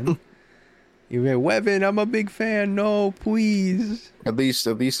is, man. You get Weapon, I'm a big fan. No, please. At least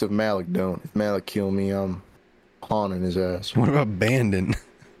if Malik don't. If Malik kill me, I'm haunting his ass. What about Bandon?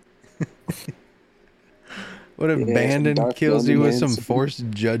 What if Yeah, Bandon some Darth kills you with Bandon, some some- forced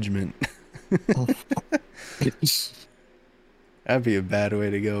judgment? That'd be a bad way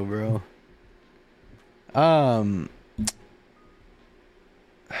to go, bro.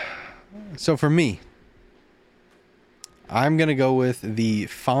 So for me, I'm going to go with the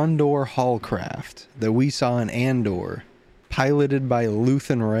Fondor Hallcraft that we saw in Andor, piloted by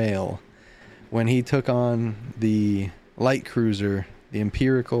Luthen Rail, when he took on the light cruiser, the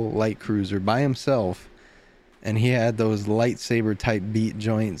Empirical light cruiser, by himself. And he had those lightsaber type beat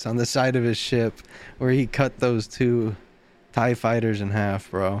joints on the side of his ship where he cut those 2 TIE fighters in half,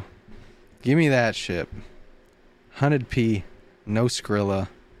 bro. Give me that ship. 100p, no Skrilla.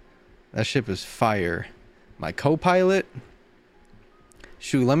 That ship is fire. My co-pilot,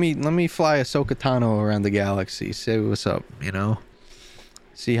 shoot, let me fly Ahsoka Tano around the galaxy. Say what's up, you know?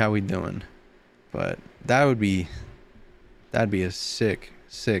 See how we doing. But that'd be a sick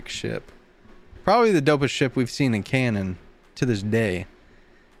ship. Probably the dopest ship we've seen in canon to this day.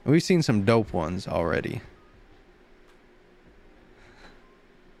 We've seen some dope ones already.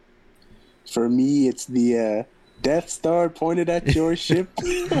 For me, it's the Death Star pointed at your ship.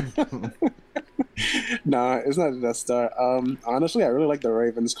 Nah, it's not the Death Star. Honestly, I really like the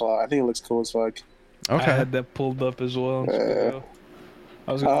Raven's Claw. I think it looks cool as fuck. I Okay. had that pulled up as well.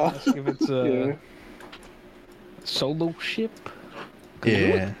 I was gonna ask if it's a Yeah. solo ship. 'Cause it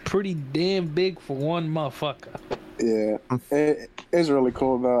Yeah. looked pretty damn big for one motherfucker. Yeah, it's really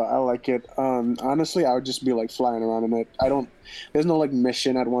cool though. I like it. Honestly, I would just be like flying around in it. There's no like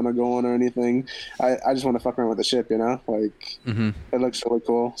mission I'd want to go on or anything. I just want to fuck around with the ship, you know. Like it looks really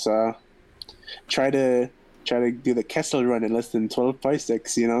cool. So try to do the Kessel run in less than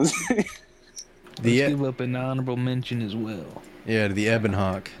 12.6. You know. What I'm saying? Let's give up an honorable mention as well. Yeah, the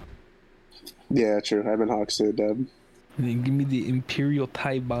Ebonhawk. Yeah, true. I've been Hawks too, Deb. And then give me the Imperial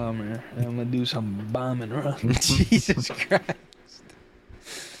TIE Bomber, and I'm gonna do some bombing runs. Jesus Christ.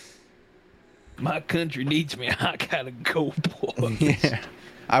 My country needs me. I gotta go, boys. Yeah.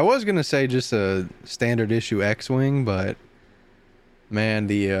 I was going to say just a standard issue X-Wing, but man,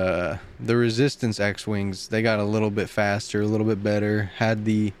 the Resistance X-Wings, they got a little bit faster, a little bit better, had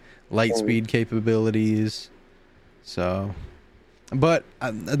the light speed capabilities. So, but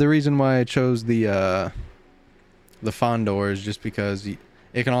the reason why I chose the Fondor is just because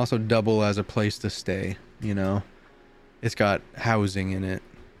it can also double as a place to stay, you know. It's got housing in it.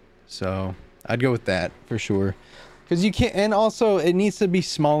 So, I'd go with that for sure. Because you can't, and also it needs to be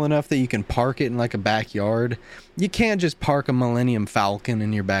small enough that you can park it in like a backyard. You can't just park a Millennium Falcon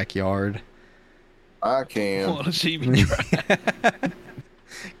in your backyard. I I can. want to see me drive.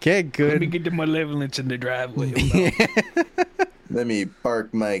 Okay, Let me good. get to malevolence in the driveway. Hold on. Let me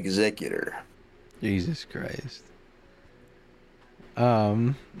park my executor. Jesus Christ.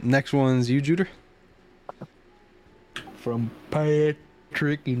 Next one's you, Juder. From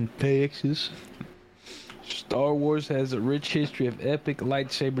Patrick in Texas. Star Wars has a rich history of epic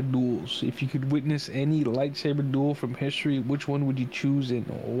lightsaber duels. If you could witness any lightsaber duel from history, which one would you choose and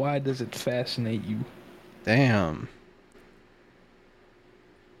why does it fascinate you? Damn.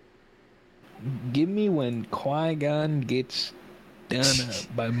 Give me when Qui-Gon gets done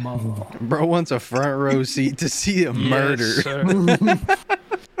up by Maul. Bro wants a front row seat to see a murder. Yes, sir.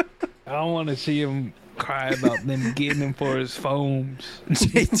 I don't want to see him cry about them getting him for his foams.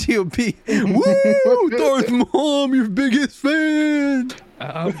 JTOP. Woo! Darth Maul, I'm your biggest fan.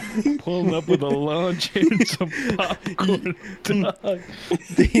 I'm pulling up with a launcher and some popcorn dog.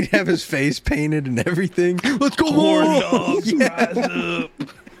 He'd have his face painted and everything. Let's go, Corn Maul! dogs Yeah. rise up.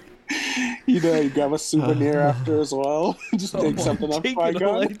 You know, you grab a souvenir after as well. Just take something off Taking a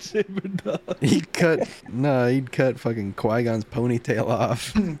Qui-Gon. lightsaber dog. He'd cut fucking Qui-Gon's ponytail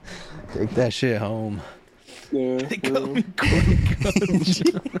off. Take that shit home. Yeah, They call me Qui-Gon.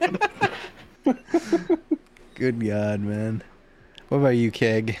 Good God, man. What about you,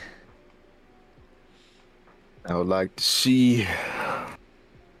 Keg? I would like to see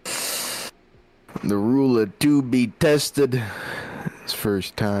the ruler 2 be tested. His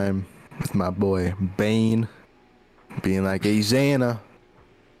first time with my boy Bane being like, "Hey Xana,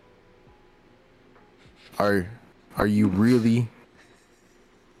 are you really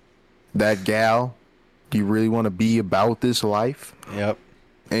that gal? Do you really want to be about this life?" Yep.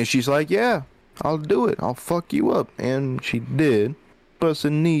 And she's like, "Yeah, I'll do it. I'll fuck you up." And she did. But it's a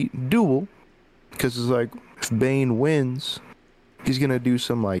neat duel because it's like, if Bane wins, he's gonna do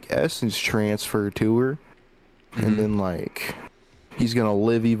some like essence transfer to her, and then like he's gonna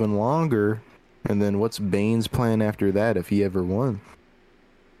live even longer. And then what's Bane's plan after that if he ever won?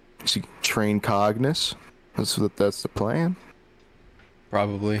 Is he train Cognis? That's the plan.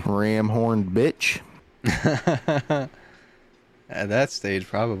 Probably. Ram horned bitch. At that stage,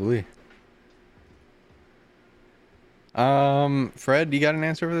 probably. Fred, you got an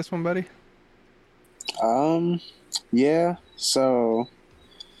answer for this one, buddy? Yeah. So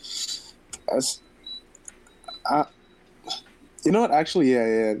As- uh, you know what? Actually,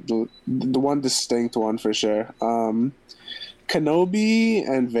 yeah. The one distinct one for sure. Kenobi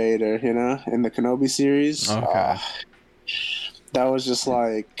and Vader. You know, in the Kenobi series. Okay. That was just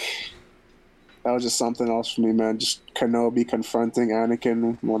something else for me, man. Just Kenobi confronting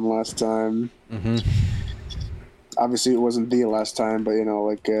Anakin one last time. Mm-hmm. Obviously, it wasn't the last time, but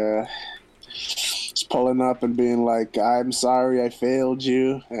just pulling up and being like, "I'm sorry, I failed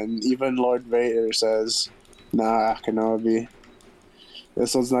you," and even Lord Vader says, "Nah, Kenobi,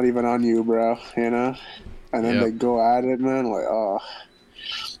 this one's not even on you, bro." You know, and then they go at it, man. Like, oh,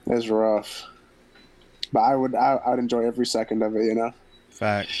 it's rough. But I'd enjoy every second of it, you know.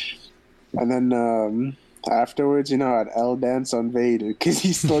 Facts. And then afterwards, I'd L dance on Vader because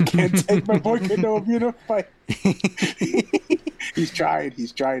he still can't take my boy Kenobi in a fight. He's tried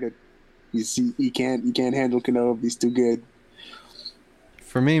it. He can't handle Kenobi. He's too good.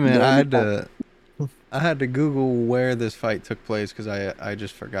 For me, man, I had to Google where this fight took place because I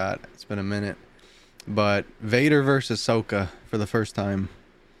just forgot. It's been a minute. But Vader versus Ahsoka for the first time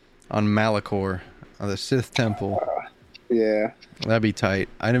on Malachor, on the Sith Temple. Yeah. That'd be tight.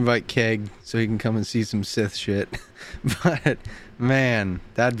 I'd invite Keg so he can come and see some Sith shit. But, man,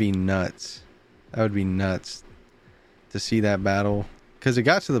 that'd be nuts. That would be nuts to see that battle. Because it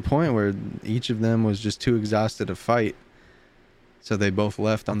got to the point where each of them was just too exhausted to fight. So they both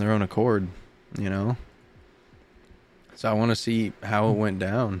left on their own accord, you know? So I want to see how it went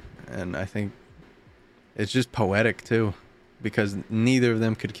down. And I think it's just poetic, too. Because neither of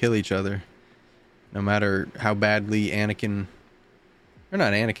them could kill each other. No matter how badly Anakin... Or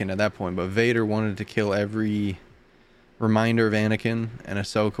not Anakin at that point, but Vader wanted to kill every reminder of Anakin. And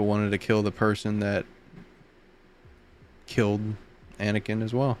Ahsoka wanted to kill the person that killed Anakin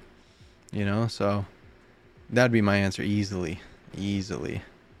as well. You know, so... That'd be my answer easily. Easily.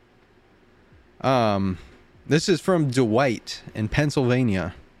 This is from Dwight in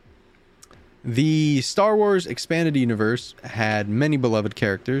Pennsylvania. The Star Wars Expanded Universe had many beloved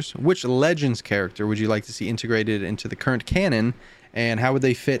characters. Which Legends character would you like to see integrated into the current canon, and how would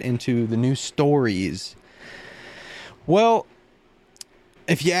they fit into the new stories? Well,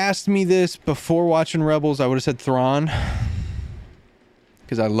 if you asked me this before watching Rebels, I would have said Thrawn.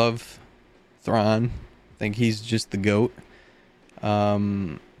 Because I love Thrawn. I think he's just the GOAT.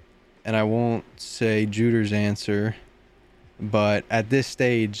 And I won't say Juder's answer, but at this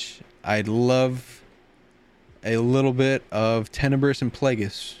stage... I'd love a little bit of Tenebris and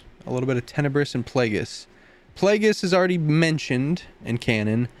Plagueis. A little bit of Tenebris and Plagueis. Plagueis is already mentioned in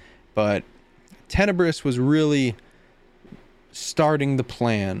canon, but Tenebris was really starting the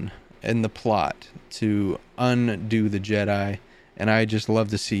plan and the plot to undo the Jedi, and I just love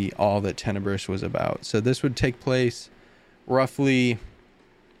to see all that Tenebris was about. So this would take place roughly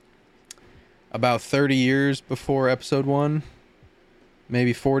about 30 years before Episode 1.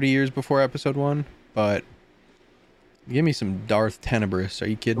 Maybe 40 years before Episode 1, but give me some Darth Tenebris. Are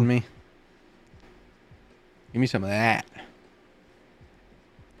you kidding me? Give me some of that.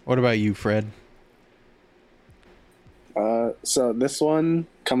 What about you, Fred? So this one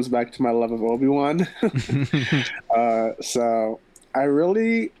comes back to my love of Obi-Wan. So I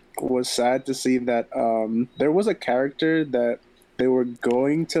really was sad to see that there was a character that they were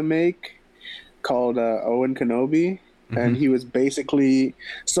going to make called Owen Kenobi. And he was basically...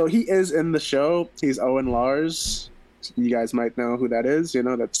 So he is in the show. He's Owen Lars. You guys might know who that is. You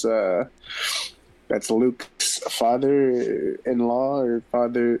know, that's Luke's father-in-law or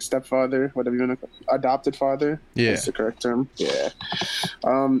stepfather, whatever you want to call it. Adopted father. Yeah. That's the correct term. Yeah.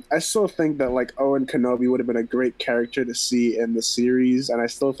 I still think that, like, Owen Kenobi would have been a great character to see in the series. And I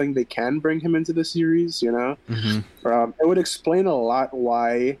still think they can bring him into the series, you know? It would explain a lot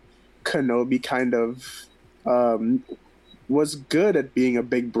why Kenobi kind of... was good at being a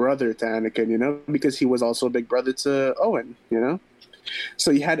big brother to Anakin, you know, because he was also a big brother to Owen, you know.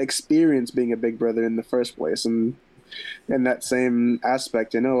 So he had experience being a big brother in the first place, and in that same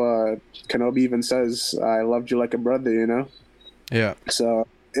aspect, you know, Kenobi even says, "I loved you like a brother," you know. Yeah. So,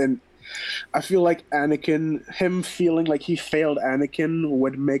 and I feel like him feeling like he failed Anakin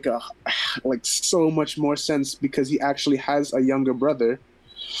would make so much more sense because he actually has a younger brother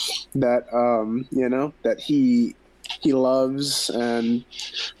that you know, that he loves, and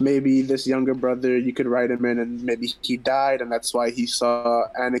maybe this younger brother, you could write him in and maybe he died, and that's why he saw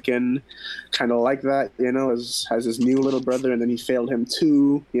Anakin kind of like that, you know, as his new little brother, and then he failed him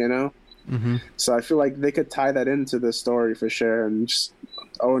too, you know. So I feel like they could tie that into the story for sure, and just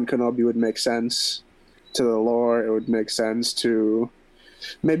Owen Kenobi would make sense to the lore. It would make sense to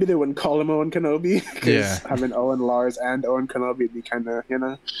Maybe they wouldn't call him Owen Kenobi because Yeah. having Owen Lars and Owen Kenobi would be kind of,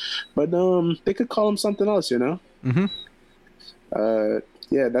 But they could call him something else, Mm-hmm.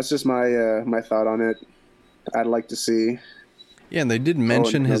 Yeah, that's just my my thought on it. I'd like to see. Yeah, and they did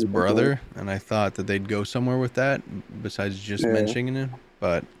mention his Kenobi brother, and I thought that they'd go somewhere with that besides just mentioning him,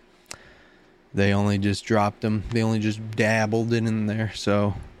 but they only just dropped him. They only just dabbled it in there,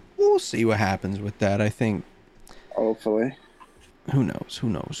 so we'll see what happens with that. I think. Hopefully. Who knows? Who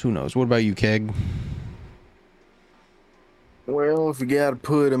knows? Who knows? What about you, Keg? Well, if you gotta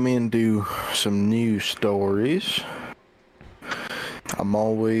put them into some news stories, I'm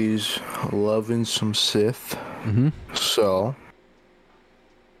always loving some Sith. Mm-hmm. So,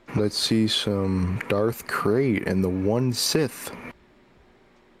 let's see some Darth Krayt and the One Sith.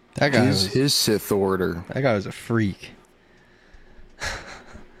 That guy was, His Sith Order. that guy was a freak.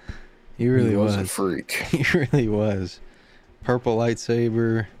 He really was. a freak. He really was. Purple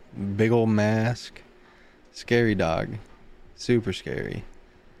lightsaber, big old mask, scary dog, super scary.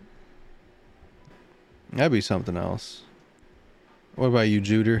 That'd be something else. What about you,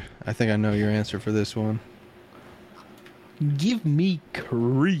 Juder? I think I know your answer for this one. Give me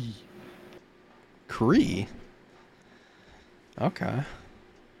Kree. Kree? Okay.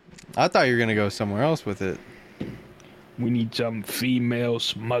 I thought you were gonna go somewhere else with it. We need some female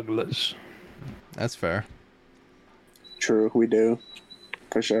smugglers. That's fair. True, we do.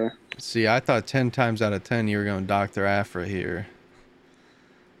 For sure. See, I thought 10 times out of 10 you were going Dr. Aphra here.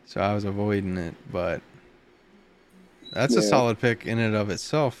 So I was avoiding it, but that's a solid pick in and of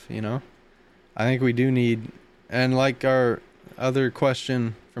itself, I think we do need, and like our other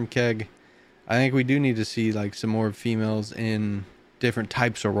question from Keg, I think we do need to see like some more females in different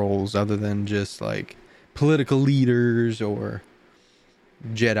types of roles other than just like political leaders or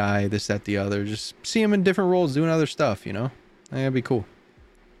Jedi, this, that, the other. Just see them in different roles doing other stuff, I think that'd be cool.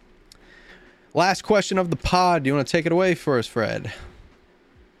 Last question of the pod. Do you want to take it away for us, Fred?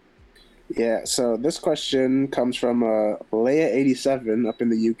 Yeah, so this question comes from Leia87 up in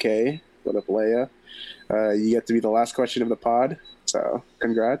the UK. What up, Leia? You get to be the last question of the pod, so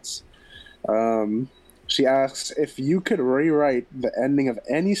congrats. She asks, if you could rewrite the ending of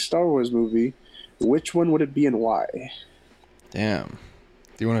any Star Wars movie, which one would it be and why? Damn.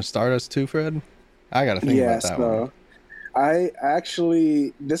 Do you want to start us too, Fred? I got to think about that one. I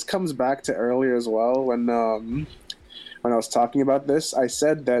actually, this comes back to earlier as well when I was talking about this. I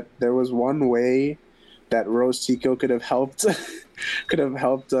said that there was one way that Rose Tico could have helped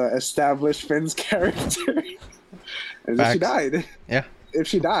establish Finn's character, and if she died. Yeah. If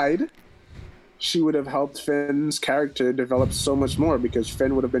she died, she would have helped Finn's character develop so much more because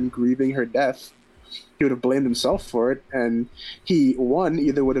Finn would have been grieving her death. He would have blamed himself for it, and he, one,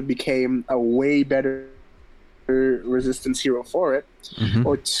 either would have became a way better resistance hero for it,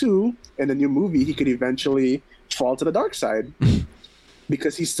 or two, in the new movie, he could eventually fall to the dark side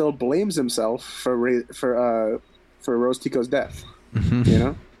because he still blames himself for Rose Tico's death.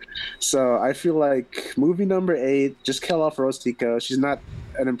 So I feel like movie number 8, just kill off Rose Tico. She's not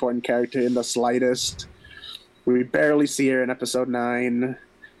an important character in the slightest. We barely see her in episode 9.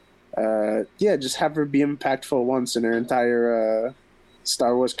 Just have her be impactful once in her entire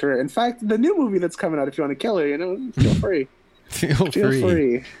Star Wars career. In fact, the new movie that's coming out, if you want to kill her, feel free. Feel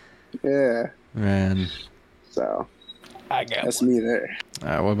free. Yeah. Man. So, that's one. me there. All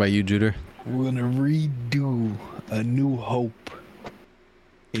right, what about you, Juder? We're gonna redo A New Hope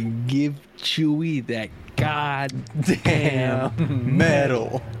and give Chewie that goddamn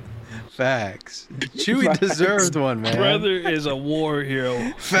medal. Facts. Chewie deserved one, man. Brother is a war hero.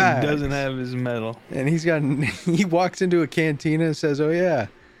 Facts. And doesn't have his medal. And he walks into a cantina and says, "Oh yeah,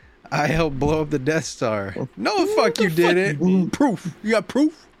 I helped blow up the Death Star." No, fuck you didn't. Proof. You got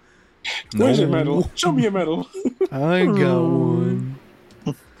proof? Where's your medal? Show me your medal. I ain't got one.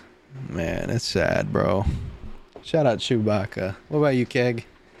 Man, that's sad, bro. Shout out Chewbacca. What about you, Keg?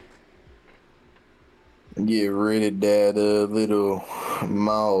 Get rid of that little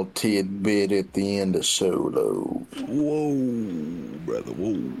mall tidbit at the end of Solo. Whoa, brother,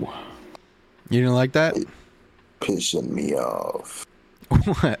 whoa. You didn't like that? Pissing me off.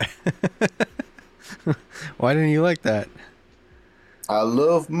 What? Why didn't you like that? I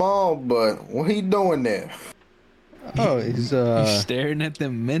love Maul, but what he doing there? Oh, he's staring at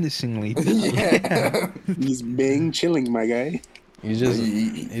them menacingly. Yeah. He's being chilling, my guy. he's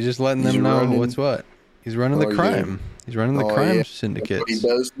just letting them know what's what. He's running the crime. Yeah. He's running the crime syndicates. That's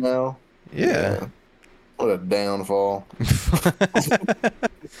what he does now? Yeah. What a downfall.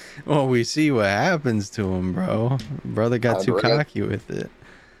 Well, we see what happens to him, bro. Brother got too cocky with it.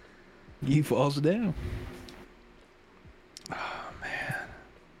 He falls down. Oh, man.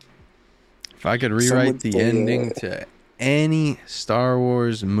 If I could rewrite the ending to any Star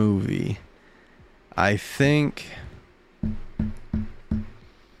Wars movie, I think,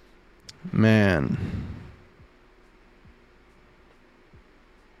 man,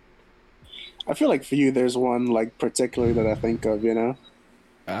 I feel like for you, there's one like particularly that I think of. You know.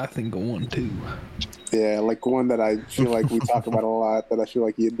 I think of one too. Yeah, like one that I feel like we talk about a lot. That I feel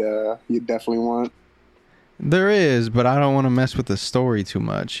like you'd definitely want. there is, but I don't want to mess with the story too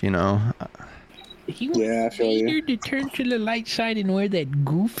much, you know. He Yeah, I feel you. Vader to turn to the light side and wear that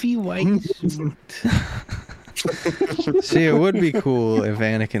goofy white suit. See, it would be cool if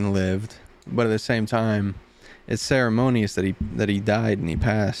Anakin lived, but at the same time, it's ceremonious that he died and he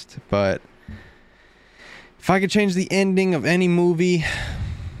passed. But if I could change the ending of any movie,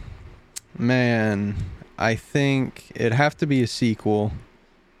 man, I think it'd have to be a sequel.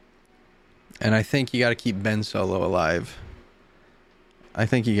 And I think you got to keep Ben Solo alive. I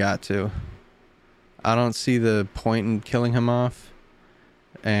think you got to. I don't see the point in killing him off.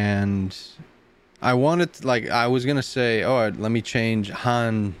 And I wanted to, like, I was going to say, oh, let me change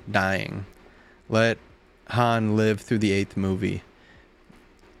Han dying. Let Han live through the 8th movie.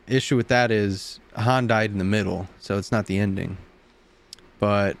 Issue with that is Han died in the middle, so it's not the ending.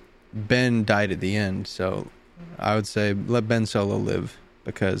 But Ben died at the end, so I would say let Ben Solo live,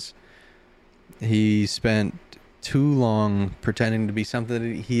 because he spent too long pretending to be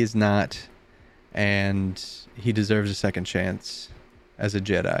something that he is not, and he deserves a second chance as a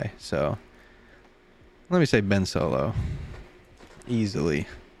Jedi. So let me say Ben Solo. Easily.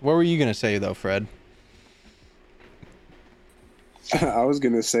 What were you going to say, though, Fred? I was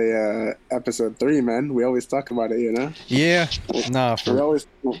gonna say episode 3, man. We always talk about it, you know. Yeah, nah.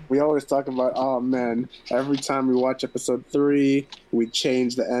 We always talk about. Oh man! Every time we watch episode 3, we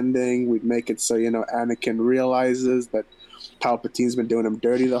change the ending. We make it so Anakin realizes that Palpatine's been doing him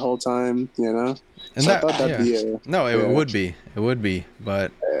dirty the whole time. You know. And so I thought that'd be a, no, it would be. It would be,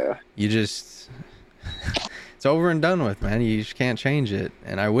 but you just it's over and done with, man. You just can't change it,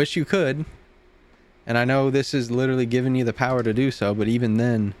 and I wish you could. And I know this is literally giving you the power to do so, but even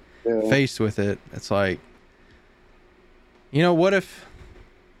then, faced with it, it's like, what if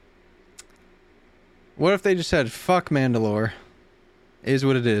they just said, fuck Mandalore, is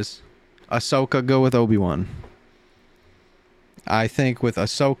what it is. Ahsoka, go with Obi-Wan. I think with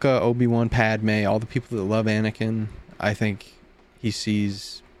Ahsoka, Obi-Wan, Padme, all the people that love Anakin, I think he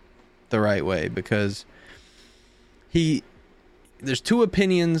sees the right way, because there's two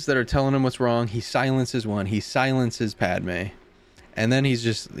opinions that are telling him what's wrong. He silences one. He silences Padme. And then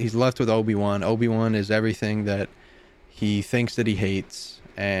he's left with Obi-Wan. Obi-Wan is everything that he thinks that he hates.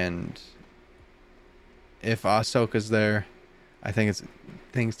 And if Ahsoka's there, I think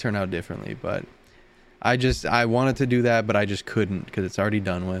things turn out differently. But I wanted to do that, but I just couldn't, because it's already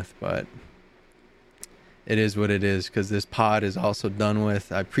done with. But it is what it is, because this pod is also done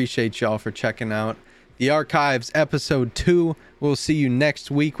with. I appreciate y'all for checking out The Archives, episode 2. We'll see you next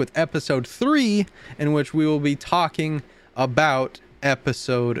week with episode 3, in which we will be talking about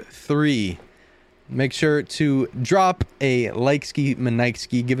episode 3. Make sure to drop a like-ski,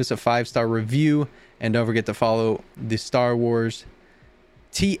 manike-ski, give us a 5-star review, and don't forget to follow the Star Wars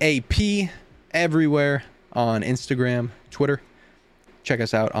TAP everywhere on Instagram, Twitter. Check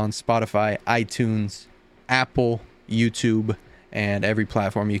us out on Spotify, iTunes, Apple, YouTube, and every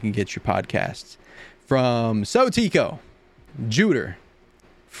platform you can get your podcasts. From Sotico, Juder,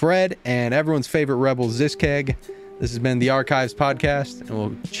 Fred, and everyone's favorite rebel, Ziskeg, this has been the Archives Podcast, and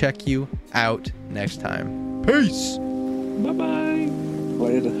we'll check you out next time. Peace! Bye-bye.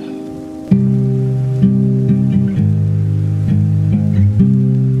 Later.